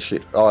email them and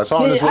shit. Oh, it's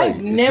on its way.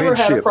 I've never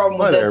had a problem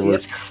with Etsy.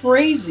 It's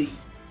crazy.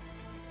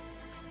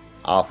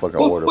 I'll fucking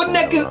order. What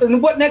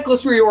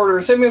necklace were you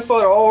ordering? Send me a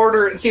photo. I'll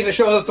order it and see if it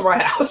shows up to my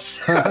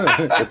house.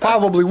 It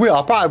probably will.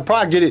 I'll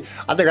probably get it.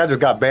 I think I just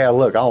got bad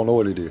luck. I don't know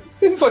what it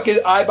is. Fucking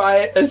I buy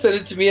it and send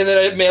it to me, and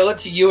then I mail it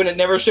to you, and it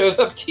never shows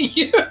up to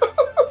you.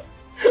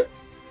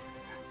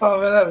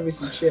 Oh man, that would be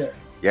some shit.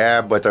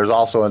 Yeah, but there's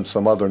also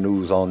some other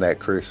news on that,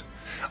 Chris.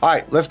 All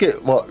right, let's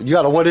get. Well, you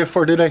got a what if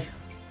for today?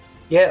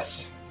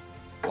 Yes.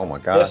 Oh my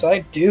God. Yes, I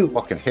do.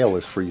 Fucking hell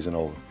is freezing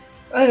over.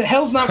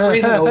 Hell's not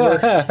freezing over.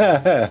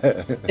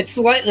 It's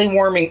slightly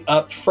warming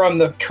up from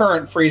the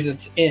current freeze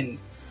it's in.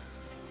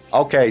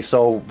 Okay,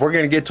 so we're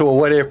gonna get to a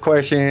what if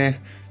question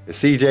that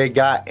CJ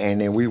got, and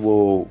then we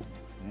will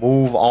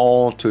move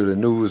on to the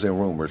news and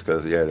rumors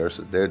because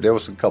there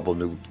was a couple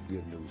new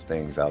good news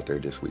things out there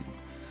this week.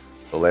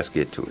 So let's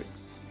get to it.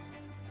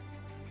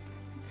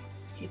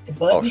 Hit the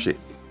button. Oh shit.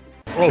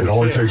 It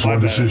only takes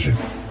one decision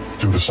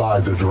to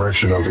decide the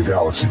direction of the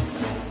galaxy.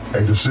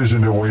 A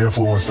decision that will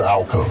influence the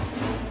outcome.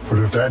 But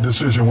if that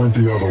decision went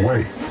the other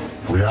way,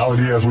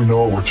 reality as we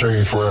know it would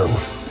change forever.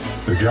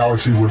 The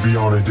galaxy would be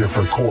on a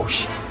different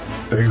course.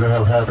 Things that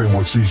have happened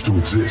would cease to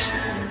exist.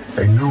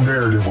 A new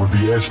narrative would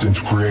be etched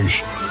into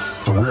creation.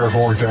 So we are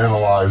going to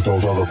analyze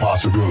those other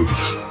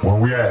possibilities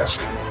when we ask,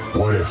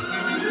 what if?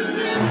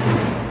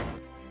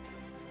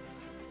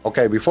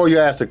 Okay, before you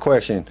ask the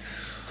question,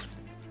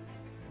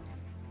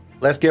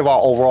 let's give our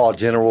overall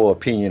general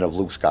opinion of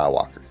Luke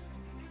Skywalker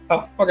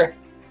Oh, okay.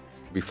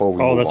 before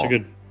we Oh, move that's on. a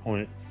good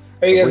point.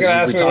 Are you guys We- going to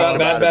we ask me talked about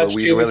Bad about it, but Batch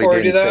we 2 really before we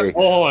do didn't that? say-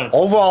 Well, hold on.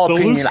 Overall The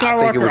opinion, Luke I think it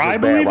Skywalker was I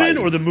just bad believe in, writing.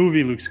 or the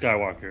movie Luke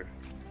Skywalker?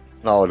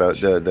 No,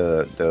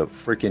 the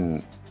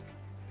freaking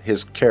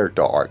his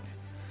character arc,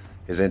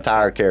 his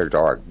entire character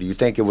arc. Do you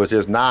think it was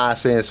just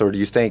nonsense, or do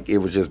you think it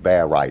was just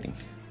bad writing,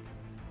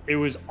 It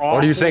was awful.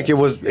 or do you think it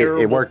was it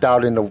terrible. worked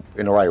out in the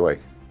right way?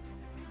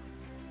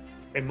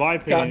 In my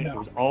opinion, God, no. it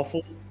was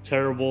awful,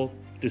 terrible,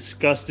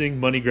 disgusting,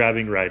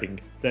 money-grabbing writing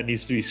that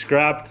needs to be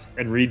scrapped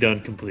and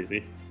redone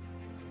completely.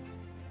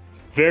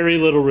 Very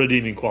little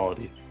redeeming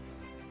quality.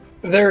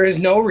 There is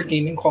no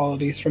redeeming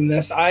qualities from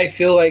this. I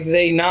feel like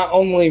they not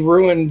only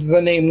ruined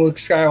the name Luke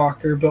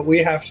Skywalker, but we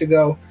have to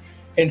go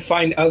and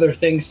find other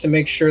things to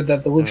make sure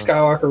that the Luke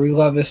Skywalker we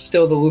love is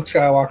still the Luke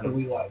Skywalker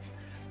we love.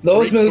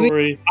 Those Great movies,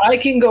 story. I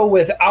can go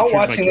without Features my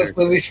watching those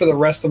character. movies for the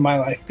rest of my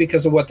life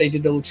because of what they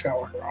did to Luke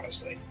Skywalker,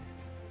 honestly.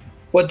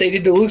 What they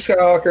did to Luke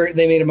Skywalker,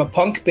 they made him a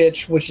punk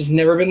bitch, which has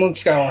never been Luke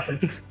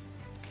Skywalker.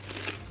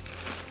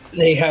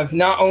 They have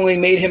not only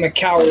made him a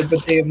coward,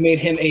 but they have made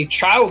him a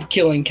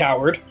child-killing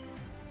coward.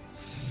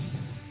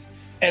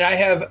 And I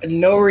have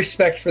no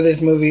respect for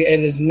this movie.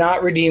 It is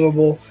not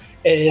redeemable.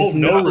 It is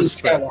no not Luke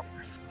respect. Skywalker.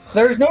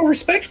 There's no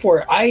respect for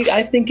it.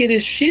 I think it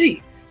is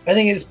shitty. I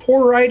think it is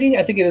poor writing.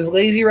 I think it is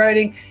lazy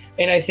writing.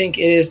 And I think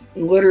it is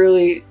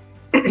literally...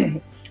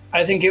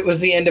 I think it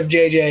was the end of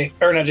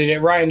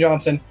Ryan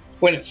Johnson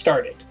when it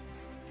started.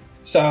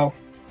 So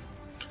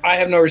I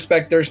have no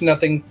respect. There's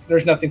nothing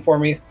for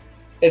me.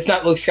 It's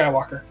not Luke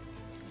Skywalker.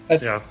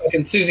 That's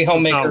fucking Susie It's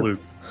Homemaker. not Luke.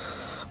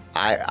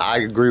 I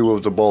agree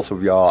with the both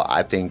of y'all.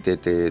 I think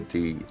that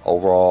the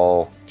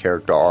overall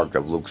character arc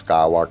of Luke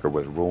Skywalker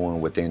was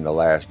ruined within The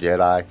Last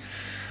Jedi.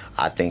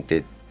 I think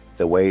that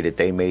the way that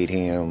they made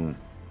him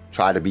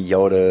try to be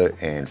Yoda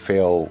and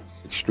fail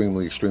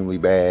extremely, extremely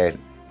bad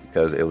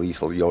because at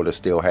least Yoda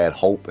still had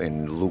hope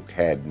and Luke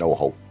had no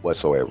hope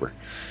whatsoever.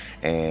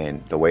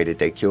 And the way that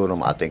they killed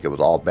him, I think it was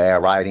all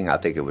bad writing. I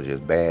think it was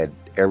just bad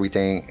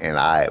everything. And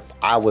I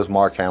was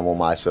Mark Hamill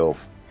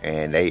myself,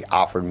 and they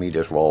offered me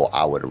this role,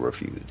 I would have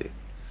refused it.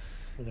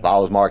 Yeah. If I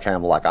was Mark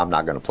Hamill, like, I'm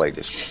not going to play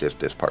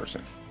this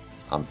person.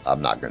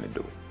 I'm not going to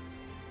do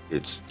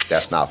it.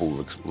 That's not who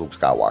Luke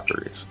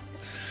Skywalker is.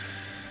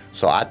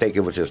 So I think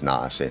it was just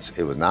nonsense.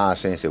 It was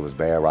nonsense. It was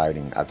bad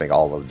writing. I think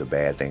all of the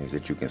bad things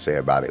that you can say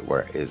about it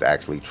is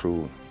actually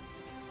true,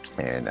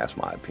 and that's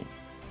my opinion.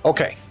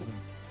 Okay,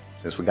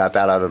 since we got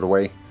that out of the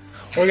way,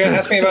 are you gonna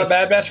ask me about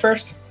Bad Batch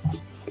first?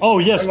 Oh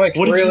yes. I'm like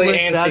what did really you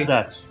rank antsy.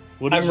 Bad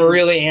Batch? I'm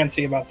really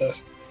antsy about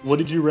this. What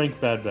did you rank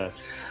Bad Batch?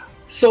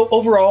 So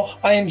overall,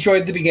 I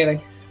enjoyed the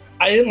beginning.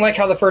 I didn't like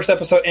how the first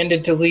episode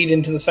ended to lead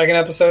into the second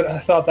episode. I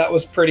thought that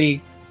was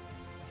pretty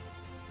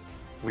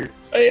weird.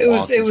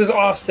 It was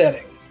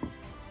offsetting.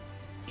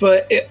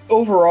 But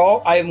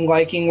overall, I'm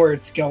liking where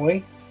it's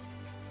going.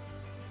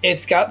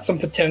 It's got some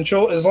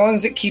potential as long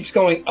as it keeps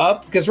going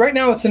up. Because right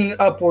now it's in an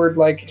upward,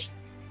 like,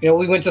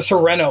 we went to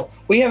Sereno.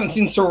 We haven't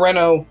seen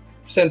Sereno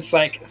since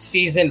like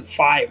season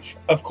 5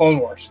 of Clone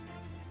Wars.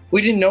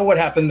 We didn't know what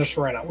happened to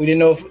Sereno. We didn't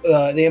know if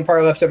the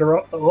Empire left it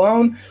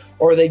alone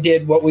or they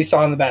did what we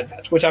saw in the Bad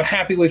Batch, which I'm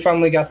happy we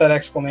finally got that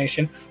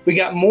explanation. We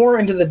got more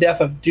into the death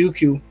of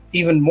Dooku,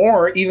 even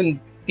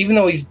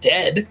though he's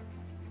dead.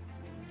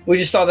 We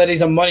just saw that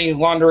he's a money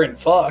laundering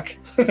fuck.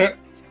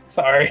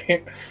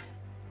 Sorry.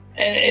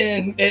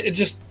 And it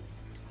just...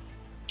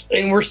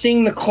 And we're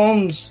seeing the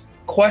clones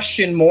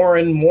question more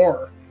and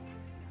more.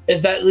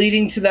 Is that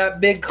leading to that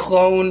big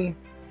clone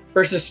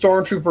versus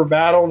Stormtrooper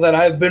battle that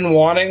I've been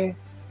wanting?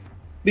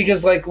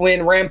 Because, like,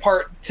 when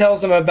Rampart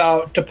tells them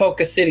about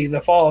Tapoka City, the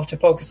fall of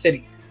Tapoka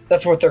City,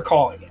 that's what they're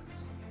calling it.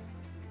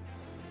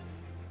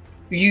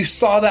 You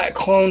saw that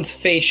clone's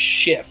face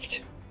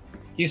shift.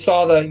 You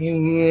saw the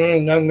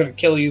I'm going to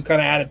kill you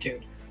kind of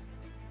attitude.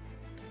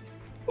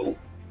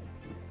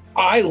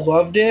 I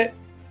loved it,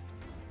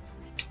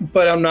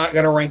 but I'm not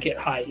going to rank it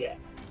high yet.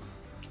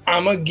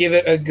 I'm going to give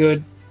it a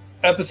good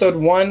episode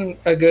 1,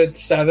 a good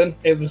 7.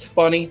 It was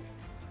funny.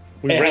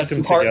 We it had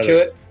some heart to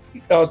it.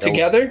 Oh,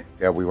 together?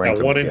 Yeah, we ranked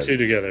them 1 and 2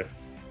 together.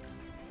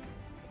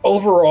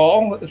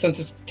 Overall, since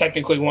it's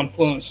technically one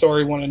fluent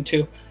story, 1 and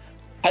 2,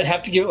 I'd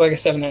have to give it like a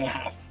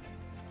 7.5.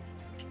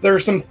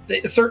 There's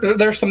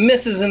some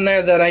misses in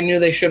there that I knew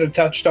they should have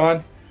touched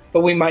on,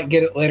 but we might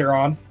get it later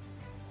on.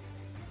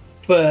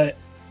 But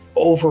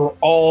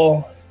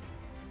overall,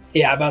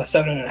 yeah, about a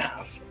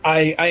 7.5.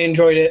 I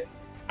enjoyed it.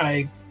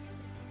 I'm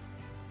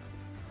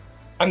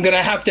gonna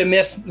have to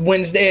miss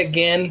Wednesday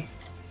again.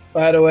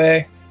 By the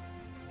way,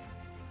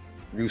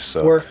 you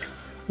suck. Work.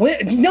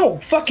 No,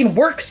 fucking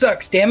work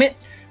sucks. Damn it.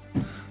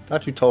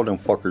 Thought you told them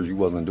fuckers you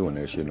wasn't doing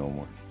that shit no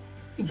more.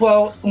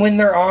 Well, when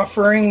they're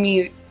offering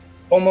me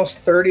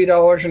almost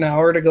 $30 an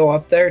hour to go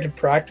up there to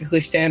practically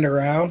stand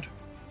around,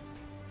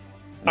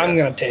 yeah. I'm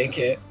gonna take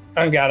it.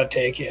 I've got to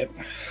take it.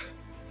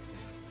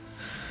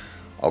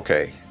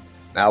 Okay,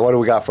 now what do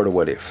we got for the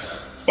what if?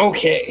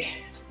 Okay,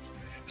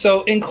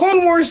 so in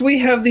Clone Wars we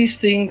have these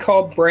thing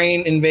called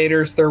brain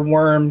invaders. They're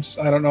worms.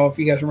 I don't know if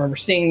you guys remember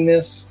seeing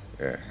this.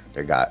 Yeah,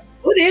 they got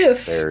what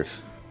if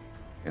theirs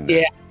and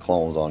the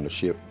clones on the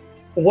ship.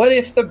 What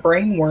if the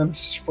brain worms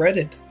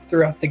spreaded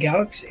throughout the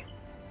galaxy?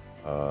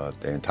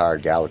 The entire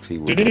galaxy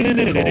was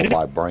controlled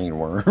by brain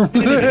worms.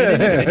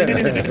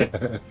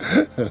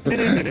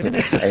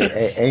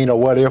 ain't a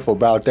what if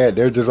about that.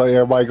 They're just like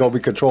everybody gonna be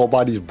controlled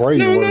by these brain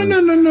worms.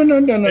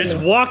 No. It's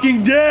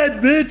Walking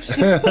Dead,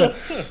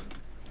 bitch.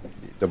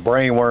 The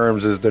brain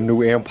worms is the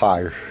new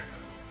empire.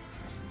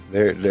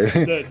 And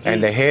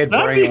the head brain worm.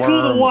 That'd be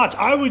cool to watch.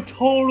 I would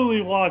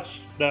totally watch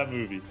that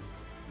movie.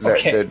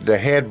 The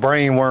head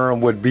brain worm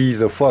would be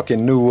the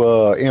fucking new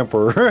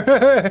emperor.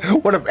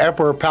 What if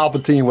Emperor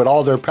Palpatine with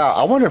all their power?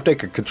 I wonder if they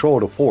could control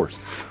the Force.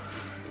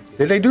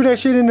 Did they do that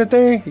shit in the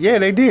thing? Yeah,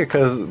 they did.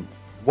 Because it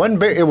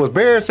was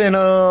Barriss and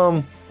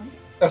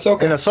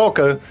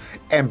Ahsoka,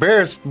 and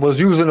Barriss was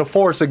using the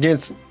Force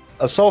against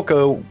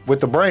Ahsoka with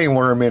the brain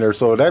worm in her.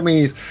 So that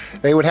means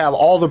they would have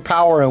all the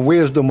power and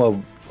wisdom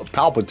of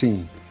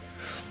Palpatine.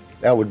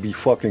 That would be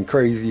fucking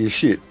crazy as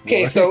shit.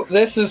 Okay, so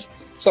this is.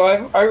 So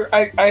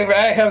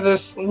I have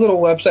this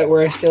little website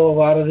where I steal a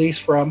lot of these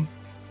from.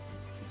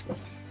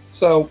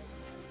 So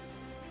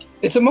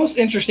it's a most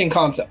interesting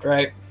concept,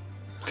 right?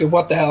 Okay,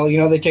 what the hell?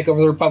 They take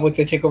over the Republic,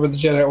 they take over the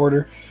Jedi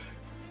Order.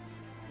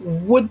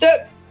 Would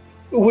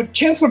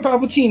Chancellor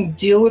Palpatine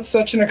deal with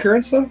such an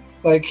occurrence though?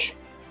 Like,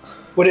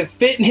 would it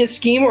fit in his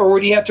scheme, or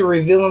would he have to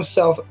reveal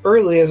himself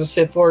early as a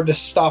Sith Lord to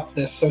stop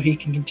this so he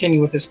can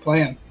continue with his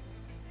plan?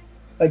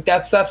 Like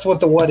that's what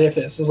the what if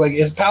is. Is like,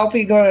 is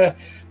Palpy gonna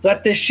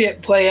let this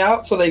shit play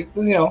out so they,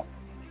 No,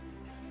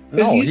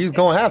 he's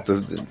gonna have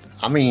to.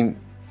 I mean,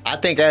 I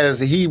think as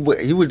he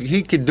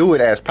could do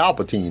it as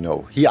Palpatine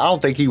though. I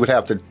don't think he would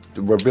have to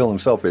reveal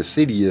himself as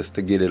Sidious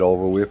to get it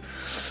over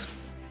with.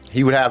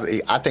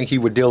 I think he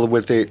would deal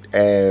with it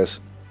as,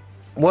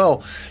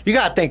 well, you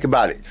gotta think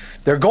about it.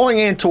 They're going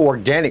into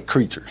organic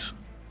creatures.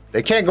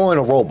 They can't go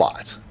into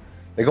robots.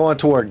 They go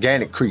into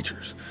organic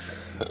creatures.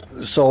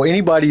 So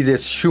anybody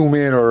that's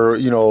human or,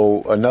 you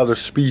know, another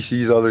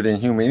species other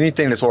than human,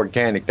 anything that's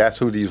organic, that's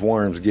who these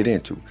worms get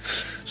into.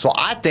 So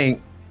I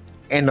think,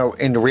 and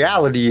the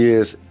reality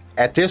is,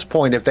 at this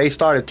point, if they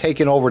started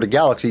taking over the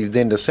galaxy,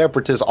 then the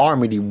Separatist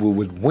army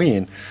would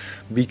win,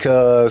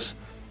 because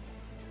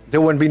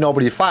there wouldn't be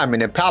nobody to fight him,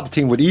 and then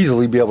Palpatine would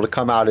easily be able to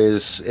come out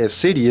as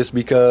Sidious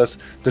because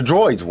the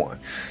droids won.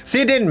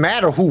 See, it didn't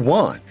matter who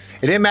won.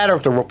 It didn't matter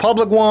if the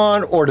Republic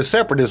won or the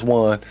Separatists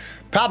won.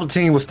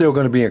 Palpatine was still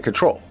going to be in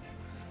control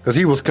because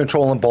he was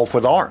controlling both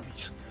of the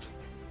armies.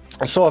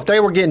 So if they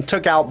were getting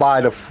took out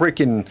by the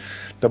freaking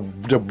the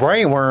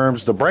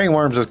brainworms, the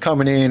brainworms is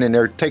coming in and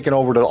they're taking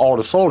over all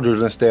the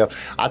soldiers and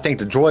stuff, I think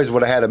the droids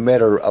would have had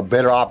a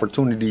better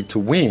opportunity to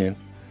win.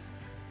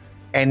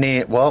 And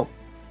then, well,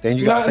 then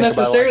you got to think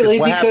necessarily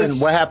about, like,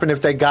 because what happened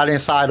if they got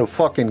inside of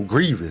fucking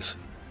Grievous?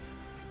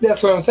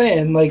 That's what I'm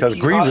saying. Like, because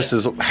Grievous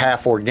is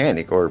half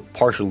organic or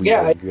partially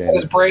organic.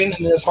 His brain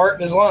and his heart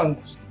and his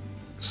lungs.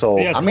 So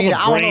Yeah, I mean,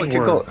 I don't know. It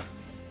could go.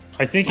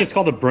 I think it's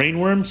called a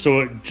brainworm.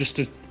 So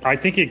I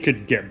think it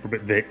could get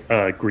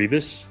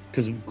Grievous,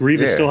 because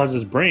Grievous still has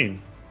his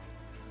brain.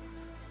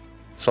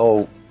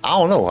 So I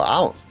don't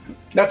know.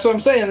 That's what I'm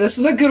saying. This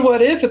is a good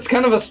what if. It's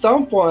kind of a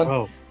stump one.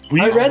 Oh,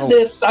 I read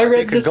this the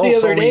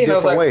other day, and I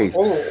was like,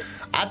 oh.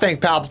 I think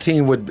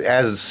Palpatine would,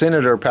 as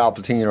Senator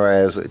Palpatine or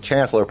as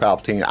Chancellor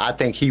Palpatine, I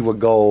think he would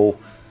go.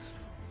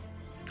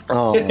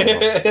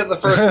 The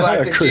first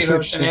Galactic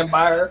Geonosian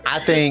Empire. I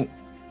think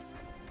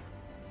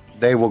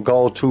they will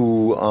go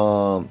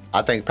to.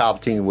 I think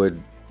Palpatine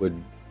would.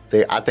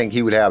 I think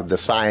he would have the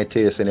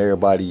scientists and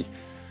everybody,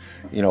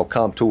 you know,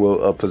 come to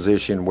a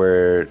position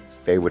where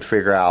they would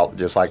figure out,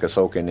 just like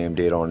Ahsoka and them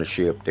did on the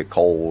ship, the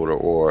cold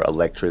or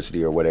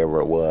electricity or whatever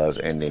it was,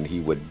 and then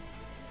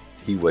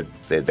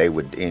they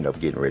would end up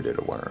getting rid of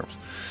the worms.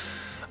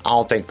 I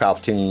don't think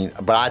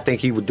Palpatine, but I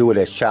think he would do it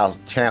as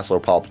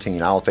Chancellor Palpatine. I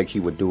don't think he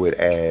would do it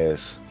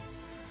as.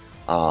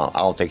 I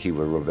don't think he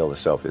would reveal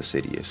himself as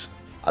Sidious.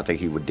 I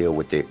think he would deal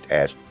with it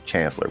as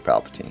Chancellor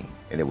Palpatine,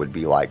 and it would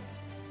be like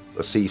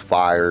a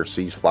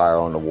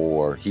ceasefire on the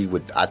war.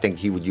 I think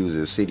he would use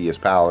his Sidious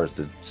powers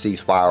to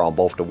ceasefire on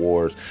both the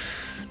wars,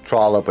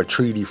 draw up a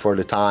treaty for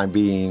the time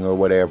being or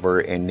whatever,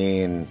 and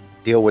then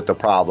deal with the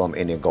problem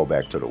and then go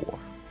back to the war.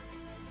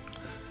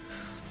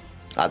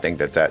 I think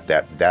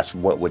that's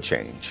what would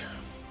change.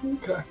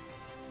 Okay.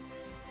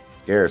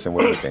 Garrison,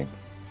 what do you think?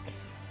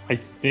 I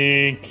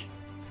think,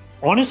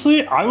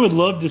 honestly, I would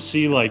love to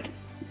see, like,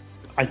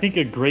 I think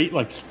a great,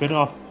 like,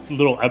 spin-off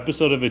little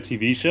episode of a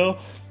TV show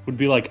would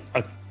be like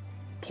a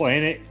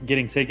planet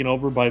getting taken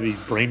over by these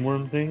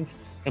brainworm things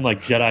and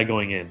like Jedi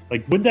going in.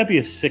 Like, wouldn't that be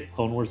a sick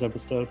Clone Wars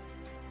episode?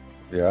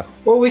 Yeah.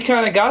 Well, we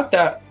kind of got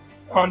that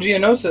on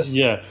Geonosis.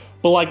 Yeah.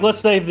 But like, let's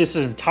say this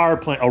entire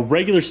planet, a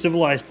regular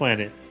civilized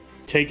planet,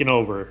 taken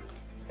over,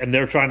 and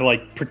they're trying to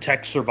like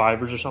protect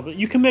survivors or something.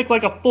 You can make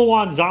like a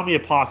full-on zombie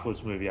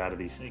apocalypse movie out of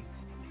these things.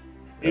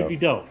 It'd be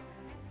dope.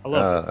 I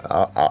love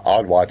it.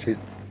 I'd watch it.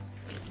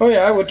 Oh yeah,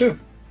 I would too.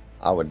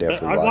 I would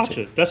definitely I'd watch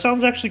it. That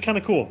sounds actually kind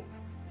of cool.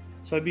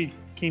 So I'd be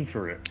keen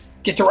for it.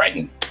 Get to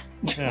writing.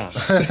 Yeah.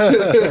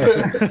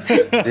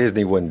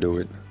 Disney wouldn't do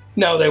it.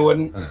 No, they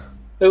wouldn't.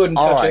 They wouldn't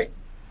All touch right. it.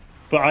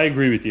 But I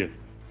agree with you.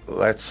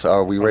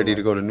 Are we ready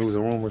to go to news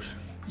and rumors?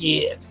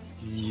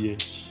 Yes.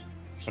 Yes.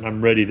 And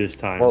I'm ready this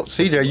time. Well,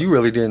 CJ, you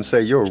really didn't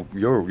say your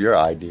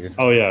idea.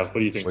 Oh yeah, what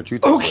do you think? What you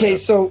think? Okay,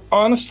 so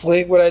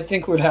honestly, what I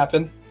think would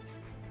happen,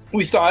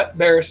 we saw it.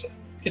 Barriss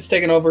gets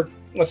taken over.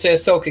 Let's say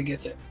Ahsoka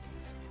gets it.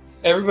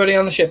 Everybody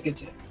on the ship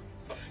gets it.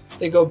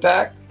 They go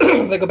back.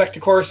 They go back to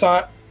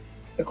Coruscant.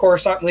 The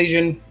Coruscant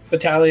Legion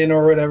Battalion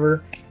or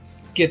whatever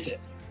gets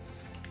it.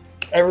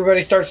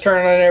 Everybody starts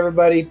turning on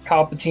everybody.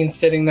 Palpatine's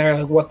sitting there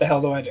like, what the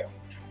hell do I do?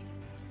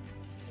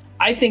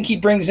 I think he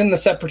brings in the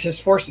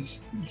Separatist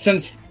forces.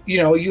 Since, you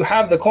know, you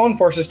have the clone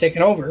forces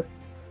taken over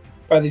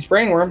by these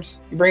brainworms,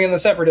 you bring in the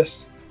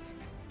Separatists.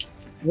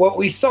 What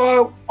we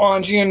saw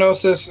on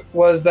Geonosis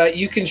was that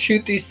you can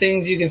shoot these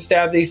things, you can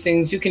stab these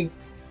things, you can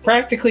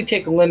practically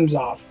take limbs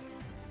off.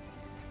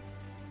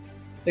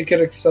 They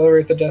could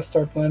accelerate the Death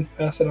Star plans,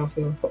 pass it off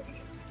to the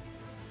Republic.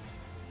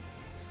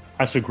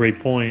 That's a great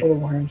point. All the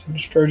worms and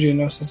destroy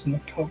Geonosis, and the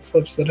Palp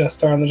flips the Death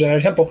Star on the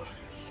Jedi Temple.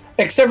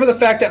 Except for the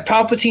fact that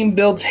Palpatine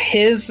builds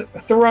his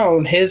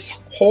throne, his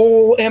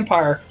whole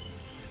empire,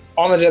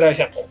 on the Jedi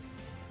Temple.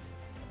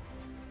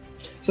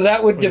 So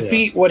that would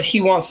defeat what he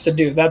wants to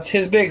do. That's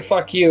his big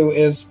fuck you,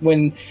 is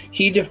when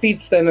he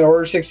defeats them in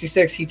Order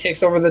 66, he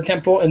takes over the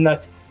temple, and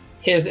that's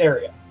his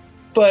area.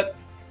 But,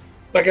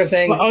 like I was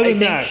saying, other than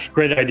that,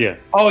 great idea.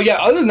 Oh yeah,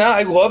 other than that,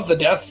 I love the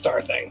Death Star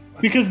thing.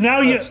 Because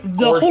now That's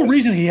the whole gorgeous.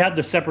 reason he had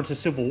the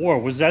Separatist Civil War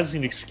was as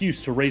an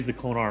excuse to raise the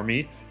clone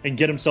army and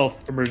get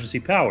himself emergency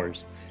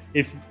powers.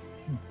 If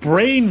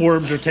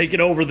brainworms are taking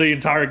over the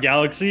entire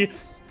galaxy,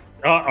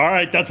 all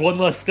right, that's one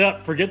less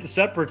step. Forget the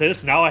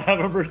Separatists. Now I have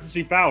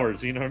emergency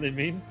powers. You know what I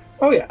mean?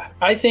 Oh yeah,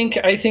 I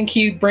think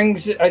he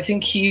brings. I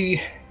think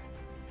he,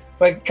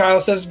 like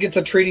Kyle says, gets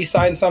a treaty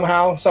signed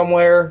somehow,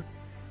 somewhere.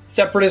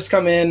 Separatists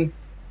come in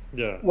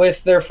Yeah.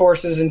 with their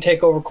forces and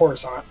take over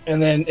Coruscant,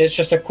 and then it's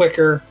just a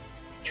quicker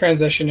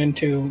transition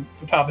into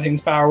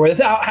Palpatine's power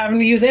without having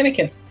to use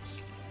Anakin.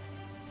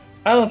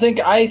 I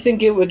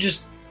think it would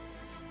just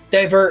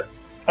divert.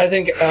 I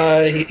think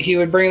he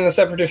would bring in the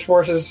Separatist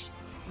forces.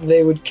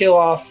 They would kill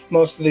off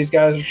most of these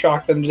guys or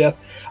shock them to death.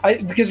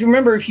 Because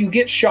remember, if you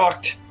get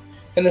shocked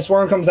and this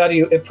worm comes out of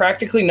you, it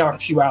practically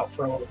knocks you out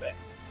for a little bit.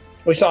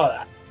 We saw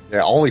that.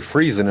 Yeah, only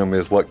freezing them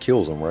is what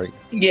kills them, right?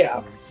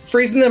 Yeah,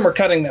 freezing them or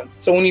cutting them.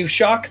 So when you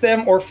shock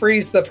them or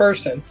freeze the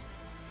person,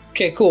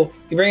 okay, cool.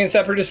 You bring in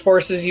Separatist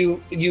forces.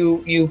 You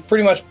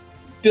pretty much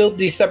build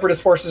these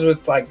Separatist forces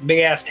with like big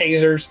ass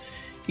tasers.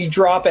 You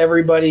drop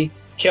everybody,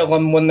 kill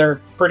them when they're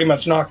pretty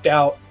much knocked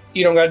out.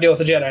 You don't got to deal with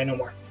the Jedi no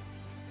more.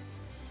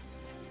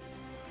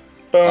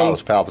 If I Boom.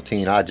 was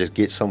Palpatine, I'd just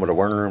get some of the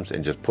worms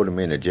and just put them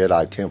in the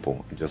Jedi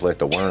temple and just let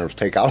the worms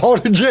take out all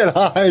the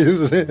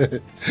Jedis.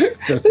 The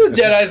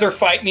Jedis are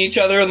fighting each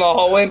other in the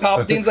hallway, and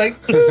Palpatine's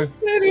like,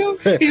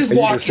 he just You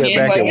walks just sit in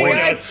back like, and hey, wait.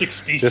 guys.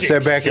 66. Just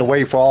sit back and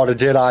wait for all the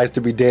Jedis to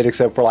be dead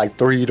except for like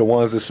 3, the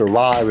ones that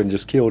survive, and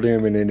just kill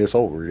them, and then it's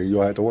over. You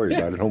don't have to worry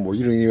about it no more.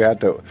 You don't even have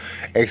to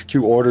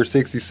execute Order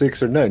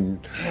 66 or nothing.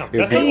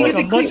 That sounds like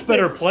a much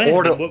better plan.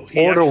 Order, than what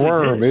he order actually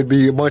worm. did. It'd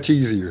be much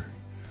easier.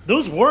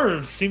 Those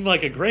worms seem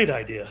like a great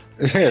idea.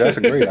 Yeah, that's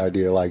a great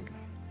idea. Like,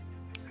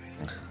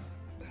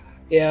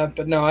 Yeah,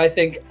 but no, I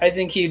think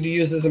he'd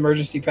use his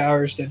emergency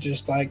powers to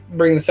just like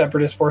bring the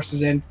Separatist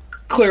forces in,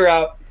 clear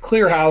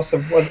house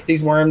of what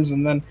these worms,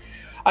 and then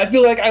I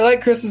feel like I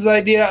like Chris's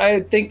idea.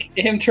 I think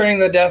him turning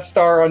the Death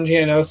Star on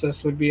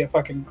Geonosis would be a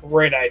fucking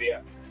great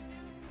idea,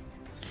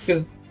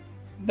 because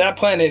that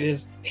planet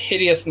is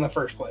hideous in the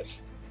first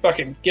place.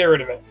 Fucking get rid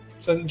of it.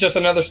 So just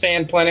another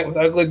sand planet with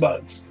ugly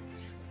bugs.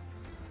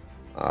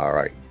 all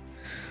right.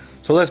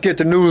 So let's get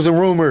to news and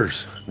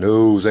rumors.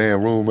 News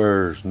and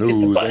rumors.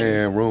 News button.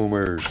 and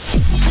rumors.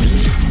 The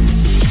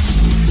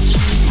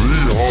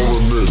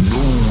ultimate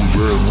news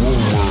and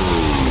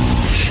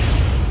rumors.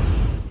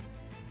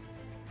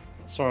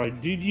 Sorry,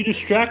 dude, you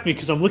distract me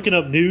because I'm looking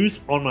up news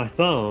on my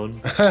phone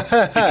because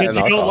No, you it's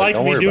don't all right.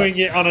 like me worry doing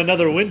about it on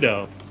another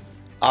window.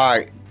 All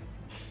right.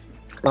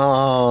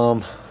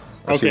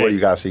 Let's see Okay. what you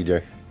got,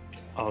 CJ.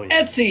 Oh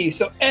yeah. Etsy.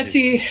 So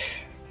Etsy.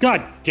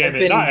 God damn it! I've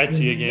been- Not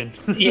Etsy again.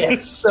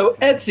 Yes. So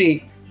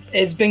Etsy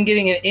has been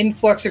getting an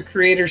influx of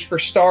creators for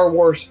Star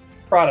Wars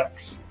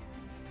products.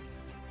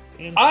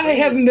 I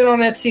haven't been on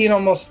Etsy in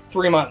almost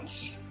 3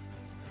 months.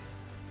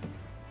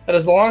 That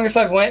is the longest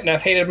I've went, and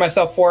I've hated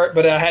myself for it,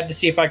 but I had to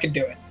see if I could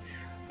do it.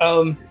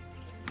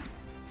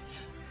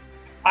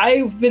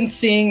 I've been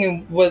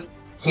seeing what,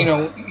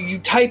 you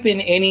type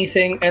in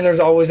anything, and there's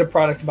always a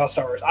product about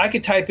Star Wars. I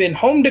could type in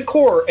home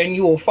decor, and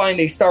you will find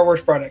a Star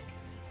Wars product.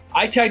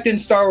 I typed in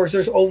Star Wars,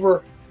 there's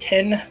over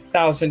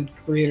 10,000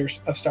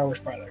 creators of Star Wars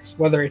products,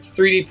 whether it's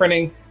 3D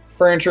printing,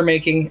 furniture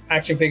making,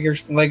 action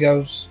figures,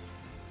 Legos,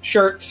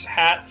 shirts,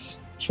 hats,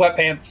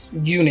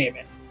 sweatpants, you name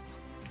it.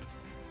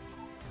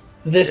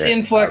 This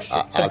influx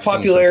I've seen of some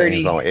popularity.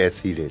 things on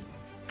Etsy that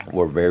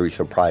were very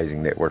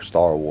surprising that were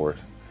Star Wars.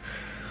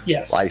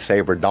 Yes.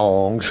 Lightsaber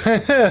dongs.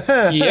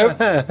 Yep.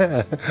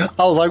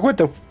 I was like, what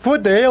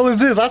the hell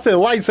is this? I said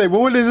lightsaber.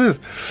 What is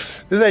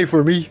this? This ain't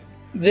for me.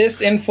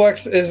 This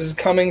influx is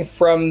coming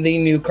from the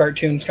new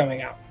cartoons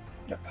coming out.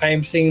 I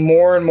am seeing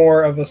more and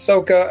more of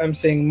Ahsoka. I'm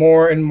seeing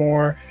more and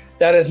more.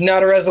 That is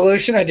not a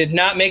resolution. I did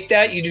not make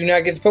that. You do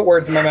not get to put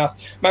words in my mouth.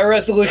 My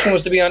resolution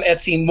was to be on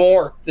Etsy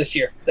more this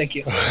year. Thank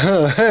you.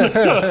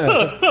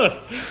 My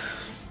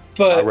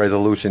But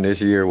resolution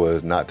this year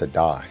was not to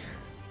die.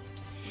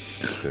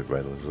 Good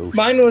resolution.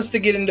 mine was to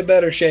get into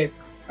better shape.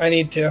 I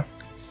need to.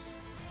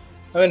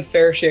 I'm in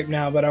fair shape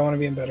now, but I want to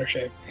be in better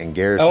shape. And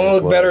Garrison. I wanna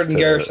look was better than to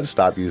Garrison.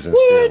 Stop using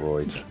What?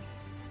 steroids.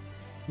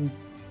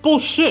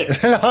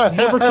 Bullshit.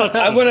 Never touch.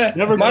 I'm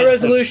gonna. My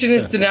resolution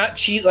is to not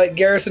cheat like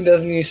Garrison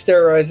does and use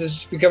steroids. Is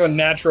just become a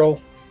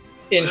natural,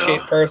 in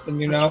shape person.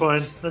 You know.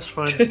 That's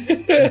fine.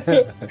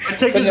 I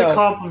take it as no. a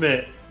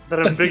compliment that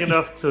I'm big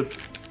enough to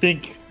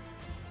think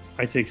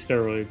I take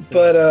steroids.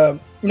 But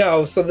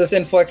no, so this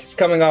influx is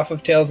coming off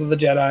of Tales of the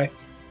Jedi,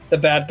 the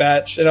Bad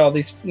Batch, and all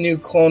these new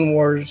Clone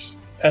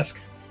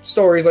Wars-esque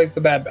stories like the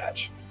Bad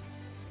Batch.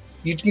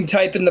 You can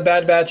type in the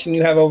Bad Batch and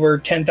you have over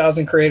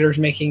 10,000 creators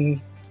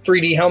making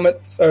 3D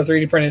helmets or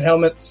 3D printed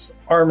helmets,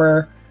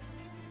 armor,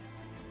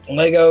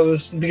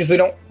 Legos, because we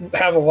don't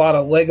have a lot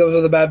of Legos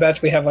of the Bad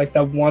Batch. We have like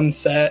that one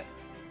set.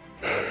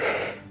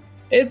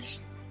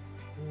 It's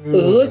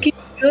looking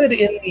good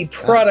in the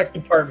product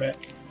department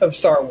of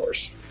Star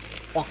Wars,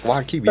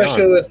 Why keep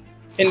especially yawning? with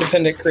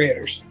independent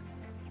creators.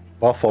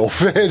 Buffalo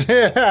fit.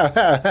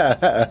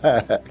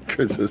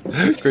 Chris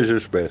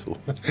is special.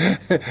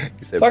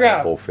 He said Fuck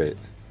Buffalo off. fit.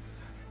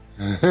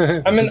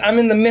 I'm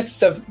in the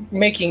midst of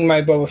making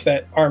my Boba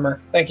Fett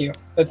armor. Thank you.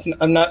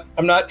 I'm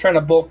not trying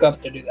to bulk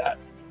up to do that.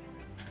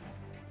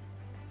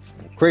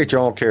 Create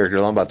your own character.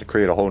 I'm about to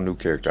create a whole new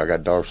character. I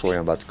got Darth Sway.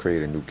 I'm about to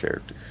create a new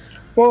character.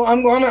 Well, I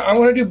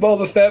want to do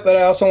Boba Fett, but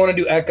I also want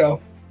to do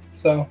Echo.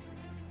 So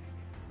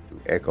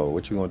Echo.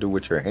 What you gonna do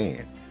with your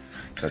hand?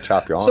 Gonna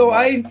chop your arm. So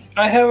off.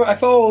 I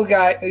follow a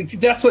guy.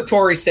 That's what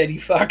Tori said. You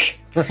fuck. She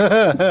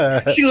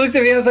looked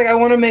at me and was like, I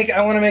want to make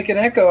an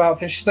Echo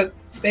outfit. She's like,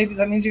 baby,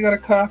 that means you got to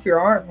cut off your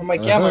arm. I'm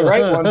like, yeah, my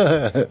right one.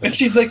 And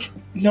she's like,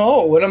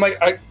 no. And I'm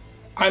like,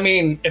 I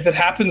mean, if it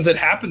happens, it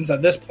happens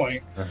at this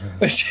point.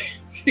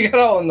 She got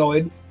all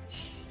annoyed.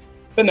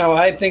 But no,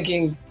 I'm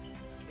thinking.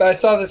 I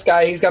saw this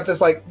guy. He's got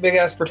this like big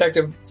ass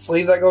protective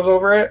sleeve that goes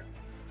over it,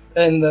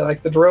 and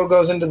the drill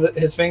goes into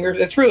his fingers.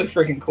 It's really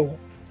freaking cool.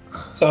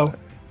 So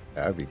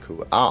that'd be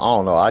cool. I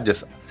don't know. I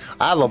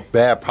have a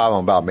bad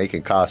problem about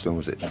making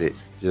costumes that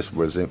just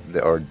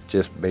or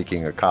just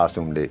making a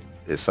costume that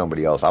is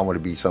somebody else. I want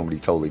to be somebody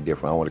totally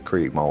different. I want to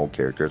create my own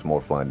character. It's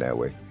more fun that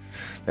way.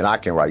 Then I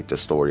can write the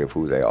story of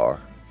who they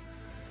are.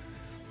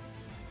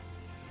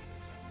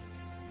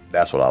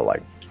 That's what I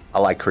like. I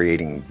like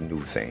creating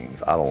new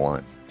things. I don't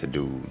want to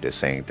do the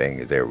same thing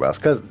as everybody else.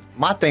 Because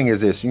my thing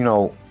is this,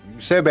 you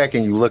sit back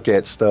and you look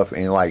at stuff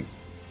and like,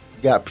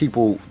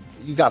 you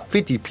got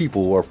 50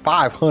 people or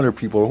 500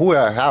 people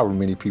or however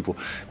many people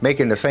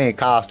making the same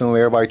costume.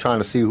 Everybody trying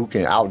to see who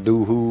can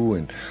outdo who,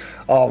 and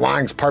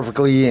mine's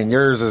perfectly and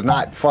yours is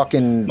not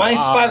fucking. Mine's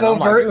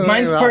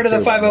mine's part of the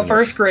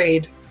 501st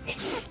grade.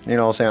 You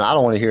know what I'm saying? I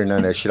don't want to hear none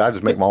of that shit. I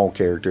just make my own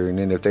character, and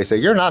then if they say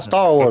you're not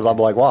Star Wars, I'm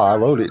like, wow, I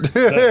wrote it.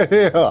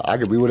 Yeah, I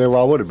can be whatever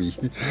I want to be.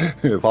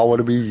 If I want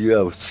to be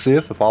a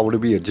Sith, if I want to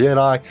be a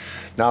Jedi,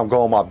 now I'm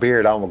growing my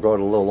beard. I'm gonna grow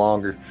it a little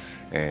longer,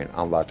 and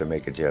I'm about to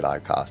make a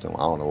Jedi costume. I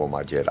don't know what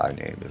my Jedi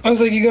name is. I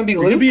was like, you gonna be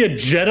Luke? You gonna be a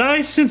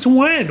Jedi? Since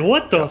when?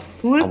 What the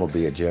flip? I'm gonna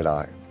be a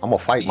Jedi. I'm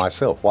gonna fight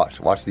myself. Watch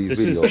these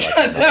videos.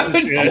 I'm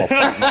gonna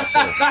fight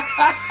myself.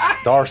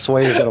 Darth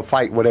Sway is gonna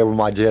fight whatever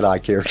my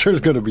Jedi character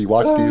is gonna be.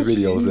 Watch these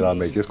videos that I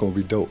make. It's gonna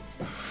be dope.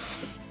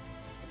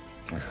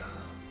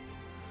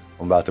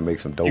 I'm about to make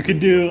some dope. You could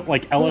do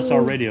like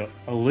LSR radio,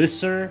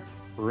 Elisir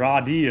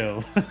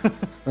Radio.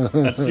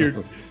 That's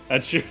your,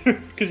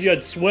 because you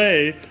had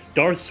Sway,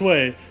 Darth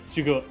Sway.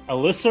 So you go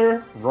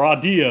Elisir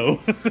Radio.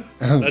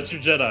 That's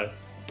your Jedi.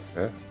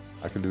 Yeah,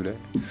 I can do that.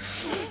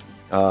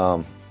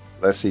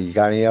 Let's see. You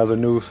got any other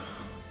news?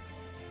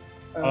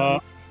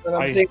 What I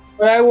was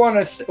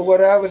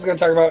going to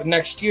talk about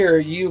next year,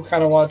 you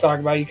kind of want to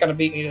talk about. You kind of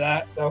beat me to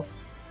that, so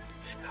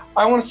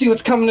I want to see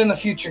what's coming in the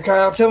future.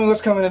 Kyle, tell me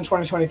what's coming in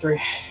 2023.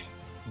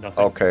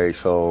 Nothing. Okay,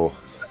 so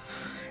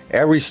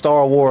every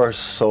Star Wars,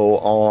 so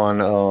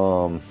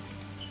on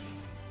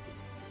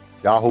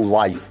Yahoo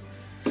Life,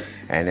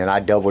 and then I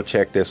double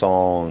checked this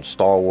on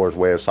Star Wars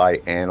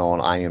website and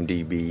on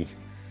IMDb.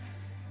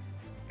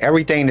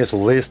 Everything that's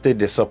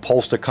listed is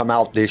supposed to come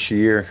out this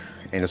year,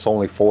 and it's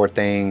only 4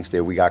 things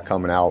that we got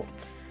coming out.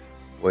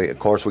 Of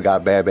course, we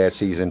got Bad Batch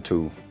Season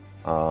 2.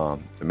 The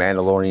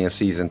Mandalorian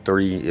Season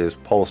 3 is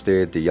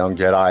posted. The Young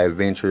Jedi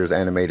Adventures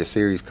animated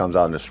series comes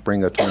out in the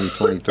spring of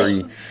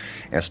 2023.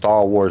 And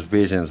Star Wars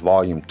Visions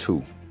Volume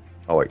 2.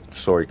 Oh, wait, the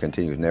story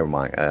continues. Never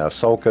mind.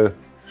 Ahsoka.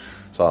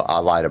 So I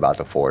lied about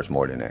the Force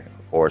more than that.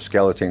 Or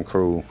Skeleton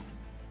Crew.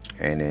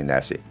 And then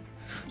that's it.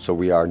 So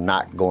we are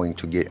not going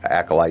to get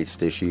Acolytes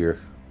this year.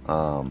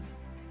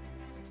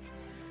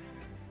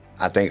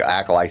 I think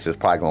Acolytes is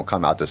probably going to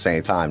come out the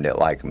same time that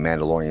like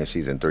Mandalorian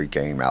Season 3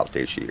 came out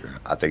this year.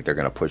 I think they're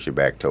going to push it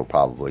back till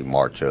probably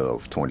March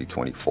of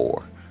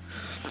 2024.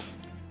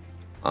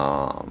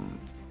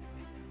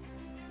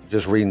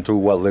 Just reading through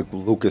what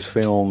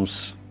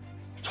Lucasfilms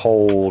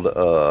told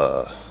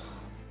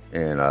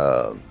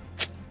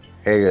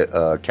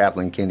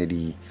Kathleen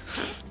Kennedy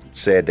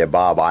said that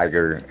Bob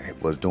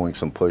Iger was doing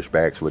some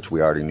pushbacks, which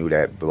we already knew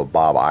that, but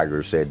Bob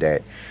Iger said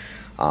that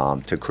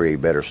to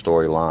create better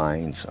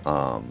storylines.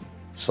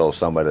 So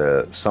some of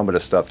the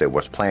stuff that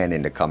was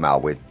planning to come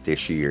out with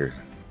this year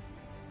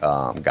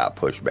got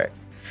pushed back.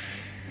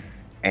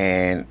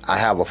 And I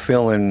have a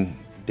feeling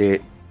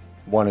that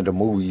one of the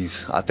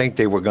movies, I think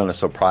they were going to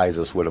surprise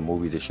us with a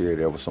movie this year.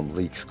 There was some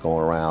leaks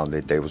going around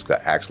that they're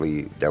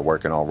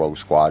working on Rogue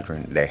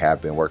Squadron. They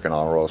have been working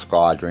on Rogue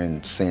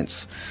Squadron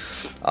since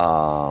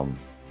Wonder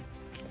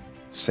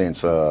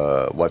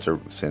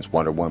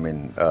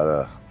Woman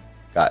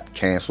got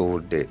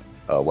canceled. That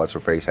What's Her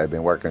Face had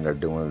been working.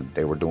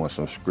 They were doing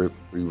some script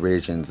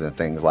revisions and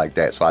things like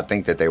that. So I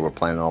think that they were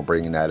planning on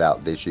bringing that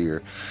out this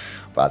year,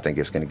 but I think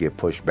it's going to get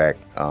pushed back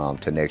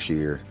to next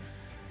year.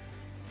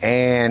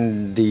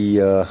 And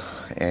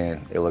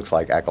and it looks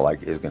like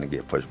Acolyte is going to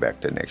get pushed back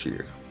to next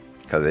year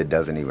because it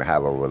doesn't even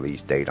have a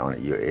release date on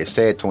it. It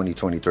said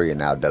 2023, and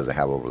now it doesn't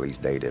have a release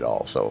date at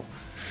all. So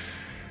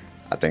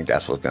I think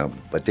that's what's going to.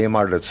 But them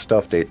are the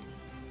stuff that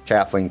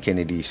Kathleen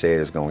Kennedy said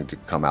is going to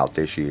come out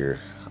this year.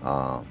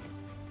 So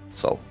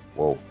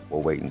we'll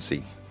wait and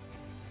see.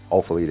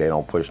 Hopefully they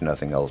don't push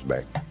nothing else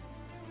back.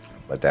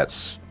 But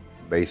that's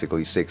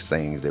basically 6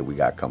 things that we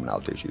got coming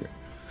out this year.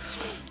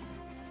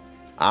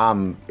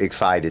 I'm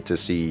excited to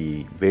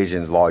see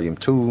Visions Volume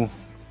 2,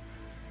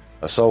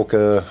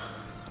 Ahsoka.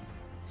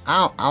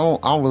 I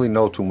don't really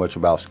know too much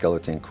about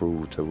Skeleton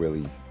Crew to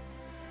really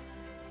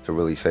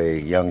say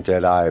Young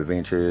Jedi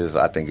Adventures.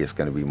 I think it's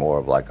going to be more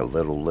of like a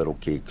little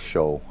kid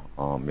show.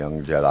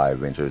 Young Jedi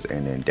Adventures,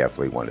 and then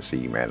definitely want to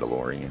see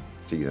Mandalorian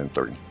season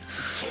 3.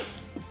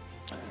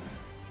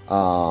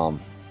 I'll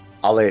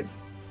let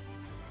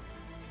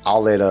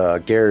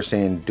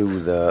Garrison do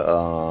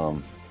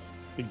the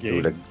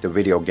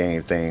video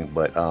game thing,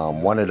 but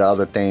one of the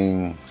other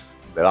things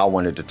that I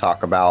wanted to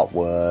talk about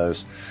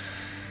was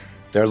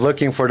they're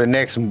looking for the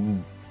next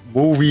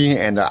movie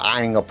and they're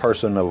eyeing a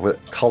person of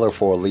color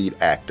for a lead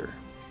actor.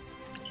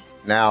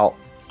 Now,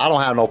 I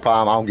don't have no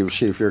problem. I don't give a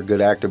shit if you're a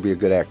good actor, be a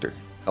good actor.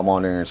 Come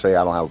on there and say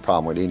I don't have a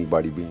problem with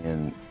anybody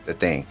being the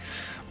thing.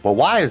 But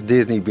why is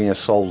Disney being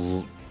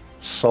so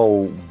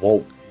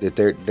woke that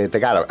they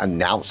gotta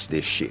announce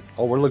this shit?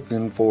 Oh, we're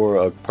looking for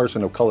a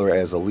person of color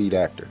as a lead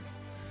actor.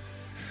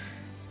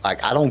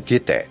 Like, I don't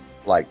get that.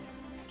 Like,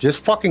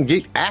 just fucking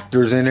get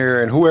actors in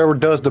there, and whoever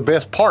does the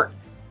best part,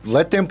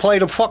 let them play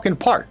the fucking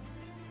part.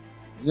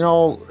 You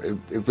know,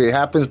 if it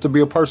happens to be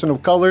a person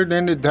of color,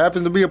 then it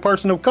happens to be a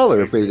person of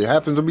color. If it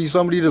happens to be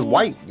somebody that's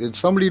white, it's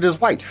somebody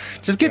that's white.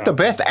 Just get the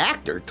best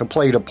actor to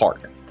play the part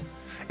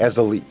as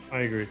the lead. I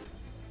agree.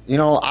 You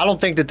know, I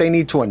don't think that they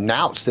need to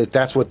announce that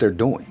that's what they're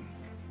doing.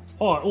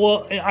 Oh,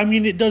 well, I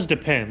mean, it does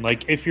depend.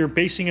 Like, if you're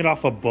basing it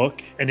off a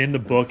book, and in the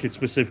book it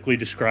specifically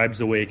describes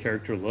the way a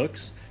character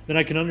looks, then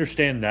I can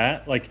understand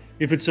that. Like,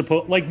 if it's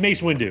like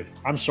Mace Windu.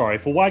 I'm sorry,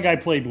 if a white guy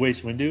played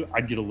Mace Windu,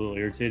 I'd get a little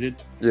irritated.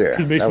 Yeah,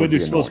 because Mace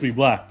Windu's supposed to be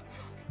black.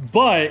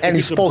 But and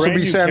he's supposed to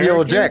be Samuel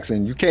L.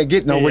 Jackson. You can't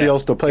get nobody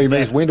else to play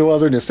Mace Windu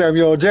other than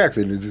Samuel L.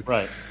 Jackson.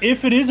 Right.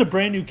 If it is a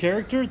brand new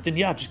character, then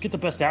yeah, just get the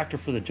best actor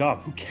for the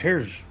job. Who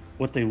cares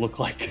what they look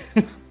like?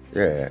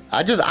 Yeah,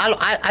 I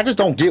just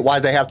don't get why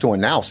they have to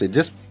announce it.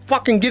 Just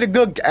fucking get a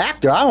good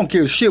actor. I don't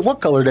care shit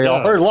what color they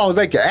are, as long as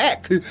they can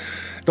act.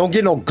 Don't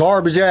get no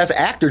garbage ass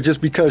actor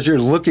just because you're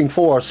looking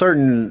for a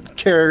certain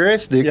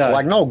characteristics. Yeah.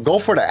 Like, no, go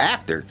for the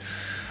actor.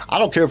 I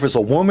don't care if it's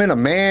a woman, a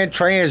man,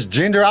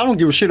 transgender. I don't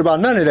give a shit about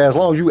none of that as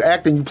long as you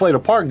act and you play the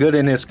part good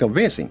and it's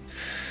convincing.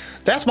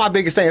 That's my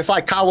biggest thing. It's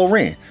like Kylo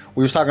Ren.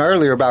 We was talking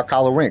earlier about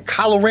Kylo Ren.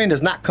 Kylo Ren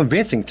is not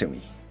convincing to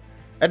me.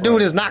 That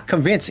dude is not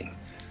convincing.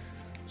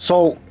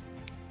 So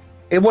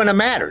it wouldn't have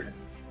mattered.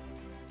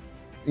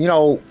 You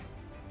know,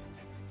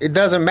 it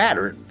doesn't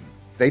matter.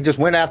 They just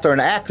went after an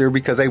actor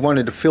because they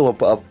wanted to fill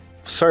up a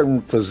certain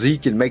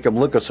physique and make him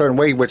look a certain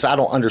way, which I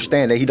don't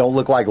understand that he don't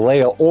look like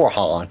Leia or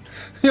Han.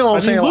 You know what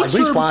I'm saying? Like, at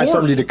least find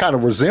somebody that kind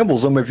of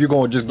resembles him if you're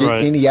going to just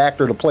get any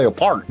actor to play a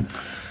part.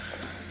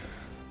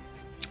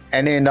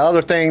 And then the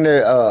other thing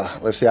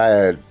that, let's see,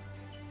 I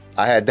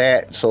had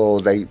that.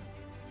 So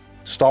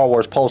Star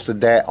Wars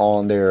posted that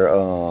on their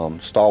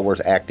Star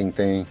Wars acting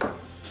thing.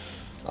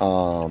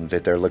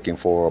 That they're looking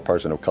for a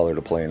person of color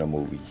to play in a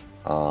movie.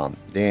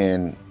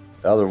 Then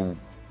the other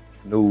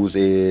news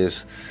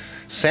is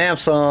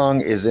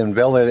Samsung is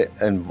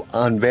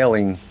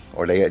unveiling,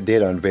 or they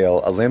did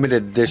unveil, a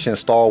limited edition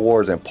Star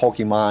Wars and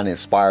Pokemon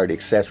inspired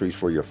accessories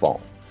for your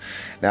phone.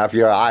 Now, if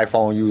you're an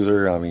iPhone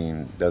user, I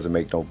mean, doesn't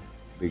make no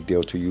big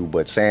deal to you,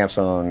 but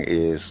Samsung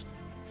is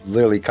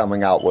literally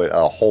coming out with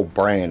a whole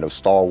brand of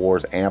Star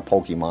Wars and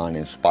Pokemon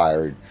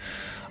inspired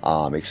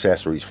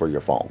accessories for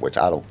your phone, which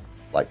I don't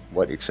like.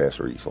 What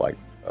accessories? Like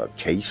a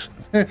case?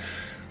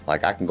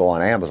 Like, I can go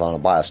on Amazon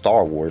and buy a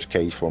Star Wars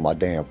case for my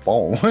damn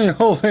phone. You know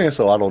what I'm saying?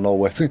 So I don't know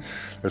what.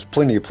 There's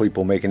plenty of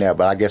people making that,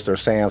 but I guess they're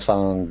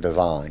Samsung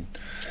design.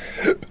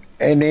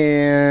 And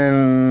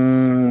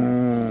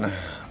then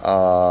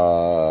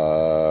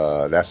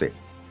that's it.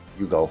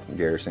 You go,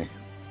 Garrison.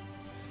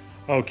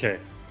 Okay,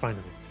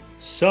 finally.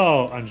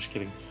 So I'm just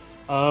kidding.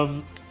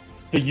 The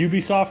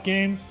Ubisoft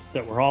game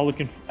that we're all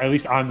at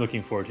least I'm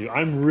looking forward to.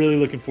 I'm really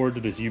looking forward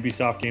to this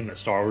Ubisoft game that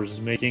Star Wars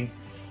is making.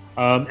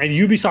 And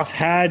Ubisoft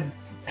had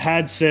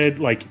said,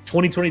 like,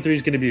 2023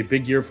 is going to be a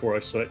big year for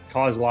us, so it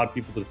caused a lot of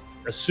people to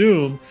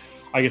assume,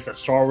 I guess, that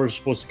Star Wars is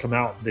supposed to come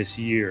out this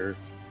year,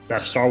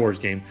 that Star Wars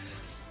game.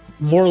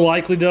 More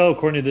likely, though,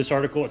 according to this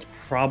article, it's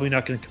probably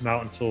not going to come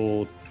out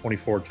until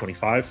 24,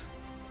 25.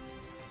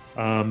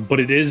 But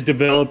it is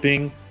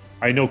developing.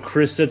 I know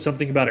Chris said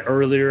something about it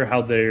earlier,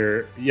 how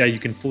you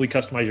can fully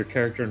customize your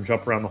character and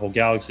jump around the whole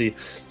galaxy.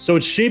 So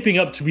it's shaping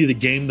up to be the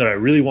game that I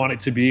really want it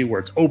to be, where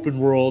it's open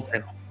world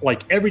and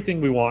like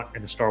everything we want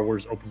in a Star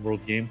Wars open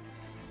world game.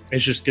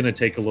 It's just going to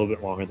take a little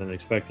bit longer than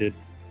expected.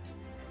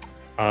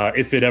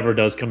 If it ever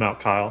does come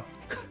out, Kyle.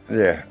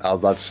 Yeah, I was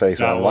about to say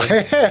something.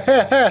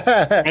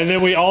 And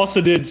then we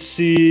also did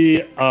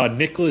see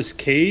Nicolas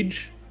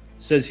Cage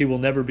says he will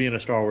never be in a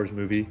Star Wars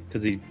movie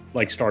because he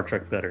likes Star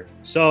Trek better.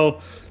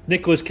 So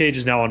Nicolas Cage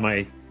is now on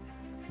my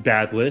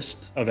bad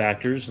list of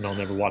actors, and I'll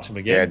never watch him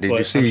again. Yeah, did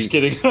you see? I'm just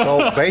kidding.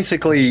 So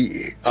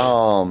basically,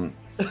 him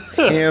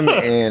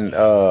and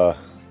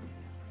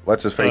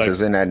what's his face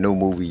is in that new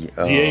movie.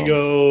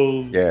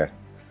 Diego. Yeah.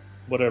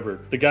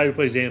 Whatever. The guy who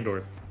plays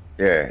Andor.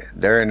 Yeah,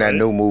 they're in that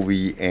new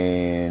movie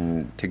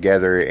and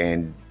together,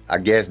 and I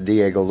guess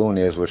Diego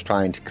Luna was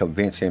trying to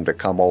convince him to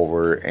come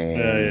over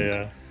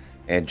and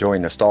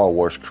join the Star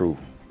Wars crew,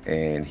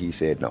 and he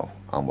said no.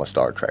 I'm a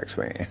Star Trek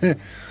fan.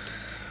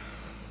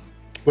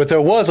 But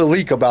there was a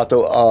leak about the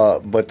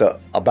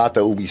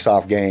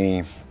Ubisoft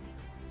game,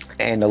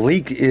 And the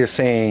leak is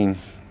saying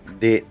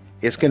that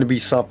it's going to be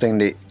something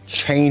that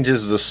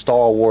changes the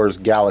Star Wars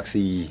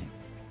galaxy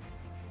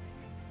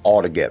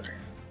altogether.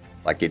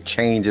 Like it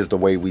changes the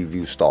way we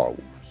view Star Wars.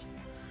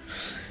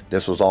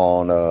 This was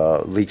on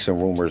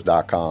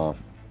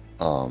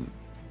leaksandrumors.com.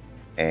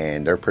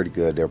 And they're pretty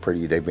good.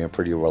 They've been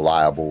pretty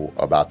reliable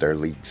about their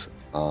leaks.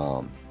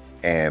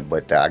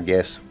 But I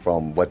guess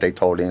from what they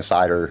told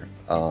Insider,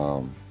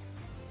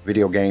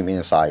 Video Game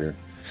Insider,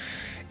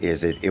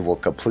 is that it will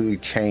completely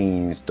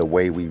change the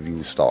way we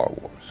view Star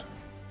Wars.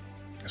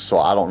 So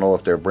I don't know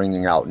if they're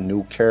bringing out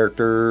new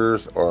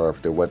characters or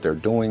if they're what they're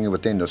doing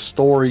within the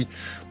story,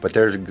 but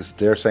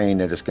they're saying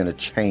that it's going to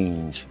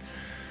change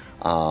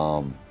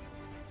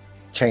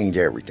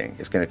everything.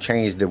 It's going to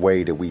change the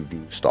way that we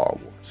view Star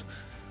Wars,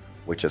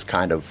 which is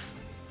kind of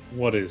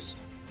what is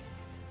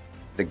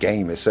the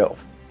game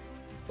itself.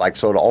 Like,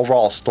 so the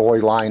overall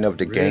storyline of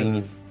the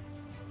game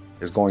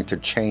is going to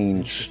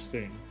change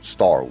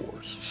Star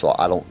Wars. So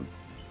I don't,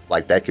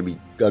 like, that could be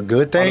a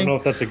good thing. I don't know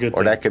if that's a good thing.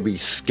 Or that could be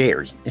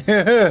scary.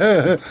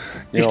 You're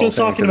still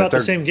talking about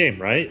the same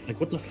game, right? Like,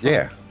 what the fuck?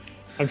 Yeah.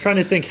 I'm trying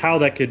to think how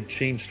that could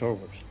change Star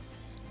Wars.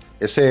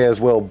 It says,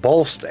 will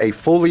boast a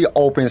fully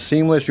open,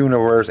 seamless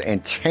universe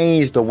and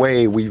change the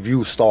way we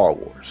view Star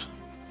Wars.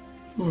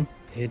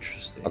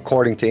 Interesting.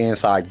 According to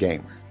Inside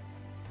Gamer.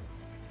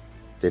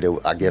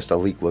 I guess the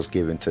leak was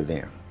given to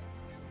them.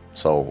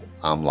 So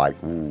I'm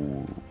like,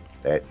 ooh,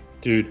 that...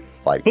 Dude,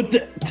 like, but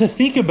to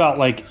think about,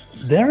 like,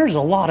 there's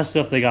a lot of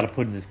stuff they got to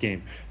put in this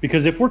game.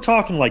 Because if we're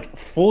talking, like,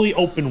 fully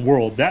open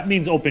world, that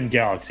means open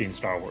galaxy in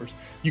Star Wars.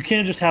 You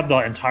can't just have the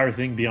entire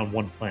thing be on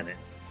one planet.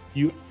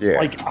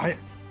 Like,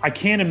 I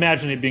can't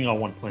imagine it being on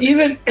one planet.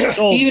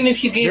 Even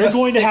if you gave us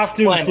going to have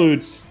to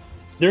planets.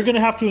 They're going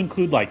to have to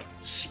include, like,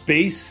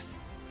 space.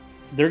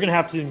 They're going to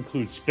have to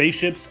include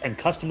spaceships and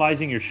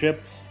customizing your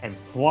ship and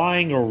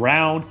flying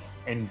around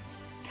and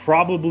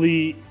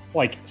probably,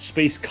 like,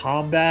 space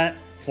combat,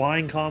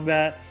 flying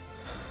combat,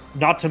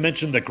 not to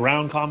mention the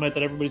ground combat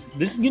that everybody's...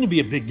 This is going to be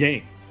a big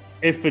game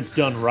if it's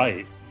done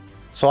right.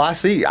 So I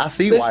see why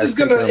it's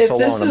taking them if so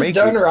long this to is make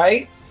done it.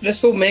 right,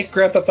 this will make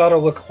Grand Theft Auto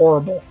look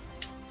horrible.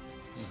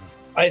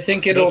 I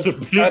think it'll. That's a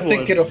big I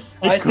think one. it'll.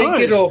 I think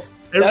it'll.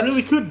 It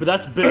really could, but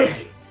that's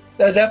big.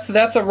 That's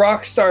a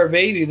Rockstar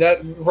baby.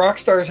 That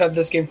Rockstar's had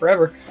this game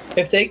forever.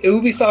 If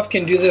Ubisoft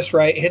can do this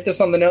right, hit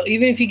this on the nail.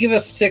 Even if you give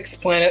us 6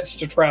 planets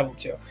to travel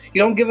to,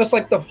 you don't give us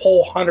like the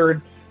whole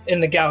 100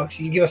 in the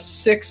galaxy. You give us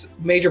 6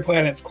 major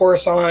planets: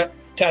 Coruscant,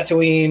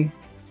 Tatooine.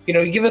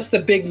 You give us the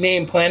big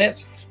name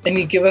planets, and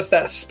you give us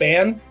that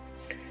span.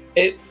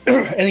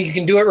 And you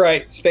can do it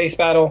right: space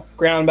battle,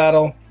 ground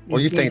battle.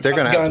 Well, you think they're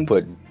going to have to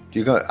put?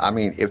 I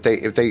mean, if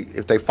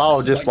they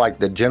follow just like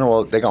the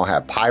general, they're going to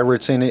have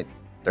pirates in it.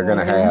 They're going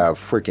to have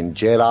freaking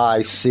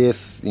Jedi,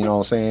 Sith, you know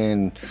what I'm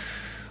saying,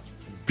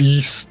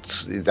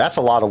 beasts. That's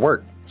a lot of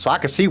work. So I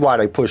can see why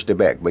they pushed it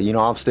back. But,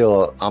 I'm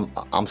still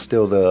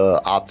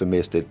the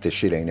optimist that this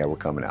shit ain't ever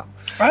coming out.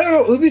 I don't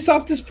know.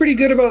 Ubisoft is pretty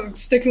good about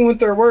sticking with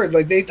their word.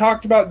 Like, they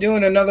talked about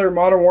doing another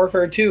Modern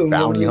Warfare 2.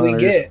 Bounty Hunters. We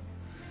get.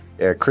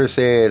 Yeah, Chris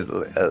said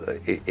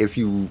if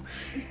you'll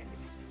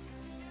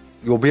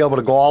be able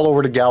to go all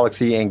over the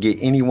galaxy and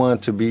get anyone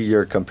to be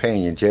your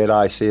companion,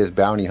 Jedi, Sith,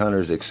 bounty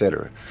hunters,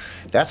 etc.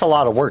 That's a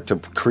lot of work to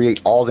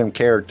create all them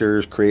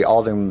characters, create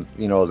all them,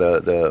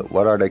 the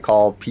what are they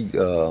called?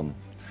 What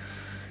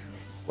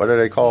are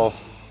they called?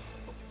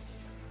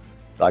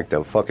 Like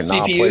the fucking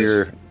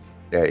CPUs?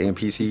 non-player,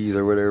 NPCs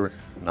or whatever,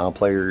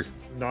 non-player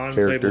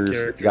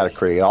characters. You got to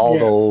create all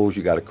those.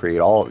 You got to create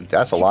all.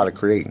 That's a lot of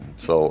creating.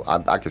 So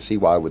I can see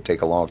why it would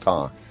take a long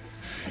time.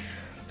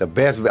 The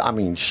best,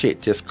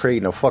 shit, just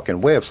creating a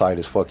fucking website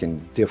is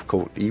fucking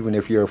difficult. Even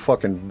if you're a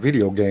fucking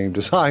video game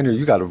designer,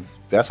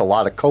 that's a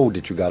lot of code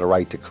that you got to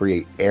write to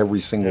create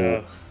every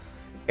single,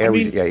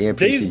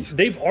 NPCs.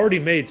 They've already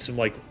made some,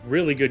 like,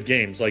 really good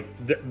games. Like,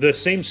 the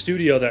same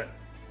studio that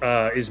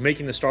is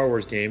making the Star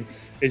Wars game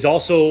is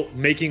also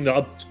making the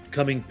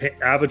upcoming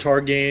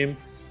Avatar game.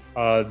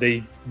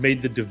 They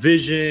made The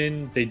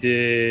Division. They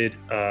did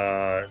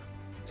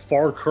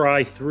Far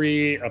Cry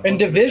 3. And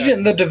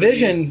The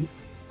Division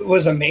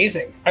was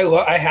amazing.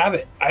 I have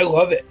it. I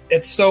love it.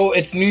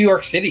 It's New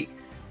York City.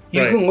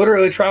 You can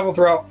literally travel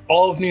throughout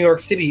all of New York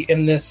City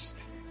in this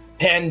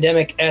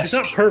pandemic-esque. It's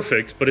not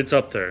perfect, but it's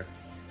up there.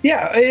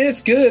 Yeah,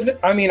 it's good.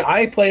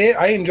 I play it.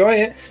 I enjoy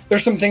it.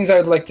 There's some things I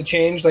would like to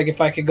change, like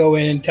if I could go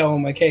in and tell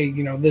them, like, hey,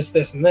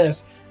 this, and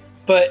this.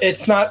 But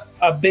it's not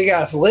a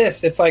big-ass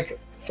list. It's like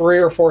 3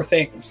 or 4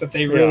 things that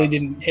they really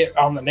didn't hit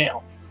on the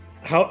nail.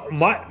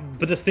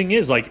 But the thing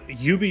is, like,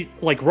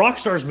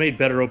 Rockstar's made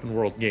better open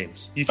world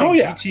games. You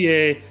think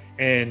GTA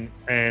and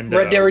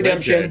Red Dead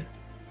Redemption.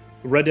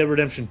 Red Dead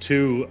Redemption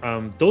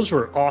 2, those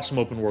were awesome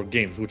open world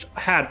games, which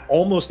had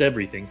almost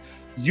everything.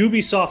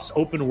 Ubisoft's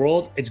open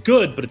world, it's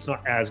good, but it's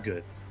not as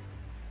good.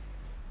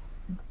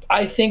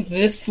 I think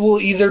this will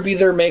either be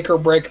their make or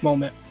break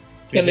moment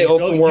in the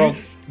open world.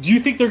 Do you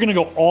think they're going to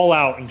go all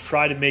out and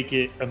try to make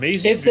it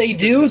amazing? If they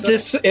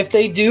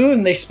do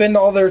and they spend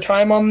all their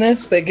time on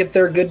this, they get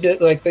their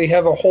good, like, they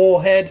have a whole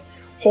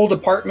whole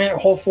department,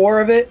 whole floor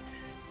of it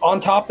on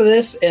top of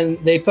this, and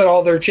they put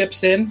all their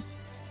chips in,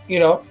 you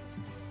know.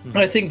 Mm-hmm.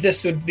 I think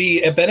this would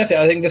be a benefit.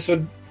 I think this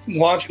would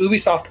launch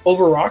Ubisoft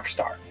over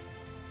Rockstar.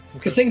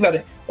 Because think about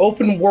it,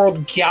 open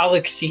world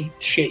galaxy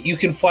shit. You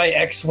can fly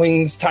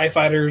X-wings, TIE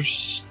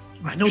fighters.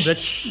 I know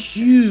that's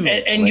huge.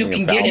 And you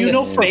can get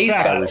into space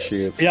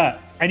battles. Yeah,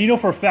 and you know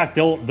for a fact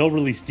they'll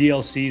release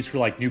DLCs for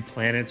like new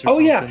planets. Or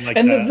something like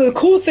and that. the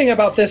cool thing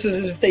about this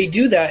is if they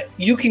do that,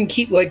 you can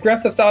keep like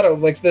Grand Theft Auto,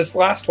 like this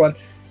last one.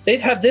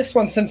 They've had this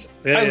one since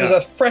I was a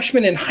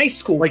freshman in high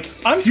school. Like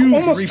I'm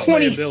almost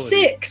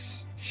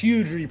 26.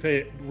 Huge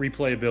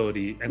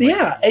replayability. And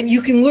And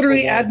you can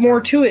literally add more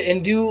to it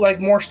and do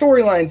like more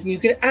storylines, and you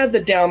can add the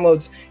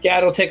downloads. Yeah,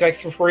 it'll take like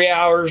 3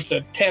 hours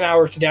to 10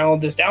 hours to download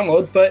this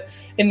download, but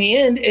in the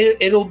end,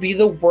 it'll be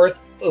the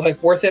worth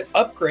it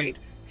upgrade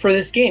for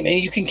this game, and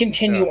you can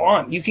continue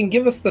on. You can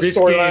give us the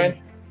storyline.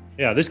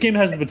 Yeah, this game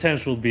has the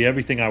potential to be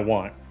everything I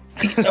want.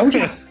 Oh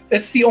yeah,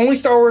 it's the only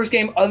Star Wars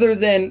game other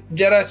than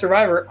Jedi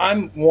Survivor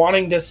I'm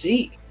wanting to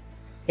see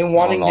and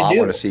wanting to do. I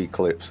want to see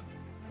clips.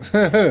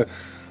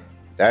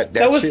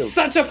 That was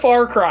such a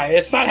far cry.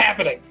 It's not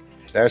happening.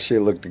 That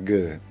shit looked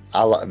good.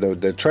 I like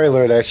the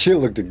trailer. That shit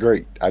looked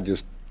great. I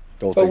just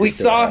don't. But we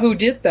saw who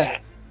did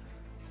that.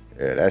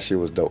 Yeah, that shit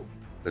was dope.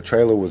 The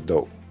trailer was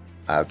dope.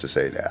 I have to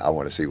say that. I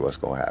want to see what's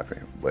gonna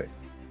happen. But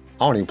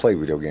I don't even play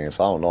video games,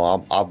 so I don't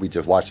know. I'll be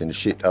just watching the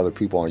shit other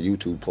people on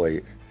YouTube play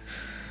it.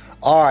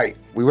 All right,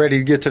 we ready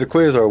to get to the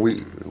quiz, or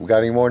we got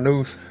any more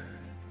news?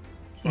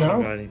 I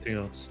don't got anything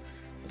else.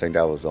 I think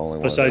that was the only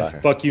one. Besides,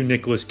 fuck you,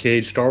 Nicolas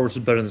Cage. Star Wars is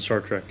better than Star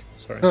Trek.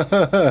 Sorry.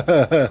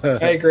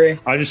 I agree.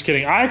 I'm just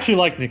kidding. I actually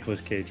like Nicolas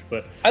Cage,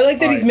 but I like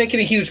that he's making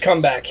a huge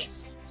comeback.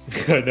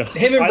 I know.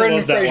 Him and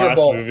Brendan Fraser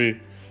both. Movie.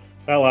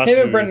 Him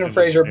and Brendan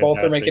Fraser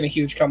both are making a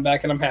huge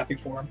comeback, and I'm happy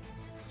for him.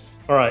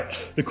 All right,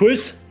 the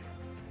quiz.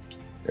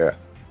 Yeah.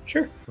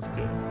 Sure. Let's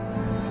do it.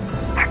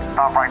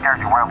 Stop right there,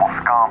 you rebel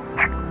scum.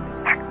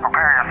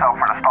 Prepare yourself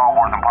for the Star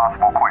Wars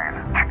Impossible quiz.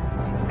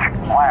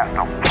 Blast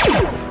them.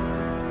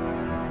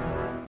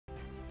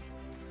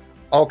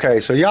 Okay,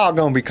 so y'all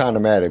gonna be kind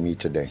of mad at me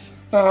today.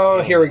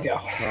 Oh, here we go.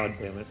 God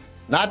damn it.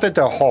 Not that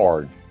they're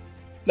hard.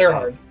 They're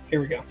hard.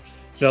 Here we go.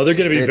 No, they're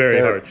going to be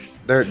very hard.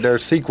 They're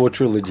sequel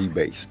trilogy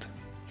based.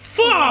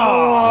 Fuck!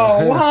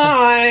 Oh,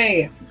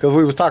 why? Because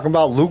we was talking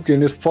about Luke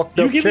and this fucked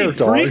up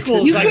character.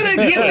 You could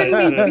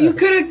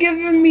have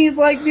given me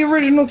like the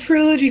original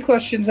trilogy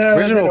questions.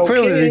 Original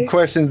trilogy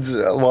questions.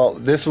 Well,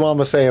 this is what I'm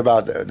gonna say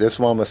about that. This is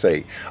what I'm gonna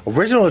say.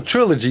 Original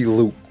trilogy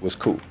Luke was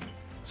cool.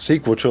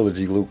 Sequel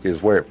trilogy Luke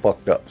is where it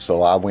fucked up.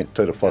 So I went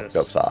to the fucked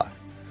up side.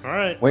 All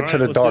right. Went to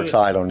the dark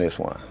side on this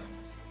one.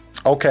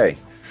 Okay.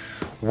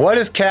 What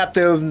is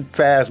Captain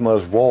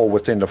Phasma's role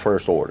within the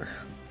First Order?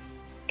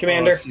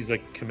 Commander. She's a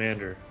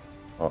commander.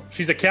 Oh.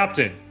 She's a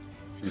captain.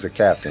 She's a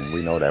captain.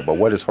 We know that. But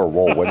what is her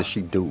role? What does she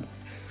do?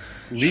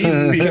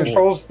 Leads people.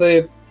 Controls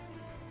the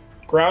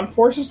ground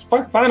forces.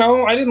 Fuck, fine.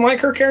 I didn't like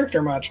her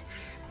character much.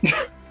 You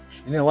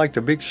didn't like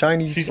the big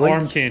shiny. She's blade?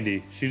 arm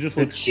candy. She just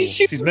looks cool.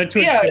 She's meant to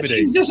intimidate.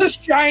 She's just a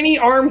shiny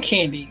arm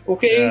candy.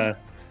 Okay. Yeah.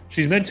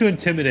 She's meant to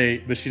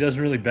intimidate, but she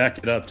doesn't really back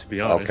it up, to be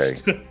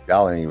honest. Okay.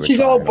 Y'all ain't even She's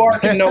all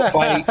bark and no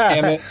bite,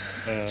 damn it.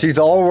 She's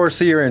the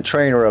overseer and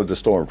trainer of the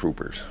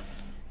stormtroopers.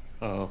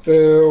 Oh.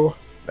 Boo.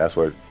 That's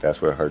what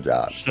her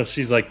job. So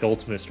she's like the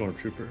ultimate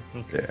stormtrooper.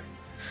 Okay. Yeah.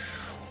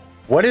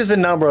 What is the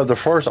number of the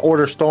First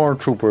Order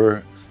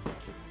stormtrooper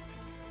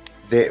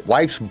that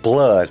wipes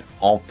blood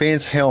on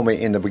Finn's helmet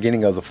in the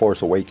beginning of The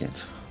Force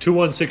Awakens?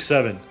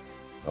 2167.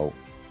 Oh.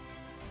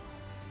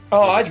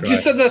 Oh, you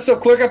said that so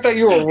quick. I thought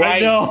you were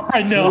right.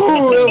 I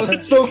know. Ooh, that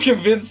was so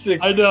convincing.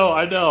 I know.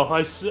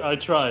 I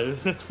tried.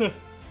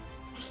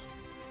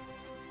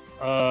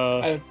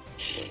 I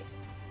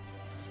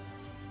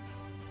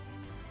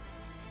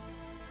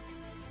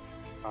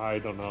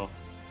don't know.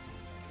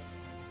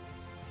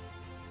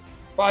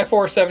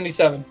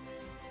 5477.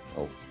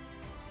 Oh.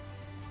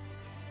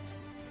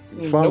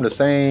 He's from the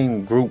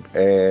same group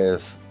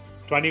as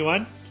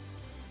 21?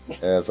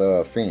 As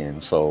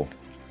Finn, so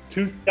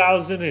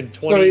 2029.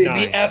 So it'd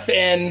be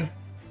FN.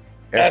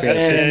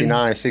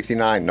 FN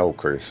 69. No,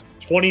 Chris.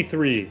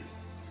 23.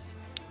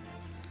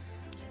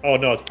 Oh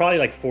no, it's probably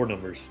like 4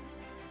 numbers.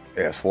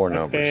 Yeah, it's 4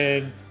 numbers.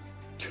 And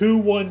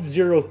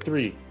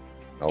 2103.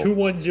 No.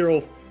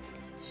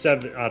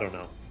 2107. I don't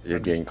know. You're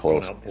getting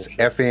close. It's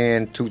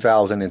FN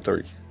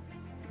 2003.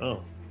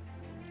 Oh.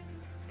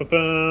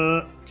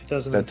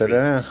 2003.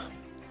 Da-da-da.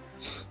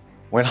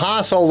 When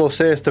Han Solo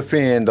says to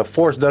Finn, the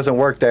Force doesn't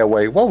work that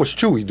way, what was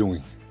Chewie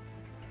doing?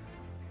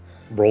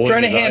 Rolling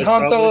trying to hand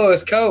Han Solo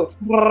his coat.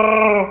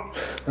 No.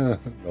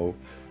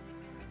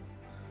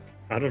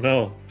 I don't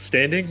know.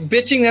 Standing?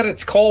 Bitching that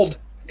it's cold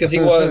because he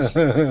was.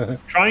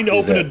 Trying to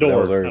open a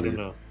door. I don't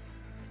know.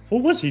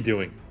 What was he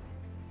doing?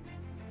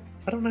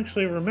 I don't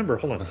actually remember.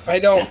 Hold on. I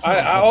don't.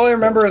 All I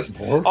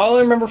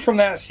remember from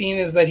that scene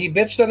is that he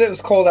bitched that it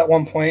was cold at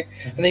one point,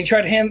 and then he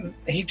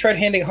tried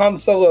handing Han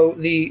Solo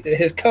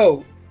his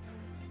coat.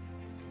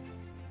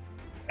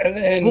 And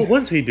then what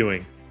was he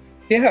doing?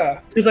 Yeah,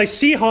 because I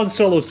see Han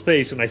Solo's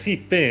face and I see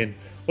Finn,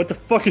 What the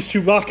fuck is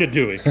Chewbacca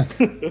doing?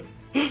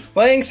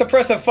 Laying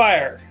suppressive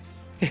fire.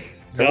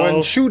 They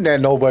wasn't shooting at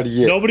nobody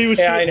yet. Nobody was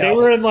Yeah, I shooting. They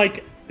know. were in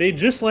like they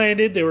just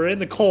landed. They were in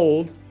the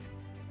cold.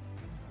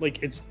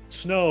 Like it's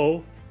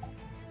snow,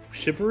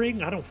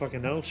 shivering. I don't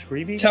fucking know.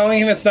 Screaming, Telling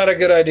him it's not a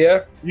good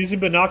idea. using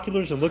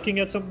binoculars and looking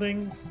at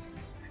something.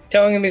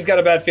 Telling him he's got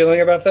a bad feeling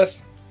about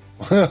this.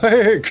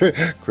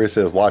 Chris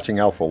says, watching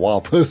out for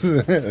wampas.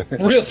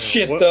 Real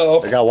shit, What? though.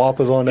 They got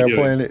wampas on their He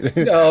doing? planet.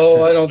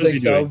 No, I don't What's think he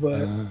so,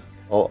 doing? but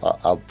Oh,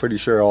 I'm pretty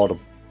sure all the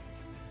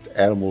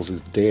animals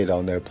is dead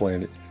on that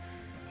planet.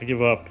 I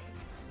give up.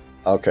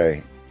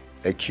 Okay,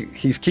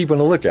 he's keeping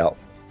a lookout.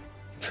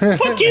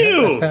 Fuck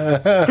you!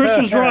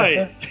 Chris was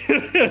right.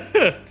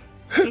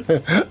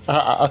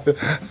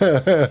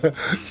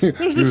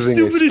 There's the Using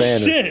stupidest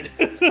expanded.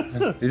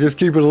 shit. He's just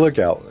keeping a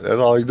lookout. That's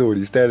all he's doing.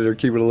 He's standing there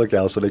keeping a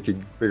lookout so they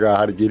can figure out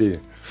how to get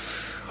in.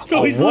 So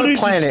On he's what literally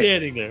planet- just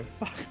standing there.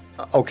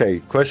 Okay,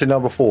 question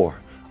number 4.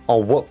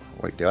 On what?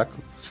 Wait, did I?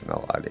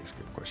 No, I didn't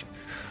skip a question.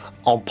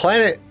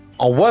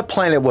 On what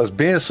planet was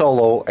Ben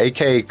Solo,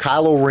 aka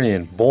Kylo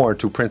Ren, born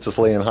to Princess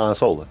Leia and Han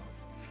Solo?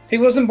 he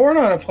wasn't born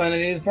on a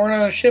planet. He was born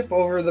on a ship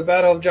over the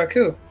Battle of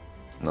Jakku.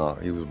 No,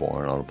 he was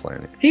born on a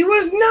planet. He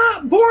was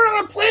not born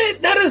on a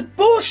planet. That is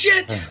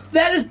bullshit.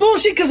 That is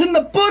bullshit. Because in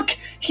the book,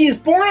 he is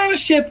born on a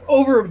ship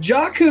over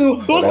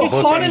Jakku. Book While is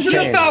Han is in the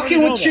canon. Falcon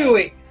I know with that.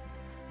 Chewie.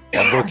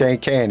 That book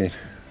ain't canon.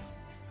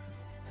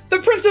 The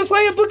Princess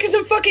Leia book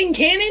isn't fucking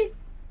canon.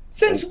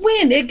 Since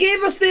when? It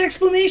gave us the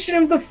explanation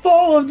of the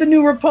fall of the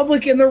New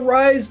Republic and the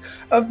rise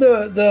of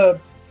the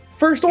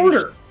First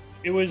Order.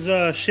 It was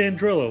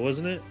Chandrilla,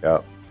 wasn't it?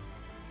 Yep.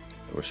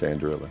 It was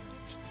Chandrilla.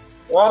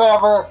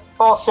 Whatever.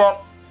 Bullshit.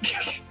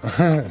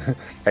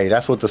 Hey,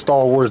 that's what the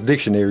Star Wars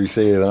dictionary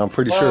says, and I'm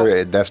pretty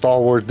sure that Star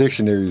Wars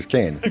dictionary is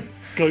canon.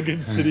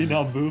 Gungan City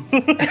Naboo.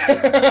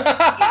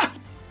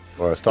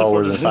 Or a Star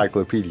Wars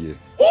encyclopedia.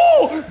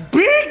 Oh,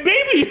 big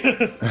baby!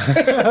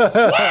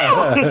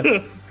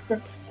 Wow!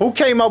 Who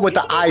came up with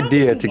the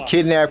idea to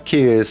kidnap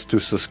kids to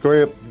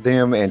subscribe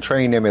them and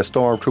train them as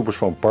stormtroopers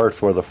from birth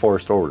for the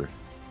First Order?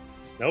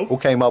 Who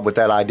Nope. came up with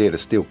that idea to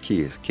steal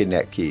kids,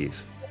 kidnap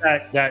kids?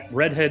 That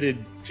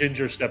redheaded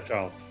ginger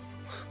stepchild.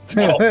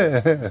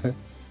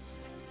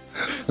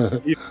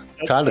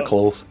 Kind of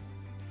close.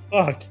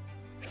 Fuck.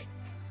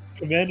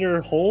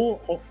 Commander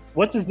Hole?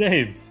 What's his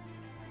name?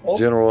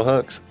 General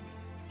Hux.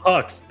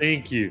 Hux.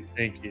 Thank you.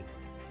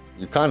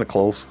 You're kind of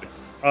close.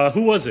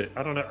 Who was it?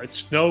 I don't know.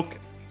 It's Snoke,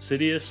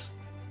 Sidious,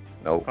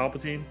 Nope.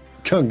 Palpatine.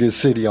 Gungan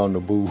City on the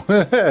boo.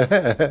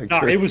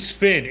 No, it was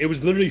Finn. It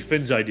was literally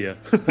Finn's idea.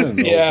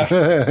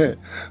 Yeah.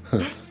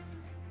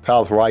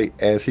 Pal's right,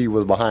 as he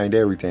was behind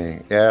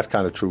everything. Yeah, that's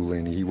kind of true,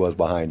 Lenny. He was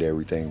behind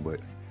everything,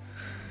 but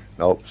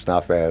nope, it's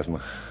not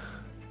Phasma.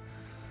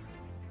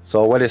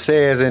 So what it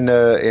says in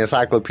the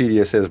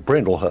encyclopedia, it says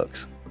Brendel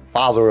Hux,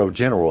 father of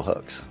General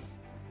Hux.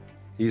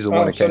 He's the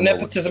one that So came up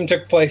with, nepotism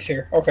took place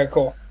here. Okay,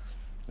 cool.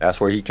 that's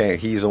where he came.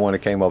 He's the one that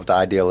came up with the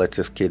idea, let's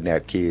just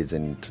kidnap kids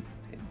and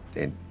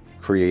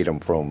create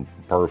them from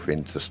birth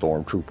into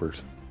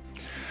stormtroopers.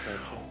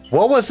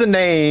 What was the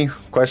name?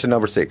 Question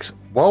number 6.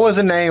 What was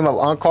the name of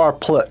Unkar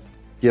Plutt?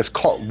 Gets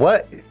called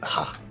what?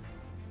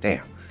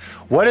 Damn.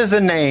 What is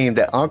the name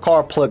that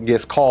Unkar Plutt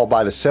gets called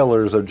by the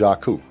settlers of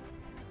Jakku?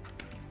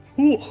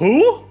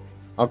 Who?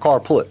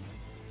 Unkar Plutt.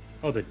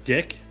 Oh, the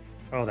dick?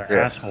 Oh, the Yeah.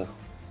 asshole.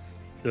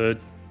 The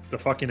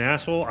fucking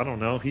asshole? I don't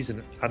know.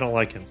 I don't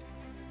like him.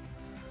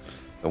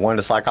 The one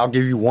that's like, I'll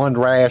give you one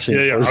ration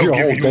Yeah, for I'll your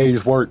give whole you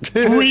day's work.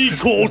 3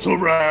 quarter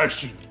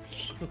rations.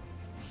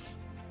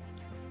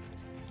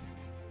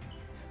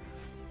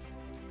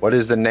 What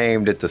is the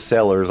name that the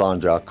settlers on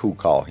Jakku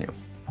call him?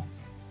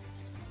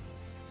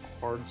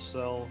 Hard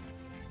sell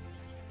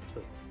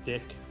to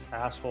dick,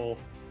 asshole.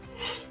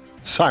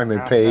 Simon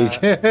Half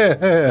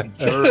Pegg.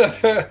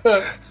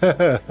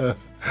 Jerk.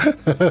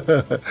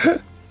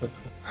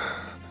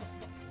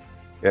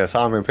 Yeah,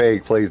 Simon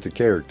Pegg plays the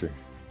character.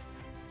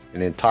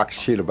 And then talks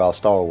shit about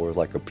Star Wars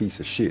like a piece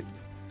of shit.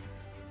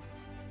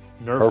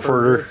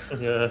 Nerfer.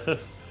 Yeah.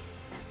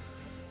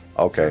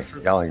 Okay,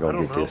 y'all ain't I gonna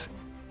don't get know. this.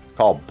 It's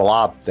called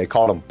blob. They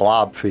call them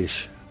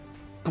blobfish.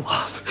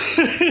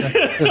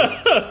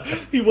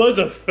 He was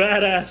a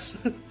fat ass.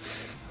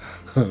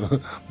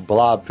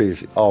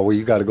 Blobfish. Oh, well,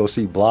 you got to go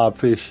see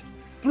blobfish.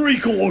 3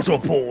 quarter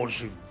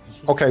portion.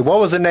 Okay, what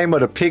was the name of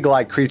the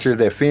pig-like creature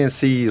that Finn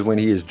sees when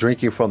he is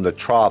drinking from the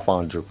trough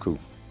on Jakku?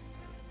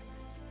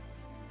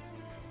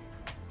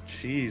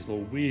 Jeez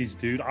Louise,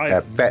 dude. I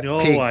That have fat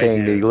no pig idea.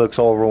 thing that he looks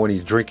over when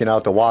he's drinking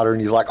out the water and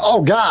he's like,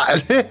 oh,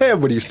 God.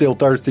 But he's still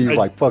thirsty. He's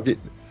like, fuck it.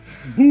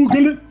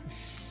 Google it.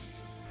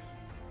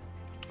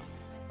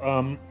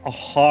 A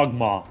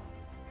hogmaw.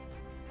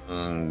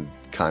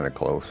 Kind of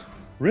close.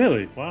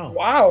 Really? Wow.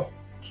 Wow.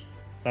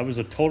 That was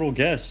a total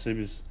guess. It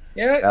was.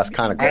 Yeah. That's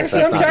kind of close.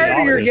 Actually, That's I'm not tired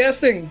of your obvious.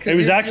 guessing. 'cause It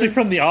was you're- actually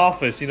from The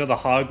Office. You know the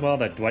hogmaw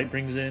that Dwight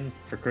brings in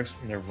for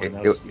Christmas. Never mind.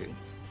 That was It-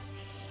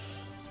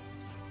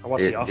 I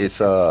watched The Office.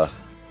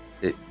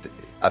 It's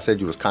I said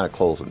you was kind of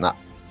close, not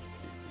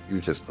you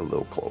were just a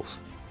little close.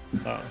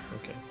 Oh,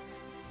 okay.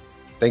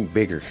 Think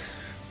bigger.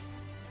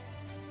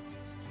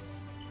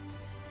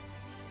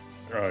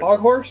 Hog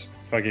horse?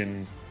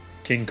 Fucking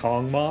King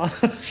Kong Ma.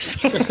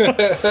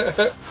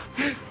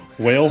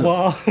 Whale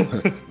Ma.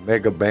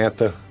 Mega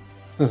Bantha.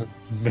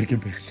 Mega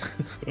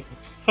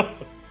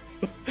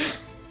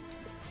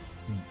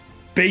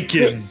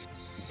Bacon.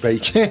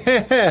 Bacon.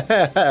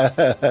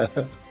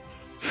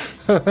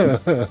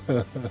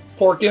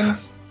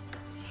 Porkins?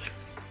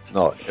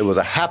 No, it was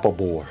a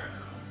Hapabore.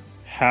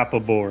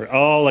 Hapabore.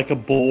 Oh, like a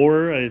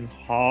boar and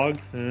hog.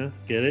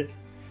 Get it?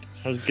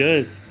 That was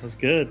good. That was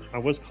good. I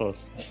was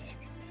close.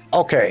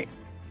 Okay.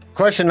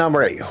 Question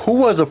number 8.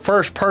 Who was the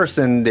first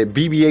person that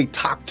BB-8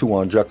 talked to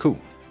on Jakku?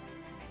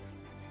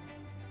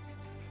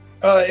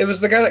 It was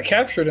the guy that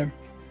captured him,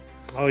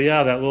 Oh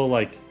yeah, that little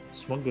like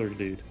smuggler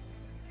dude.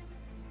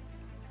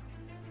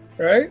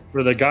 right?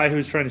 Or the guy who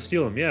was trying to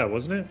steal him. Yeah,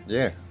 wasn't it?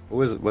 Yeah.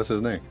 Who is it? What's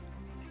his name?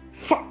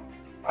 Fuck.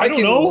 I don't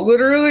can know.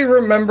 literally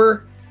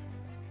remember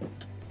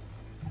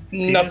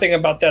nothing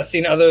about that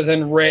scene other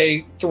than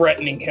Ray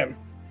threatening him.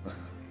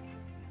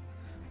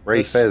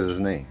 Ray says his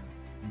name.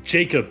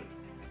 Jacob.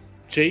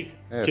 Jake.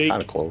 Yeah, Jake.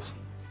 kind of close.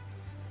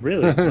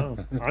 Really? Oh,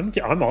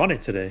 I'm on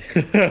it today.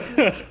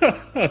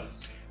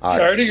 All right.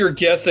 Tired of your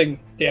guessing,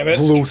 damn it.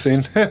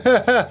 Lucin.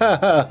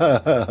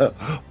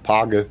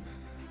 Paga.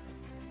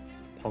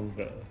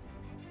 Punga.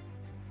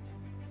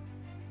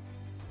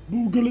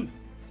 Google it.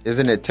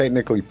 Isn't it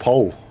technically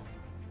Poe?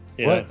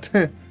 Yeah.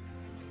 What?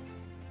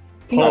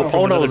 No,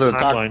 Poe knows another the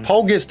timeline.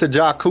 Poe gets to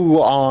Jakku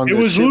on It the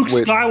was ship Luke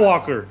with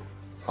Skywalker.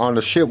 on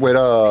the ship with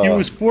He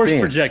was force Finn.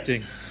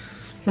 projecting.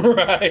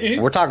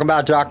 Right. We're talking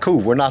about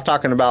Jakku. We're not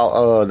talking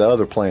about the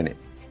other planet.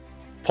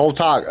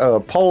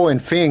 Poe and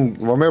Finn.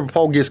 Remember,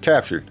 Poe gets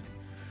captured.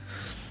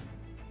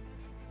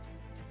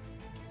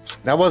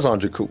 That was on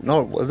Jakku.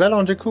 No, was that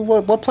on Jakku?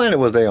 What planet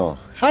was they on?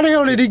 How the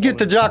hell did he get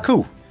to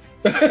Jakku?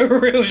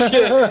 Real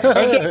shit. I'm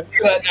trying to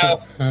figure that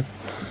now.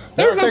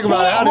 There's a Think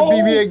about it. How plot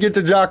did hole. BB-8 get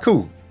to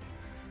Jakku?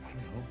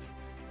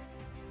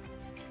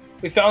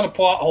 We found a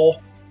plot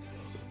hole.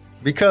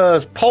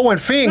 Because Poe and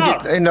Finn No.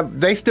 get,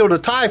 and they steal the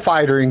TIE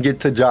fighter and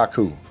get to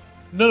Jakku.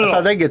 No, That's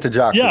how they get to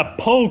Jakku. Yeah,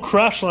 Poe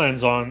crash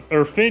lands on,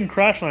 or Finn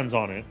crash lands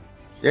on it.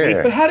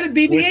 Yeah. But how did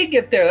BB-8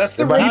 get there? That's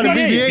the But how real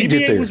did question. BB-8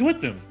 get there? was with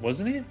them,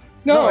 wasn't he?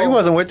 No, he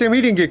wasn't with them. He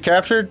didn't get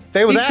captured.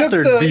 They was He took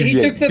after the BB-8. he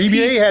took the BB-8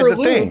 piece had for the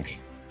Luke. thing.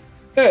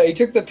 Yeah, he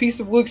took the piece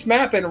of Luke's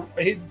map and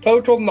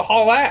Poe told him to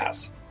haul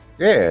ass.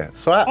 Yeah.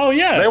 So Oh,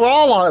 yeah. they were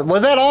all on.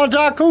 Was that on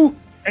Jakku?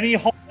 And he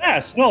hauled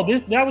ass. No,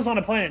 that was on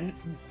a planet.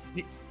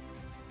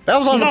 That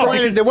was on the No,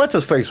 planet because- that what's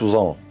his face was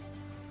on.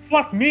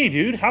 Fuck me,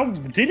 dude. How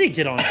did he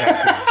get on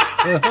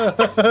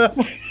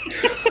Jakku?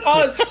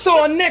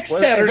 So on next Well,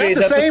 is that Saturday's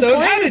the same episode,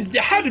 planet?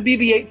 how did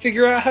BB-8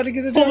 figure out how to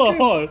get to hold on, Jakku?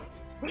 hold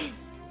on.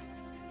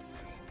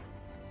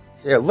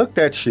 Yeah, look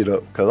that shit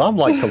up because I'm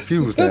like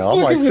confused That's now. I'm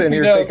like fucking sitting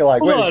here with me now. thinking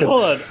like, Hold wait, on,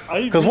 hold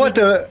on. because what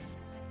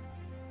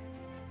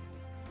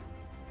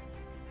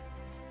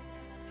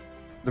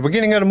the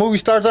beginning of the movie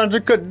starts on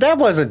Jakku. That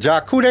wasn't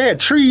Jakku. They had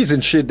trees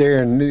and shit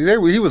there, and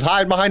he was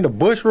hiding behind the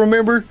bush.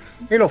 Remember?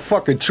 Ain't no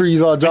fucking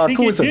trees on I think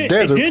Jakku. It's a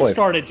desert It did place.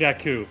 start at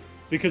Jakku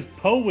because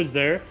Poe was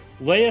there.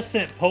 Leia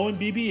sent Poe and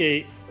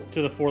BB-8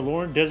 to the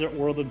forlorn desert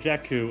world of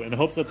Jakku in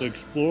hopes that the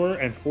explorer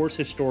and Force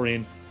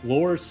historian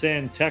Lor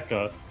San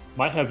Tekka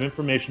might have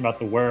information about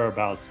the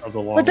whereabouts of the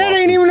long. But that lost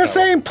ain't Luke even the Skywalker.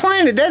 same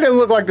planet. That didn't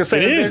look like the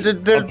same. It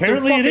is. They're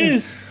Apparently, it fucking-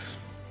 is.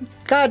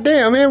 God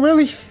damn, man,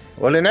 really?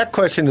 Well, then that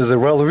question is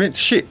irrelevant.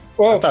 Shit.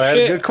 Well, I thought I had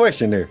shit. a good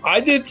question there. I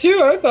did too.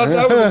 I thought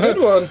that was a good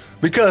one.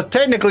 Because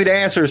technically the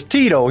answer is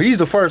Tito. He's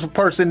the first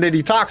person that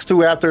he talks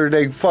to after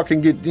they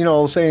fucking get, you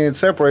know, saying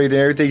separated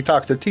and everything. He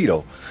talks to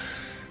Tito.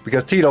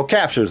 Because Tito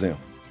captures him.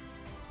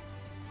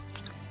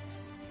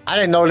 I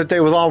didn't know that they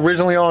was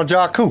originally on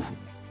Jakku.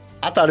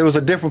 I thought it was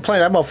a different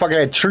planet. That motherfucker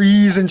had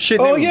trees and shit.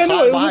 Oh, They yeah, was no,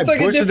 hiding it behind looked like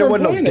a bushes. There different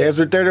wasn't planet. no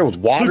desert there. There was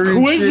water The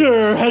and shit.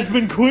 quizzer has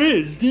been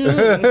quizzed. Yeah.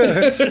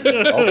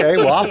 Okay,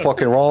 well, I'm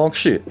fucking wrong.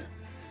 Shit.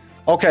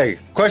 Okay,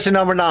 question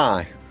number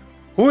 9.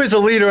 Who is the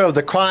leader of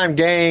the crime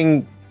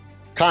gang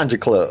Conja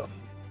Club?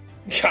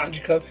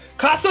 Conja Club.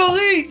 Casa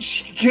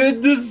Leach!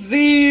 Good to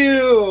see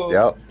you!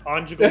 Yep.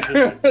 Conjugal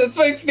vision. That's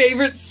my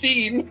favorite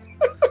scene.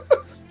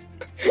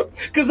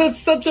 Because that's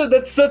such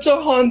a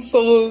Han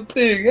Solo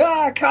thing.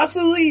 Ah,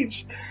 Casa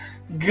Leach!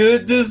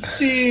 Good to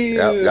see you.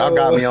 Yep, y'all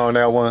got me on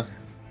that one.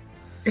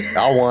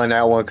 Y'all won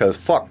that one because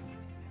fuck.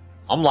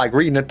 I'm like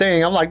reading the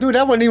thing. I'm like, dude,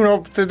 that wasn't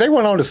even. They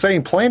weren't on the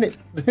same planet.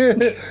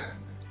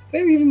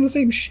 They were even the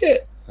same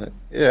shit.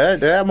 Yeah,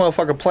 that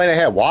motherfucking planet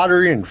had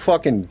water and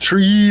fucking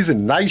trees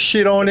and nice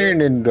shit on there, and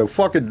then the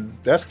fucking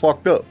that's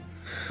fucked up.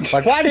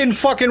 Like, why didn't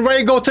fucking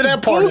Ray go to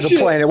that part of the Bullshit.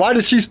 planet? Why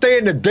did she stay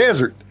in the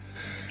desert?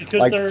 Because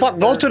Like, they're- fuck,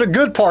 go they're- to the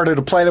good part of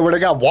the planet where they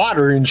got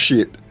water and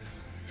shit.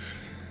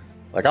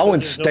 Like, I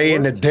wouldn't there's no stay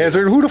in the work to it.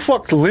 desert. Who the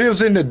fuck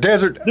lives in the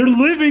desert? They're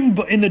living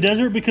in the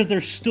desert because they're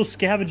still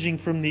scavenging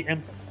from the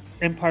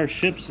Empire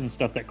ships and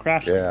stuff that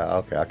crashed. Yeah,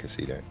 okay, I can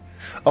see that.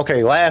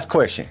 Okay, last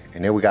question,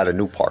 and then we got a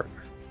new part.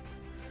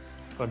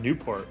 A new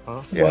part,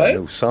 huh? Yeah, What?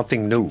 new,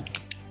 something new.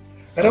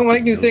 I don't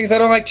like new things. I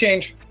don't like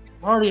change.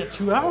 We're already at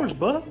 2 hours,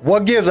 bud.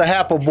 What gives a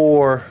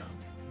Hapabore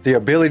The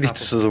ability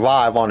to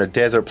survive on a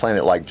desert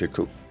planet like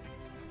Jakku.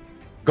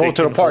 Go They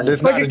to the can part hold-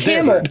 that's not Like a a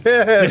camel. desert.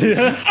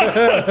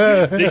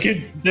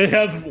 They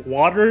have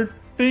water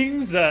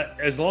things that,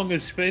 as long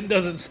as Finn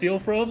doesn't steal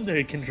from,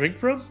 they can drink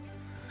from.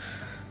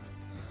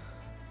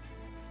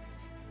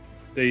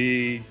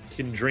 They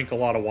can drink a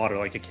lot of water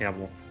like a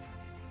camel.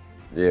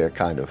 Yeah,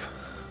 kind of.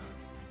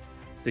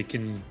 They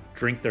can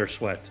drink their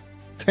sweat.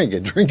 They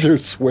can drink their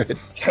sweat.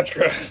 That's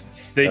gross.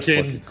 They That's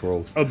can fucking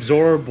gross.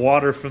 absorb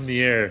water from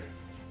the air.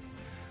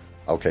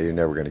 Okay, you're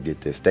never gonna get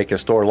this. They can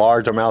store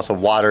large amounts of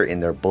water in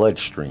their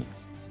bloodstream.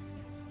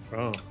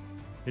 Oh,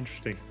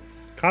 interesting.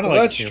 Kind of like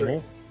a Bloodstream.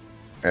 camel,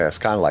 Yeah, it's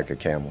kind of like a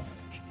camel.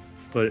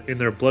 but in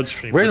their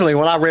bloodstream. Originally,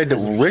 when I read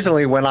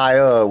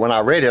when I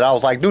read it, I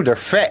was like, dude, they're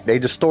fat. They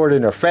just store it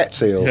in their fat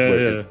cells, Yeah, but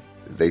yeah.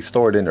 they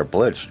store it in their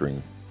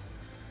bloodstream.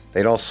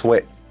 They don't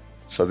sweat,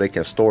 so they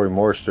can store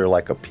moisture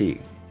like a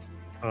pig.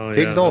 Oh,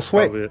 Pigs don't that's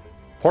sweat. probably it.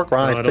 Pork I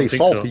rinds don't taste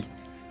think so. salty.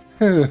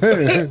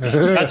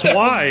 That's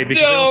why,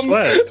 because dumb.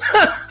 they don't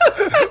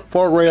sweat.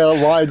 Pork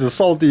rinds are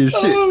salty as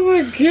shit. Oh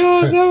my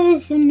god, that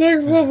was some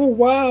next level.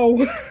 Wow.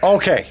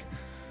 Okay,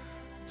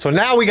 so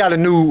now we got a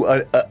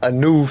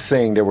new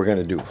thing that we're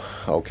gonna do.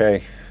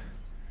 Okay,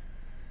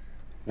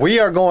 we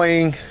are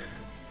going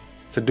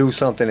to do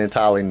something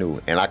entirely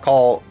new, and I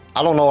don't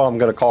know what I'm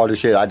gonna call this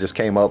shit. I just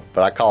came up,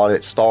 but I call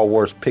it Star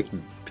Wars Pick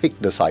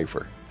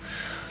Decipher.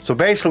 So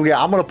basically,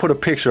 I'm gonna put a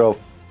picture of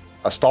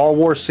a Star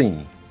Wars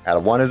scene out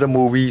of one of the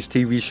movies,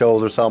 TV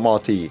shows, or something on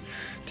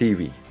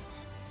TV.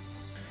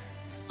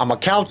 I'm gonna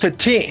count to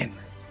 10.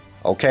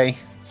 Okay,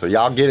 so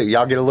y'all get it.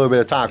 Y'all get a little bit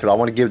of time because I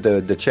want to give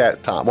the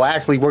chat time. Well,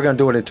 actually, we're gonna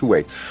do it in two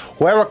ways.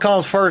 Whoever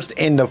comes first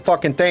in the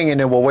fucking thing, and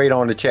then we'll wait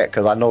on the chat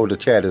because I know the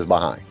chat is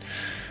behind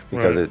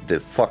because Right. the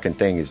fucking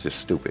thing is just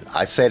stupid.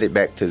 I set it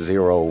back to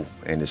 0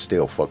 and it's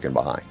still fucking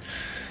behind.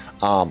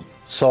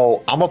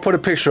 So I'm gonna put a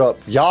picture up.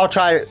 Y'all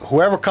try it.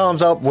 Whoever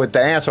comes up with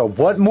the answer of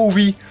what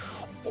movie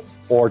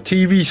or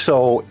TV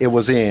show it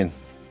was in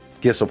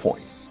gets a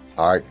point.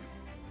 All right.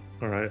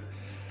 All right.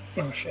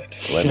 Oh shit.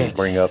 Let me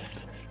bring up.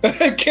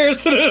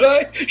 Kirsten and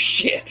I.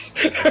 Shit.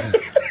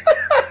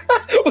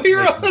 We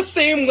were on the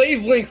same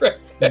wavelength, right?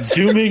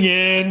 Zooming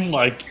in,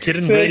 like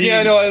getting ready.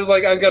 Yeah, I know. I was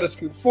like, I've got to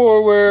scoot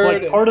forward.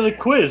 It's like part of the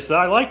quiz.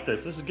 I like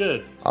this. This is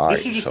good. All This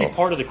right, should just so- be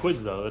part of the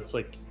quiz, though. It's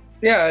like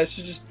Yeah, it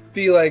should just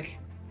be like,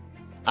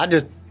 I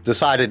just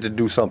decided to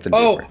do something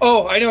oh,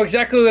 different. I know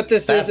exactly what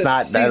this That's is.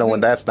 not It's that season- one.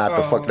 That's not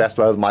the Oh. fuck. That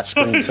was my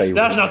screensaver.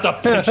 that's not the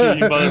picture,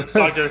 you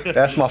motherfucker.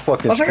 That's my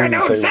fucking. I was like, I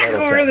know screensaver. exactly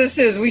That'll where count. this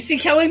is. We see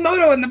Kelly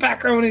Moto in the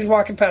background when he's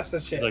walking past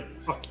this shit. Like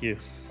fuck you.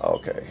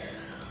 Okay.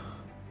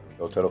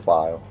 Go to the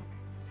file.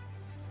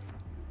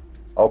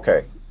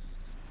 Okay.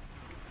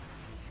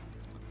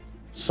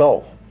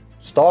 So,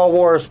 Star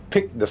Wars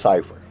Pick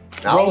Decipher.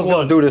 Now, I Rogue was going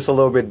One. to do this a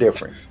little bit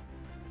different.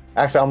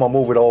 Actually, I'm going to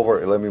move it over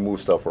and let me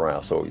move stuff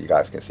around so you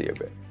guys can see a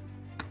bit.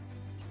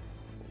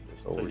 Move this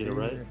over Did I get it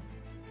here. right?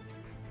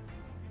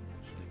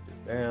 Shoot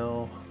this down.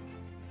 Move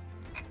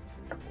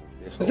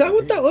this Is that over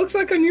what that here. looks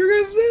like on your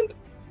guys' end?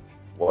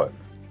 What?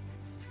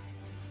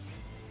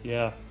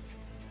 Yeah.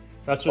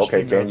 That's what.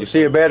 Okay, can you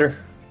see it better?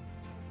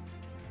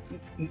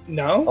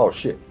 No. Oh,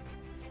 shit.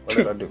 What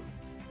did I do?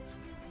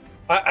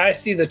 I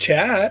see the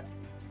chat.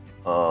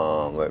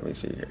 Let me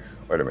see here.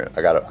 Wait a minute.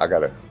 I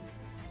gotta.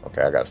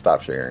 Okay, I gotta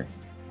stop sharing.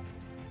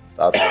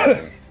 Stop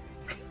sharing.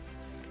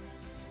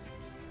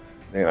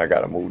 Then I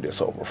gotta move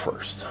this over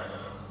first.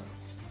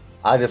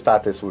 I just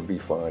thought this would be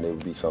fun. It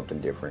would be something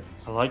different.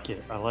 I like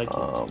it. I like it.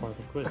 It's part of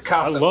the quiz. I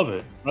Picasso. love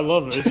it. I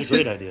love it. It's a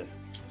great idea.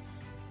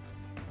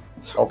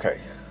 Okay.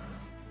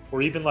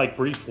 Or even like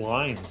brief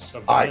lines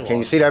of All right. dialogue. Can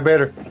you see that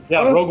better? Yeah,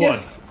 Oh, Rogue yeah.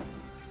 One.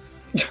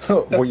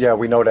 Well, yeah,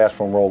 we know that's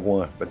from Rogue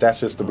One, but that's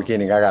just the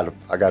beginning. I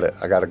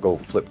gotta go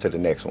flip to the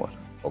next one.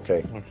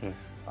 Okay. Okay.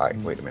 All right.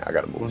 Wait a minute. I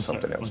gotta move One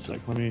something sec, else. one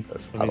too. sec. Let me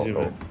 'Cause let I me don't zoom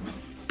know. in.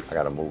 I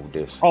gotta move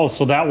this. Oh,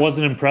 so that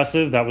wasn't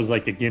impressive. That was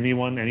like a gimme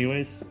one,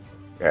 anyways.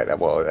 Yeah. That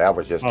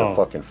was just the Oh.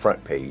 fucking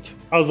front page.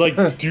 I was like,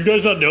 do you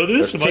guys not know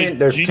this?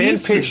 There's 10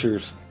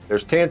 pictures.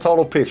 There's 10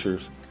 total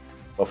pictures.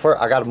 But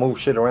first, I got to move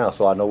shit around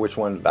so I know which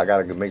one. I got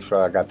to make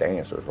sure I got the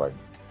answers right.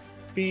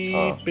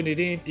 Beep,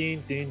 din,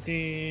 din, din,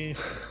 din.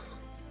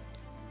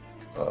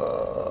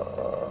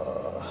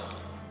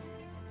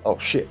 Oh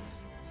shit.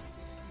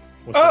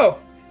 What's that? Oh,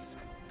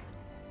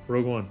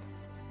 Rogue One.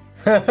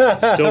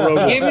 Still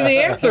Rogue gave me One.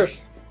 the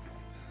answers.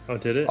 Oh,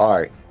 did it? All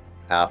right.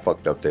 I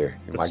fucked up there.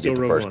 You It's might still get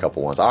the Rogue first One.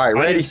 couple ones. All right, I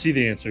ready? didn't see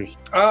the answers.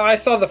 I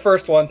saw the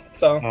first one,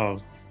 so Oh,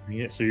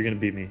 yeah, so you're gonna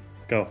beat me.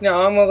 Go.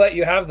 no, I'm gonna let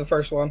you have the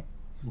first one.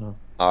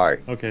 All right.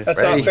 Okay. That's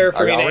Ready? not fair for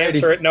Are me to y'all ready?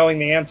 answer it knowing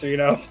the answer. You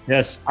know.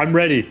 Yes, I'm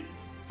ready.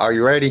 Are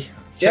you ready?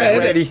 Yeah, Chat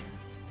hit it. ready? Is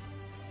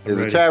the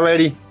ready. chat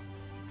ready?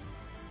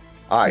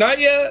 All right. Not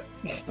yet.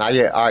 Not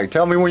yet. All right.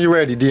 Tell me when you're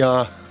ready,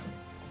 Dion.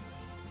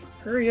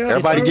 Hurry up.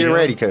 Everybody You're get Dion.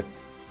 ready. 'Cause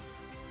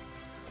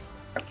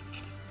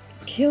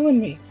killing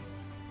me.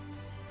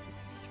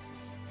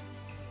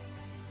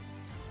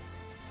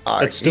 all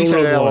right. It's still He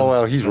said Rogue One,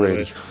 LOL. He's by the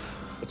ready. way.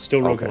 It's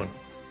still Rogue Okay. One.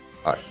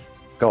 All right.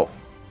 Go.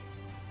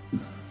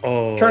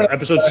 Oh, Return of-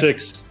 episode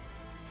 6.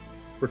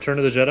 Return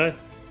of the Jedi.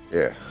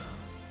 Yeah,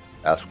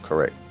 that's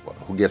correct.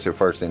 Who gets it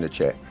first in the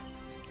chat?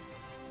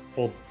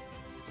 Well,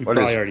 we What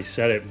probably is it? already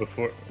said it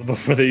before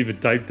they even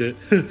typed it.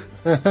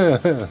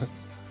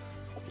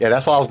 Yeah,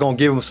 that's why I was gonna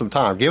give him some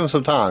time. Give him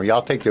some time.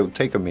 Y'all take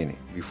a minute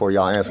before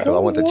y'all answer because I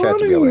want the chat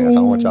to be able to answer.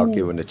 I want y'all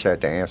giving the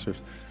chat the answers.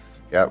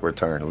 Yeah,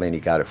 Return. Lenny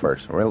got it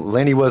first.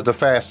 Lenny was the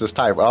fastest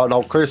typer. Oh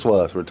no, Chris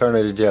was. Return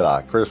of the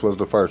Jedi. Chris was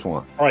the first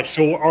one. All right,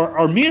 so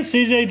are me and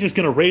CJ just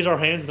gonna raise our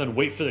hands and then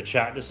wait for the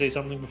chat to say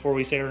something before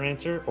we say our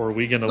answer, or are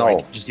we gonna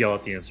No. just yell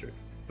out the answer?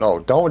 No,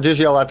 don't just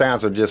yell out the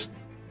answer. Just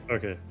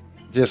Okay,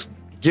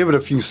 give it a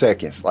few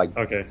seconds, like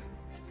okay,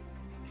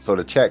 so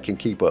the chat can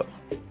keep up.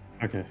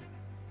 okay.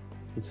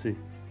 Let's see.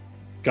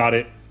 Got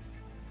it.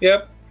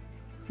 Yep.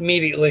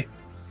 Immediately.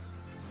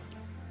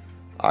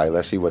 All right,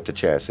 let's see what the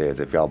chat says.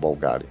 If y'all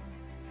both got it,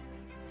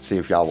 see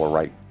if y'all were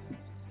right.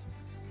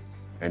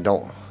 And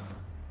don't.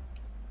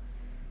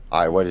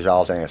 All right, what is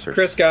y'all's answer?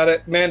 Chris got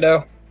it.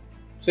 Mando.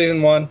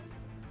 Season 1.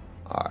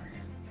 All right.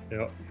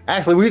 Yep.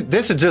 Actually,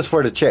 this is just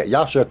for the chat.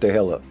 Y'all shut the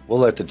hell up. We'll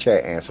let the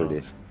chat answer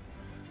this.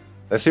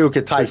 Let's see who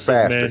can type Chris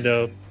says faster.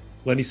 Mando.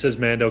 Lenny says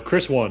Mando.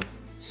 Chris won.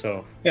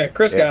 So Yeah,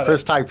 Chris Yeah, got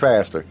Chris it. type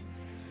faster.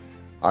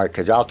 All right,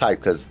 cause y'all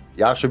type, cause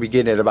y'all should be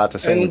getting it about the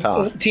same And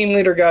time. team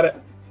leader got it.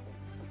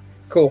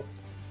 Cool.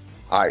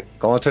 All right,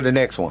 going to the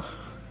next one.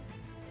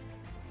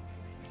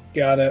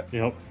 Got it.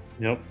 yep.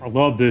 I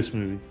love this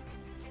movie.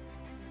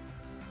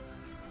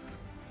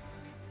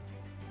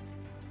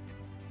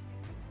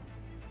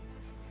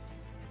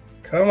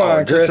 Come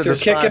on, Just Chris. to You're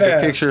describe kicking the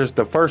ass. pictures,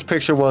 the first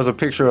picture was a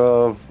picture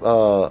of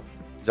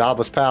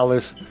Jabba's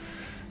palace.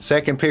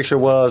 Second picture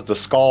was the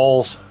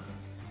skulls.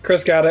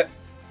 Chris got it.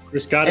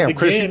 Chris got Damn, it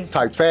Chris again.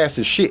 typed fast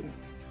as shit.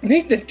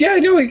 Yeah, I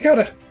know he got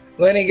it.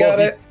 Lenny got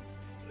Well, it.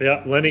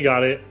 Yeah, Lenny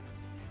got it.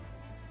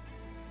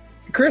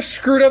 Chris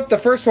screwed up the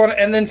first one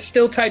and then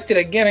still typed it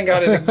again and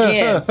got it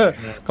again.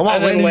 Come on,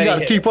 And then Lenny, you Lenny got to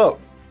hit keep up.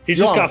 He You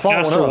just on got the phone,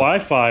 faster huh?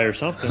 Wi-Fi or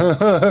something.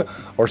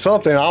 Or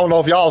something. I don't know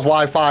if y'all's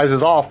Wi-Fi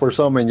is off or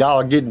something. Y'all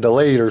are getting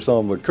delayed or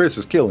something, but Chris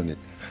is killing it.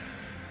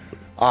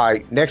 All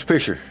right, next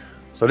picture.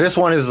 So this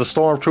one is the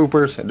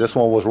stormtroopers, and this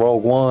one was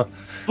Rogue One,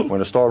 when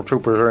the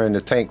stormtroopers are in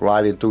the tank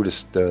riding through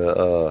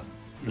the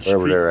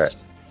wherever they're at.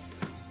 streets.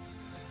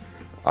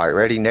 All right,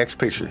 ready? Next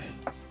picture.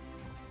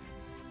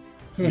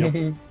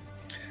 Yep.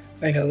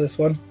 I know this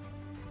one.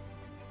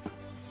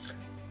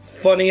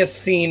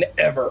 Funniest scene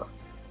ever.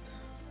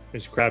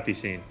 It's a crappy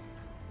scene.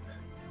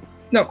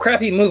 No,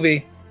 crappy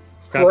movie.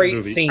 Crappy Great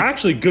movie. scene.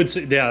 Actually, good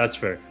scene. Yeah, that's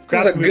fair. It was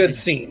Crappy a movie, good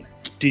scene.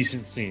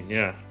 decent scene.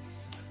 Yeah.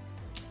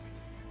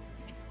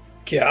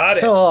 Got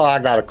it. Oh, I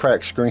got a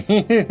cracked screen.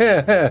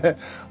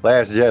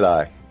 Last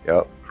Jedi.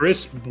 Yep.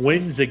 Chris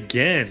wins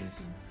again.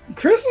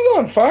 Chris is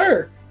on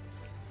fire.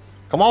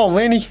 Come on,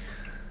 Lenny.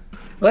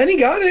 Lenny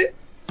got it.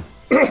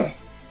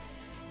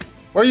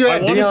 Where you I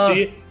at, want to Dion?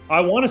 see. I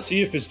want to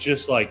see if it's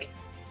just like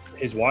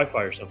his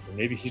Wi-Fi or something.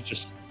 Maybe he's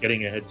just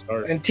getting a head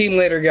start. And team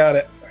leader got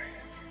it.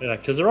 Yeah,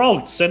 because they're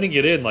all sending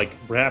it in like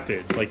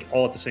rapid, like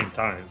all at the same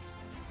time.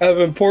 I have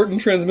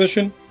important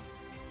transmission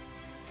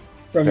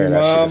from Man, your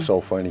that shit mom. is so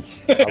funny.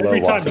 I love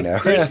Every time watching it's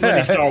that. Chris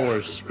Lenny Star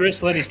Wars.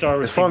 Chris Lenny Star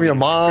Wars. It's from team your leader.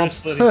 mom.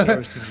 Chris Lenny Star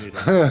Wars team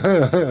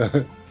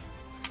leader.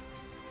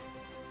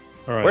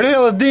 All Where right. the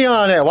hell is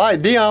Dion at? Why,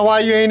 Dion? Why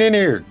you ain't in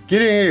here?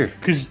 Get in here.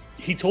 Because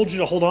he told you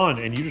to hold on,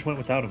 and you just went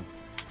without him.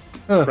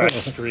 Crack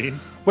screen.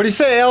 But he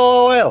said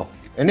LOL,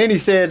 and then he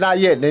said not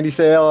yet, and then he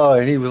said LOL,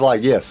 and he was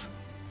like yes.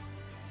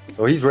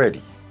 So he's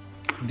ready.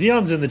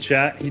 Dion's in the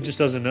chat. He just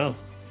doesn't know.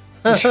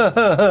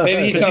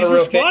 Maybe he's Because not he's a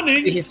real fan.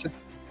 responding.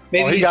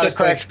 Maybe Oh, he he's got a just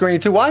cracked like,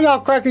 screen too. Why y'all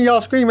cracking y'all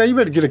screen, man? You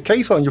better get a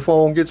case on your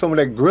phone, get some of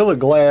that Gorilla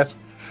Glass.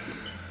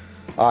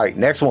 All right,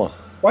 next one.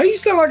 why do you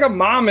sound like a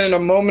mom in a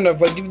moment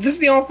of like, this is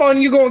the only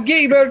phone you're gonna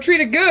get. You better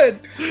treat it good.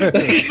 You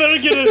better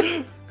get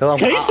a Because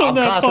case on I'm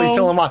that constantly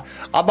phone. telling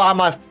I buy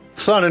my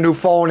son a new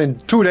phone,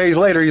 and 2 days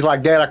later, he's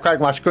like, Dad, I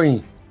cracked my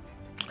screen.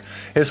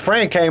 His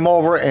friend came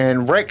over,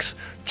 and Rex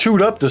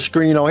chewed up the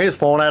screen on his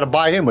phone. I had to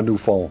buy him a new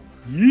phone.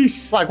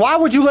 Yeesh. Like, why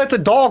would you let the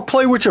dog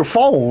play with your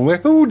phone?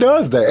 Like, who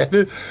does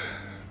that?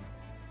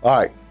 All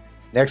right,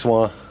 next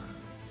one.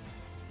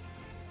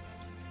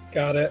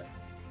 Got it.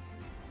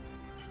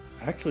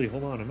 Actually,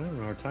 hold on. I'm having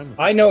a hard time with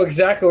I know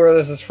exactly where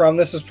this is from.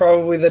 This is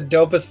probably the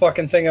dopest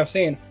fucking thing I've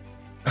seen.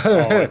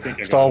 I think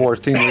I Star got it. Wars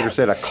team leader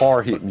said a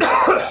car hit me.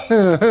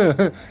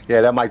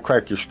 Yeah, that might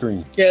crack your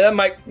screen. Yeah, that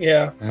might.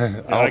 Yeah,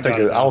 I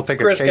don't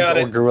think a Chris case got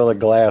or it. Gorilla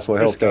Glass will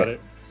Chris help got that.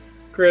 it.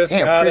 Chris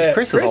Damn, got it.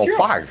 Chris is on you're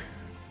fire.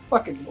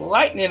 fucking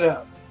lighting it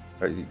up.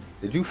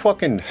 Did you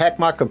fucking hack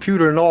my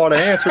computer and know all the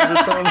answers or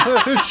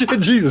something? Shit,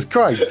 Jesus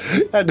Christ.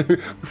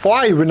 Before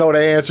I even know the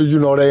answer, you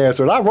know the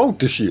answer. And I wrote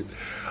the shit.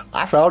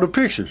 I found the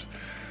pictures.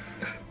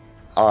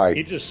 All He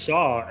right. just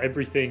saw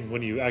everything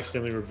when you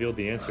accidentally revealed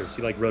the answers.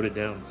 He like wrote it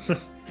down.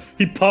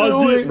 He paused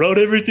No, it, wrote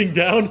everything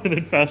down, and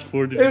then fast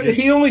forwarded it.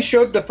 He only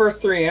showed the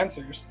first three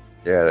answers.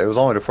 Yeah, it was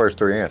only the first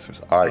three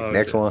answers. All right, Okay.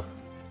 next one.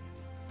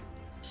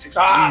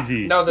 Ah,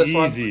 Easy. no, this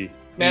one. easy.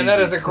 Man, that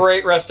easy. is a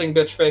great resting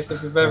bitch face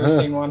if you've ever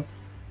seen one.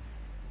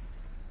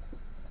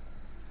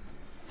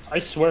 I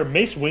swear,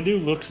 Mace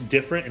Windu looks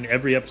different in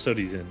every episode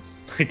he's in.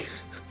 Like,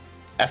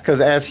 That's because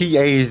as he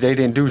aged, they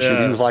didn't do shit.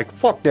 Yeah. He was like,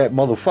 "Fuck that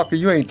motherfucker!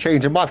 You ain't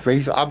changing my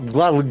face. I'm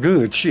glad I look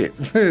good." Shit.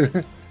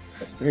 I'm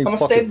I'm gonna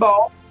stay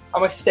bald.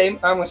 I'm gonna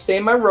stay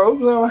in my robes.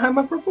 And I'm gonna have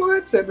my purple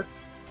lightsaber.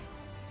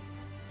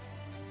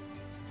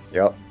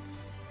 Yep.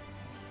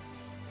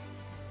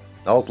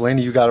 Nope,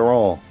 Lenny, you got it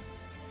wrong.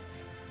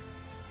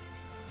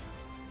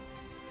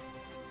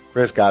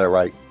 Chris got it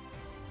right.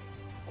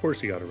 of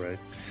course, you got it right.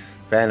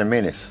 Phantom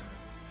Menace.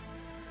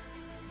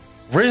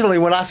 Originally,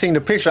 when I seen the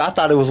picture, I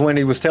thought it was when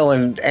he was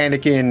telling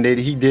Anakin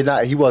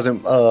that he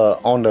wasn't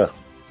on the,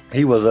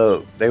 they was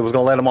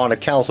gonna let him on the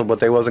council, but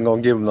they wasn't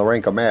gonna give him the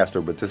rank of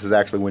master. But this is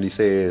actually when he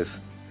says,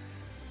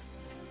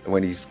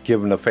 when he's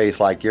giving the face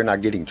like, "You're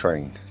not getting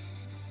trained."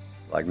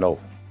 Like, no.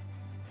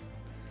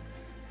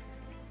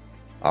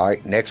 All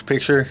right, next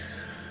picture.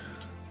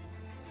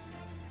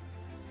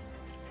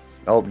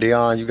 Nope,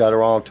 Dion, you got it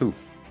wrong too.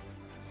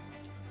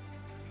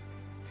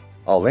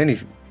 Oh,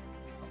 Lenny's.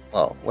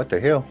 Oh, what the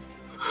hell?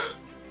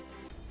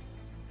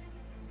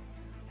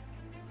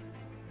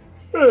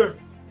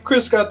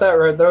 Chris got that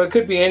right though. It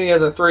could be any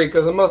of the three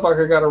because the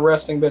motherfucker got a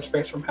resting bitch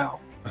face from hell.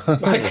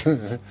 Like,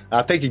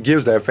 I think he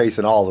gives that face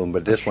in all of them,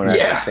 but this one actually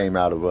Yeah. came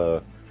out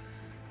of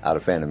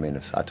Phantom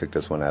Menace. I took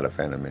this one out of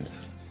Phantom Menace.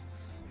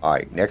 All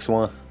right, next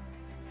one.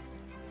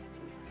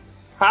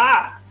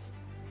 ha!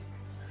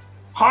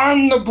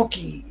 Han the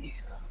Bookie.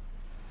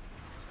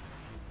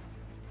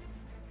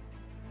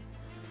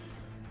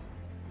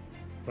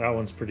 That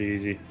one's pretty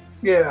easy.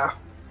 Yeah.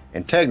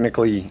 And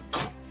technically,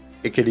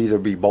 it could either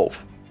be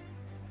both,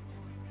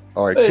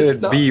 or it It's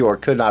could not. be or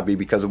could not be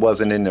because it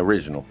wasn't in the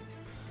original.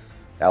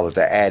 That was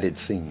the added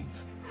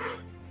scenes,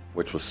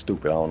 which was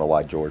stupid. I don't know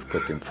why George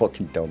put them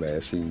fucking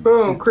dumbass scenes.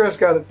 Boom. Chris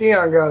got it.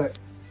 Dion got it.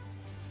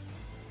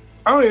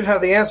 I don't even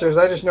have the answers.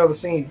 I just know the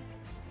scene.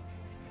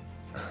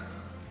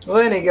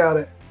 Lenny got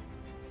it.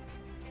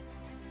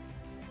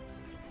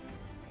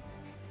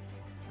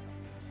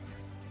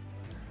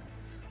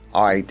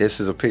 All right, this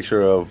is a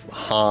picture of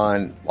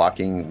Han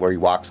walking where he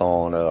walks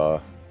on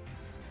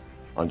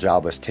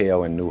Jabba's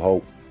tail in New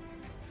Hope.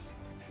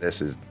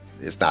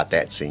 It's not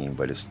that scene,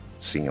 but it's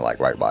scene like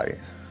right by it.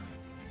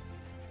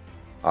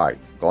 All right,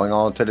 going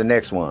on to the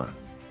next one.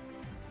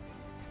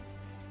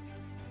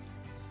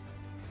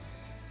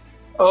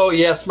 Oh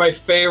yes, my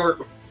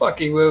favorite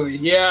fucking movie.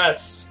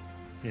 Yes.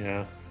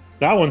 Yeah.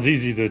 That one's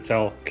easy to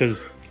tell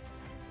because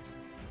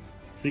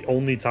it's the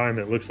only time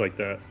it looks like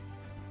that.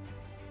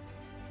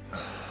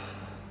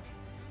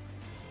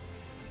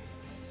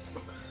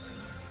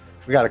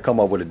 We got to come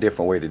up with a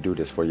different way to do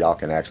this where y'all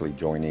can actually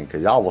join in,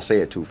 because y'all will say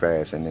it too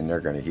fast and then they're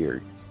going to hear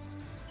it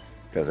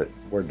because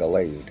we're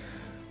delayed,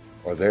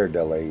 or they're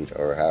delayed,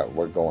 or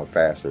we're going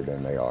faster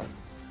than they are,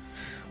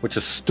 which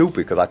is stupid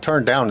because I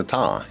turned down the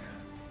time.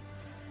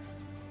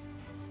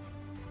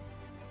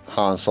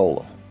 Han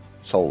Solo.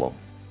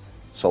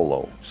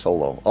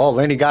 Oh,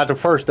 Lenny got the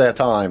first that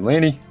time.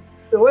 Lenny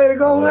Way to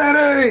go,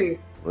 Lenny.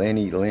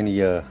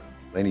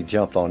 Lenny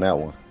jumped on that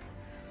one.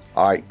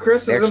 All right,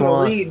 Chris is next in the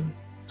one. lead.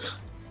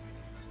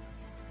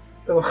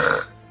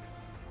 Ugh.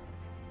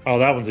 Oh,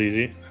 that one's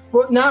easy.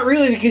 Well, not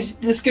really, because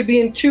this could be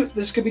in two.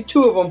 This could be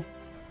two of them.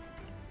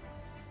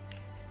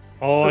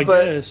 Oh, I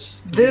But guess.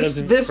 He This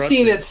doesn't this crush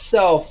scene it.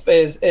 itself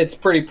it's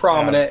pretty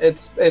prominent.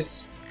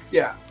 It's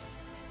yeah.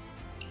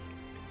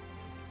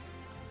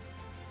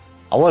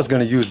 I was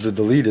gonna use the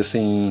deleted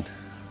scene.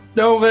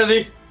 No,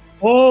 Lenny.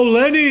 Oh,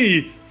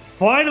 Lenny!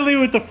 Finally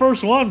with the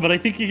first one, but I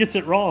think he gets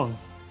it wrong.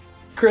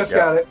 Chris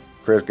got it.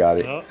 Chris got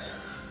it. Oh,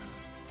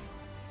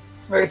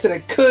 Like I said,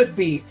 it could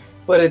be,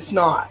 but it's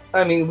not.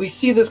 I mean, we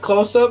see this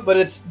close up, but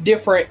it's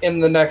different in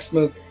the next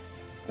movie.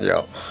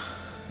 Yeah,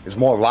 it's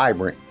more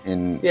vibrant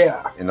in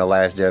Yeah. The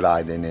Last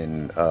Jedi than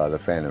in the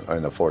Phantom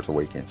and the Force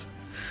Awakens.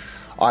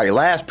 All right,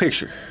 last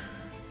picture.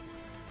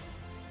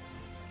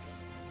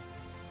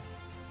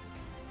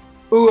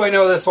 Ooh, I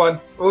know this one.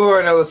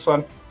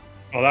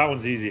 oh, that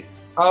one's easy.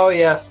 Oh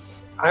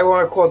yes, I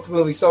want to quote the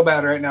movie so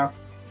bad right now.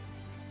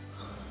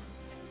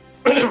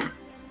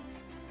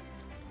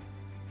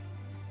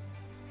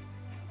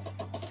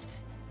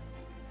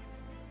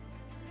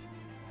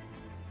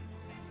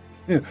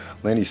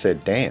 Lenny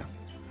said, "Damn."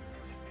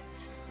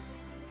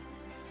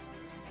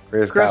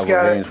 Chris Chris got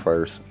got revenge it.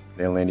 first.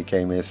 Then Lenny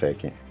came in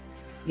second.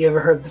 You ever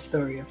heard the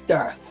story of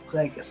Darth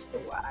Plagueis the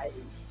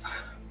Wise?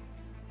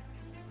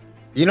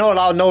 You know what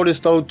I'll notice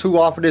though too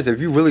off of this? If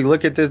you really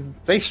look at this,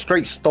 they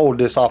straight stole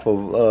this off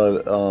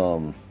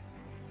of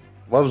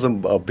what was the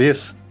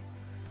Abyss?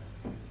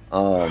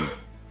 What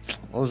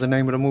was the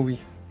name of the movie?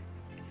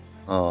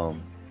 Fuck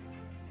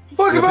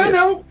if I Abyss.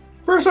 know.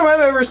 First time I've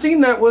ever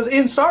seen that was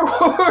in Star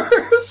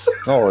Wars.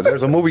 No,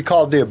 there's a movie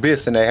called The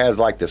Abyss, and it has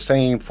like the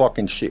same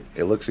fucking shit.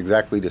 It looks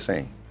exactly the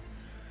same,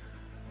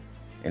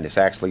 and it's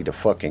actually the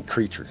fucking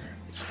creature.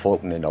 It's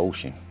floating in the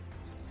ocean.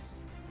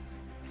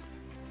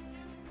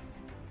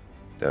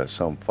 There's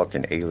some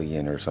fucking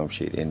alien or some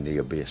shit in the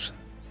abyss.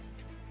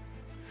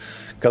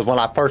 Because when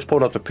I first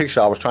pulled up the picture,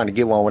 I was trying to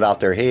get one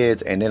without their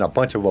heads, and then a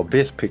bunch of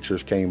Abyss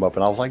pictures came up,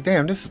 and I was like,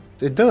 damn,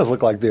 it does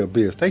look like the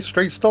Abyss. They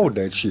straight stole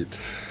that shit.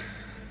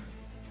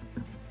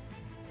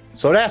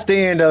 So that's the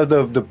end of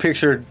the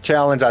picture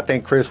challenge. I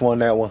think Chris won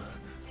that one.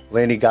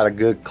 Lenny got a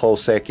good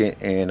close second,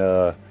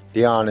 and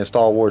Dion and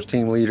Star Wars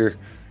team leader,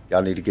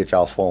 y'all need to get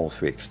y'all's phones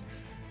fixed.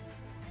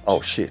 Oh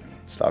shit,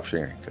 stop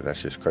sharing, because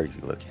that's just crazy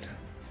looking.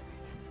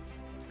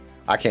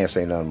 I can't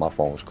say nothing, my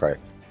phone was cracked.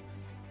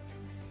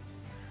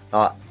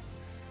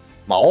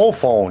 My old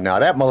phone, now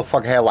that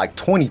motherfucker had like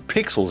 20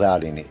 pixels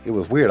out in it. It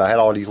was weird. I had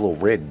all these little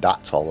red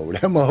dots all over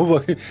that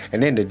motherfucker.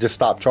 And then it just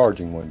stopped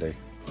charging one day.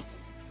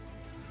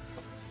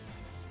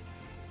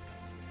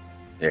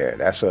 Yeah,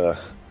 that's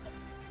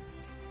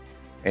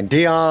and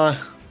Dion,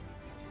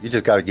 you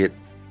just got to get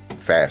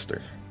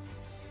faster.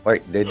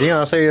 Wait, did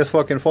Dion say his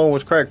fucking phone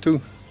was cracked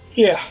too?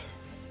 Yeah.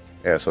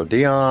 Yeah, so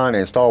Dion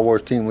and Star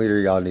Wars team leader,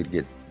 y'all need to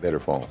get better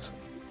phones.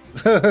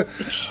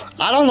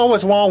 I don't know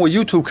what's wrong with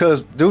YouTube,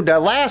 because, dude,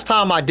 that last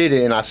time I did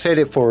it, and I said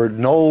it for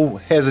no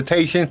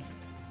hesitation,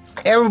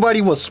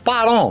 everybody was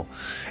spot on.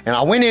 And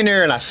I went in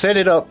there and I set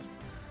it up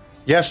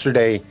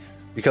yesterday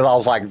because I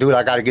was like, dude,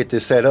 I got to get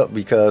this set up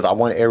because I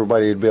want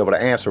everybody to be able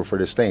to answer for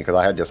this thing, because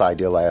I had this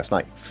idea last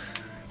night.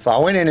 So I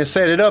went in and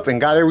set it up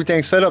and got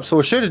everything set up, so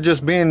it should have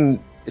just been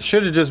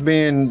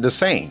the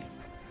same.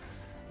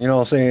 You know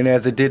what I'm saying,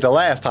 as it did the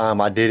last time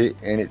I did it,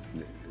 and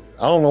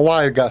I don't know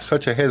why it got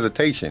such a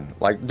hesitation.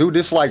 Like, dude,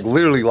 this like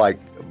literally like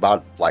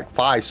about like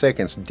 5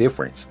 seconds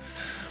difference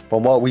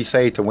from what we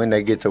say to when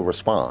they get to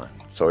respond.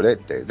 So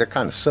that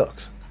kind of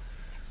sucks.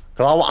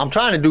 Cause I'm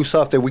trying to do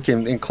stuff that we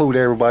can include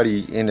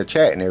everybody in the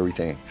chat and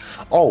everything.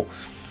 Oh,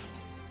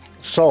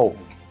 so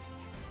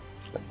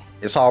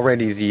it's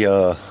already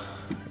the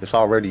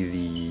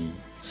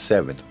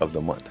 7th of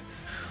the month.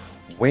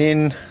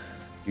 When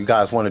you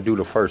guys want to do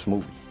the first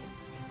movie?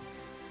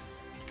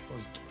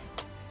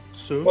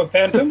 Soon. What,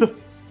 Phantom?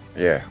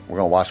 Yeah, we're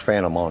gonna watch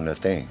Phantom on the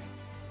thing.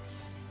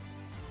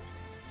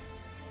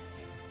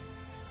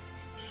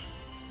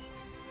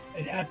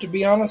 It'd have to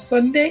be on a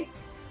Sunday?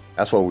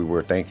 That's what we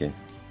were thinking.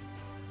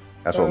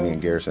 That's what me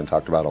and Garrison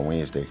talked about on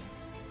Wednesday.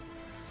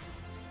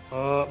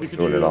 We could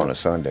Doing do it on a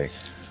Sunday.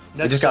 We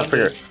next just got to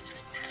Sunday. figure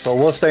it. So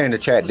we'll stay in the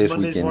chat this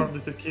Monday's weekend. Martin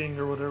Luther King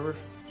or whatever.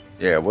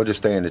 Yeah, we'll just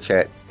stay in the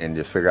chat and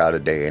just figure out a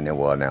day, and then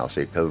we'll announce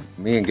it. Because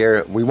me and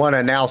Garrett, we want to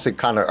announce it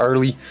kind of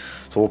early,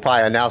 so we'll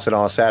probably announce it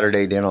on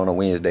Saturday, then on a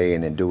Wednesday,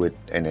 and then do it,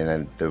 and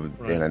then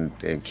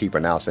and keep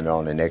announcing it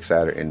on the next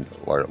Saturday,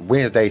 or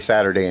Wednesday,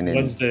 Saturday, and then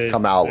Wednesday,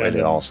 come out and with it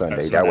then on Sunday.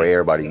 next That way, Sunday.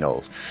 everybody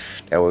knows.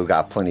 That way, we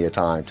got plenty of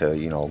time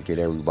to get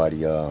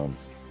everybody done.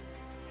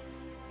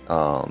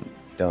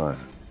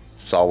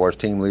 Star Wars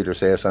team leader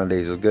says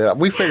Sundays is good.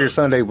 We figured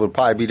Sunday would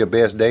probably be the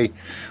best day.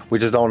 We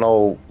just don't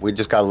know. We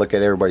just got to look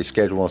at everybody's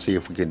schedule and see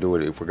if we can do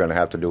it. If we're going to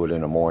have to do it in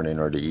the morning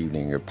or the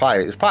evening. It's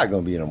probably going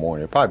to be in the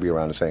morning. It'll probably be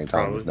around the same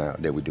time as now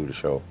that we do the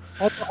show.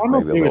 I'm Maybe a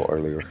okay little with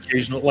earlier.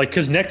 Occasional, like,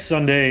 because next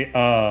Sunday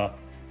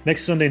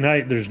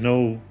night, there's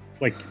no,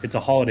 like, it's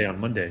a holiday on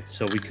Monday,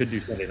 so we could do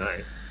Sunday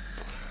night.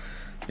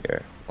 Yeah.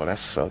 Well, that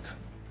sucks.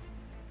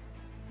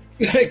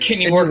 Can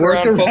you work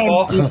around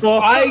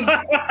football?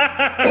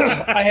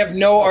 I have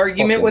no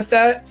argument with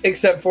that,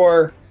 except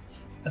for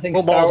I think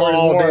Star Football's Wars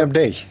all more. damn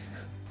day.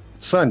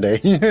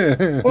 Sunday.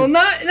 Well,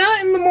 not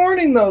in the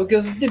morning though,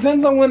 because it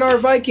depends on when our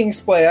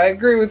Vikings play. I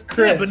agree with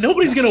Chris. Yeah, but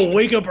nobody's gonna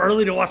wake up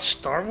early to watch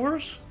Star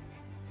Wars,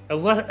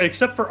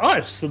 except for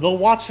us. So they'll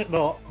watch it.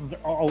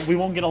 We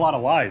won't get a lot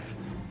of live,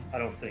 I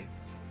don't think.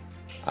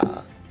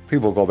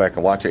 People go back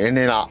and watch it, and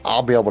then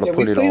I'll be able to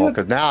put it on,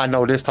 because now I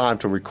know this time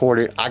to record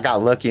it. I got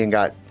lucky and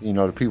got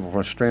the people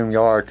from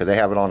StreamYard, because they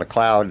have it on the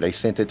cloud. They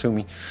sent it to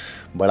me,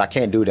 but I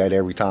can't do that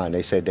every time.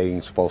 They said they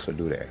ain't supposed to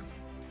do that.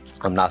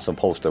 I'm not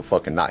supposed to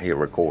fucking not hit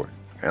record,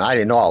 and I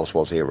didn't know I was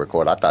supposed to hit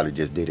record. I thought it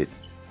just did it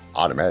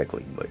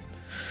automatically, but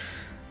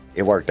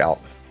it worked out.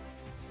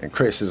 And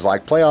Chris is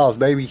like, playoffs,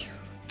 baby.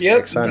 Yep,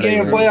 Next Sunday,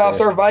 beginning of man. playoffs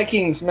are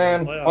Vikings,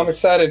 man. Playoffs. I'm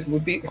excited. We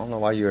beat. I don't know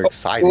why you're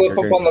excited. We'll You're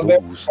look up on the gonna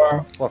bench lose.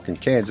 tomorrow. Fucking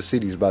Kansas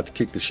City's about to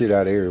kick the shit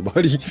out of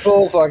everybody.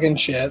 Full fucking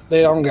shit.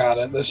 They don't got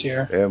it this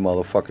year. Yeah,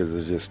 motherfuckers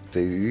is just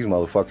these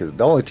motherfuckers.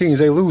 The only teams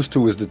they lose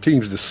to is the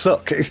teams that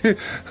suck.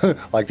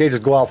 Like, they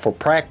just go out for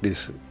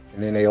practice,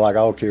 and then they like, I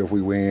don't care if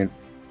we win.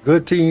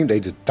 Good team,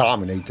 they just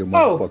dominate them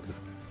motherfuckers.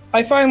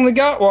 I finally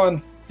got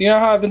one. You know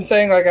how I've been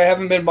saying like I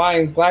haven't been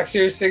buying Black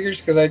Series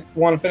figures because I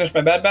want to finish my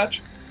Bad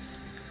Batch?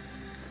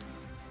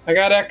 I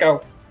got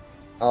Echo.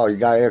 Oh, you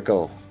got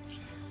Echo.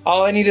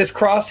 All I need is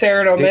Crosshair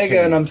and Omega,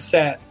 Dickhead. and I'm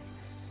set.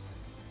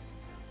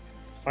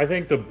 I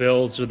think the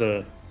Bills or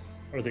the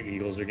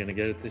Eagles are gonna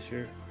get it this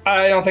year.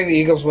 I don't think the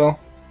Eagles will.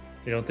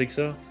 You don't think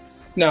so?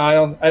 No, I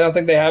don't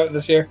think they have it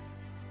this year.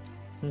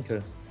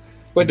 Okay.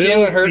 With Bills,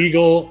 Jalen Hurts,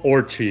 Eagle,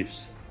 or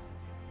Chiefs.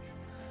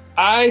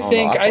 I know,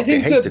 think I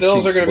fucking hate the the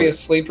Bills are Chiefs, going to be but- a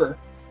sleeper.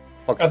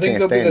 Fucking I think can't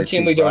they'll be stand the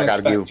team we Chiefs, but don't I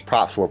gotta expect. give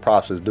props where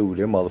props is due.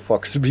 Them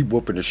motherfuckers be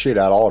whooping the shit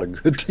out of all the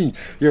good teams.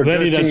 You're a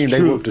Lenny, good that's team, they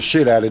true. whoop the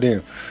shit out of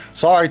them.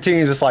 Sorry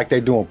teams, it's like they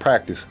doing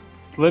practice.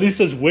 Lenny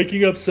says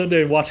waking up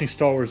Sunday and watching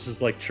Star Wars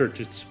is like church.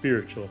 It's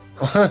spiritual.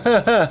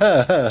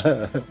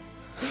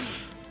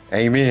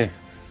 Amen.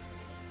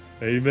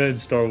 Amen,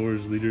 Star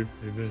Wars leader.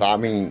 Amen. I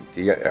mean,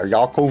 are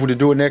y'all cool to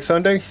do it next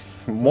Sunday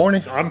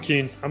morning? I'm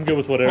keen. I'm good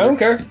with I whatever. don't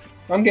care.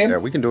 I'm game. Yeah,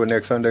 we can do it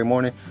next Sunday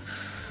morning.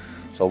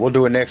 So we'll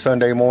do it next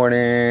Sunday morning,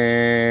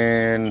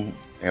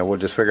 and we'll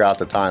just figure out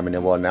the time, and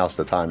then we'll announce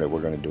the time that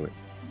we're going to do it.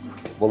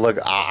 We'll look.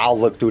 I'll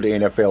look through the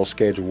NFL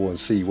schedule and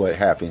see what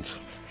happens.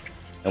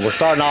 And we're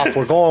starting off.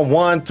 We're going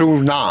 1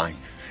 through 9.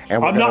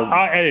 And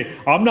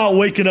I'm not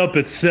waking up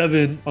at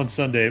 7 on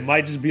Sunday. It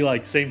might just be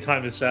like same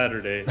time as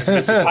Saturday.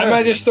 I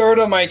might just throw it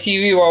on my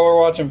TV while we're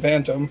watching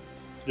Phantom.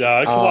 Yeah,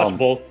 I can watch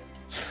both.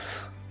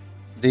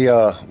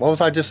 What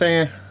was I just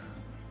saying?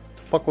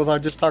 The fuck was I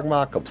just talking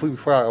about? I completely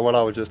forgot what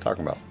I was just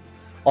talking about.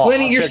 Oh,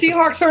 Lenny, your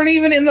Seahawks aren't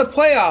even in the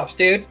playoffs,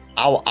 dude.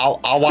 I'll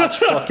watch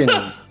fucking.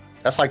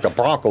 That's like the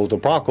Broncos. The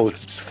Broncos,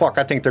 fuck.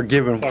 I think they're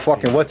giving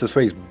fucking what's his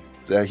face.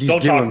 He's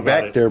giving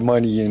back their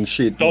money and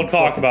shit. Don't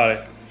talk about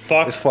it.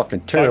 Fuck. It's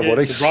fucking terrible.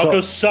 The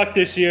Broncos suck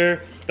this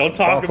year. Don't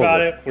talk about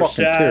it. We're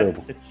sad.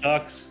 Terrible. It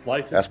sucks.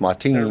 Life is That's my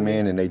team, terrible.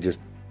 man, and they just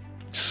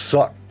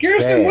suck.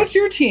 Garrison, bad. what's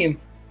your team?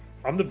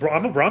 I'm a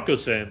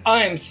Broncos fan.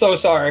 I am so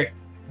sorry.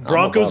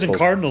 Broncos and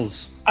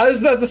Cardinals. I was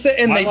about to say,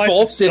 and My they life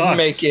both didn't sucks.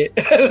 make it.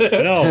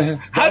 No.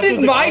 How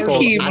did my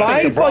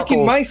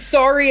team, my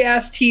sorry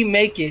ass team,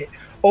 make it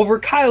over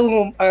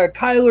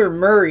Kyler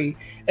Murray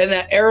and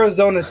that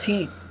Arizona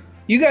team?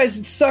 You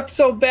guys sucked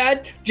so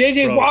bad.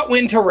 JJ Watt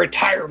went to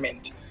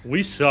retirement.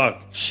 We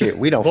suck. Shit,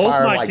 we done Both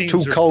fired my like teams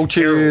 2 are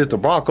coaches. terrible. The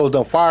Broncos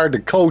done fired the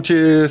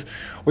coaches.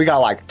 We got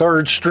like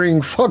 3rd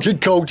string fucking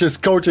coaches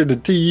coaching the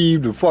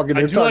team. The fucking.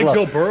 I they're do talking like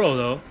about- Joe Burrow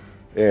though.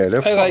 Yeah,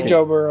 they're I like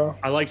Joe Burrow.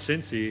 I like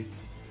Cincy.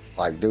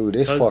 Like, dude,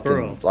 this Does fucking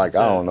Burrow. like That's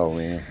I it. don't know,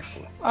 man.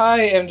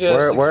 I am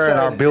just. We're in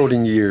our excited.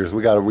 building years.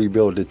 We got to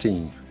rebuild the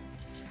team.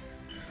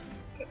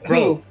 Bro,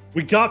 Who?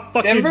 we got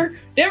fucking Denver?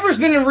 Denver's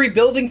been in a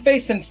rebuilding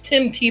phase since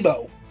Tim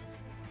Tebow.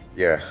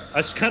 Yeah,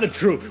 That's kind of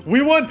true.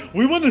 We won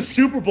the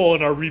Super Bowl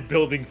in our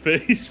rebuilding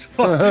phase.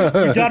 Fuck,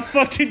 we got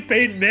fucking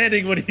Peyton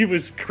Manning when he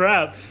was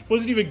crap.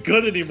 Wasn't even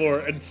good anymore,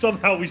 and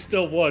somehow we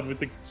still won with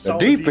the the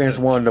solid defense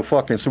won the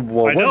fucking Super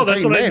Bowl. I know, Wasn't that's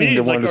Peyton what I Manning mean,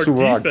 that won like the our Super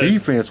Bowl. Our defense.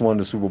 defense won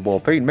the Super Bowl.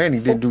 Peyton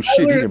Manning didn't do shit.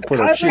 He didn't put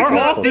up shit. Kyler- on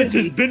Our the offense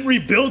field. has been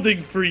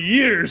rebuilding for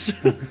years.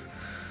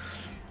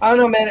 I don't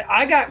know, man.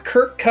 I got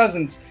Kirk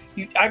Cousins.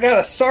 I got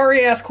a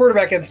sorry ass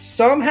quarterback, and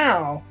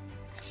somehow,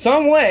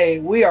 some way,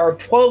 we are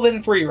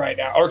 12-3 right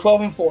now, or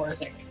 12-4, I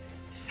think.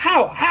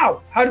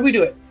 How did we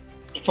do it?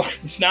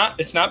 It's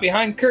not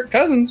behind Kirk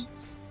Cousins.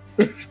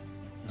 I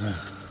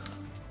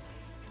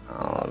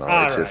don't know.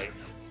 All It's right. just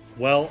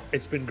Well,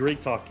 it's been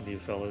great talking to you,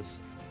 fellas.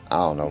 I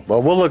don't know.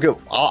 But we'll look at.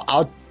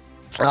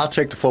 I'll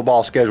check the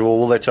football schedule.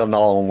 We'll let y'all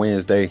know on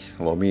Wednesday.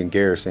 Well, me and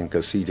Garrison,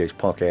 because CJ's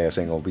punk ass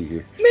ain't gonna be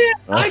here.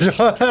 Man,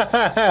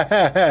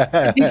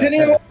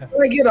 depending on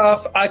when I get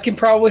off, I can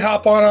probably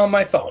hop on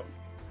my phone.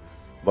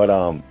 But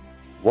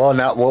we'll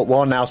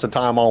announce the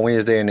time on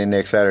Wednesday and then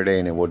next Saturday,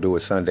 and then we'll do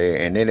it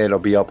Sunday, and then it'll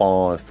be up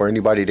on for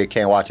anybody that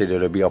can't watch it.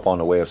 It'll be up on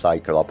the website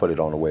because I'll put it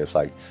on the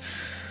website.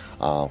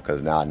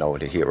 Because now I know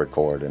to hit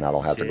record, and I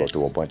don't have to go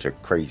through a bunch of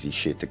crazy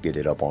shit to get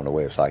it up on the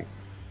website.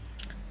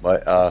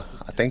 But I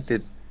think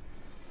that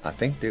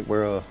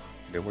we're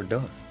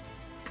done.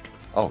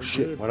 Oh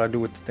shit! good. What'd I do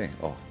with the thing?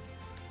 Oh,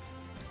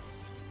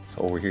 it's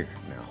over here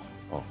now.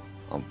 Oh,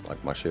 I'm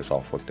like my shit's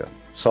all fucked up.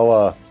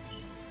 So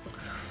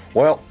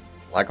well,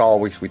 like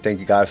always, we thank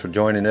you guys for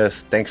joining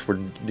us. Thanks for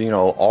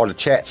all the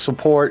chat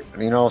support.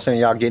 You know what I'm saying?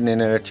 Y'all getting in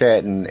there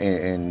chat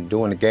and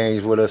doing the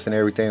games with us and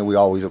everything. We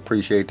always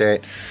appreciate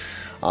that.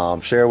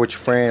 Share with your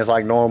friends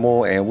like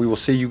normal, and we will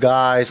see you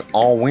guys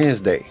on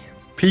Wednesday.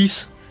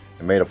 Peace,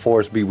 and may the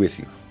force be with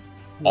you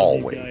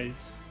always. Guys.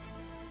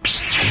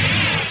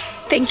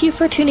 Thank you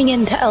for tuning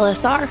in to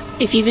LSR.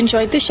 If you've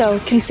enjoyed the show,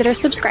 consider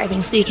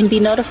subscribing so you can be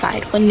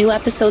notified when new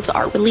episodes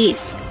are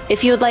released.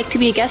 If you would like to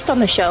be a guest on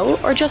the show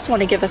or just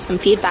want to give us some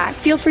feedback,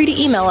 feel free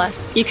to email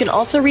us. You can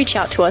also reach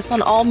out to us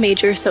on all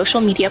major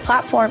social media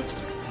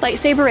platforms.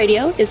 Lightsaber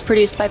Radio is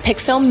produced by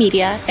Pickfilm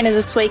Media and is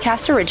a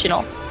Swaycast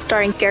original,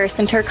 starring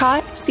Garrison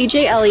Turcotte,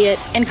 CJ Elliott,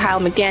 and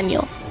Kyle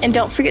McDaniel. And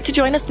don't forget to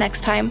join us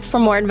next time for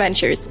more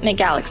adventures in a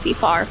galaxy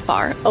far,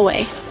 far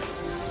away.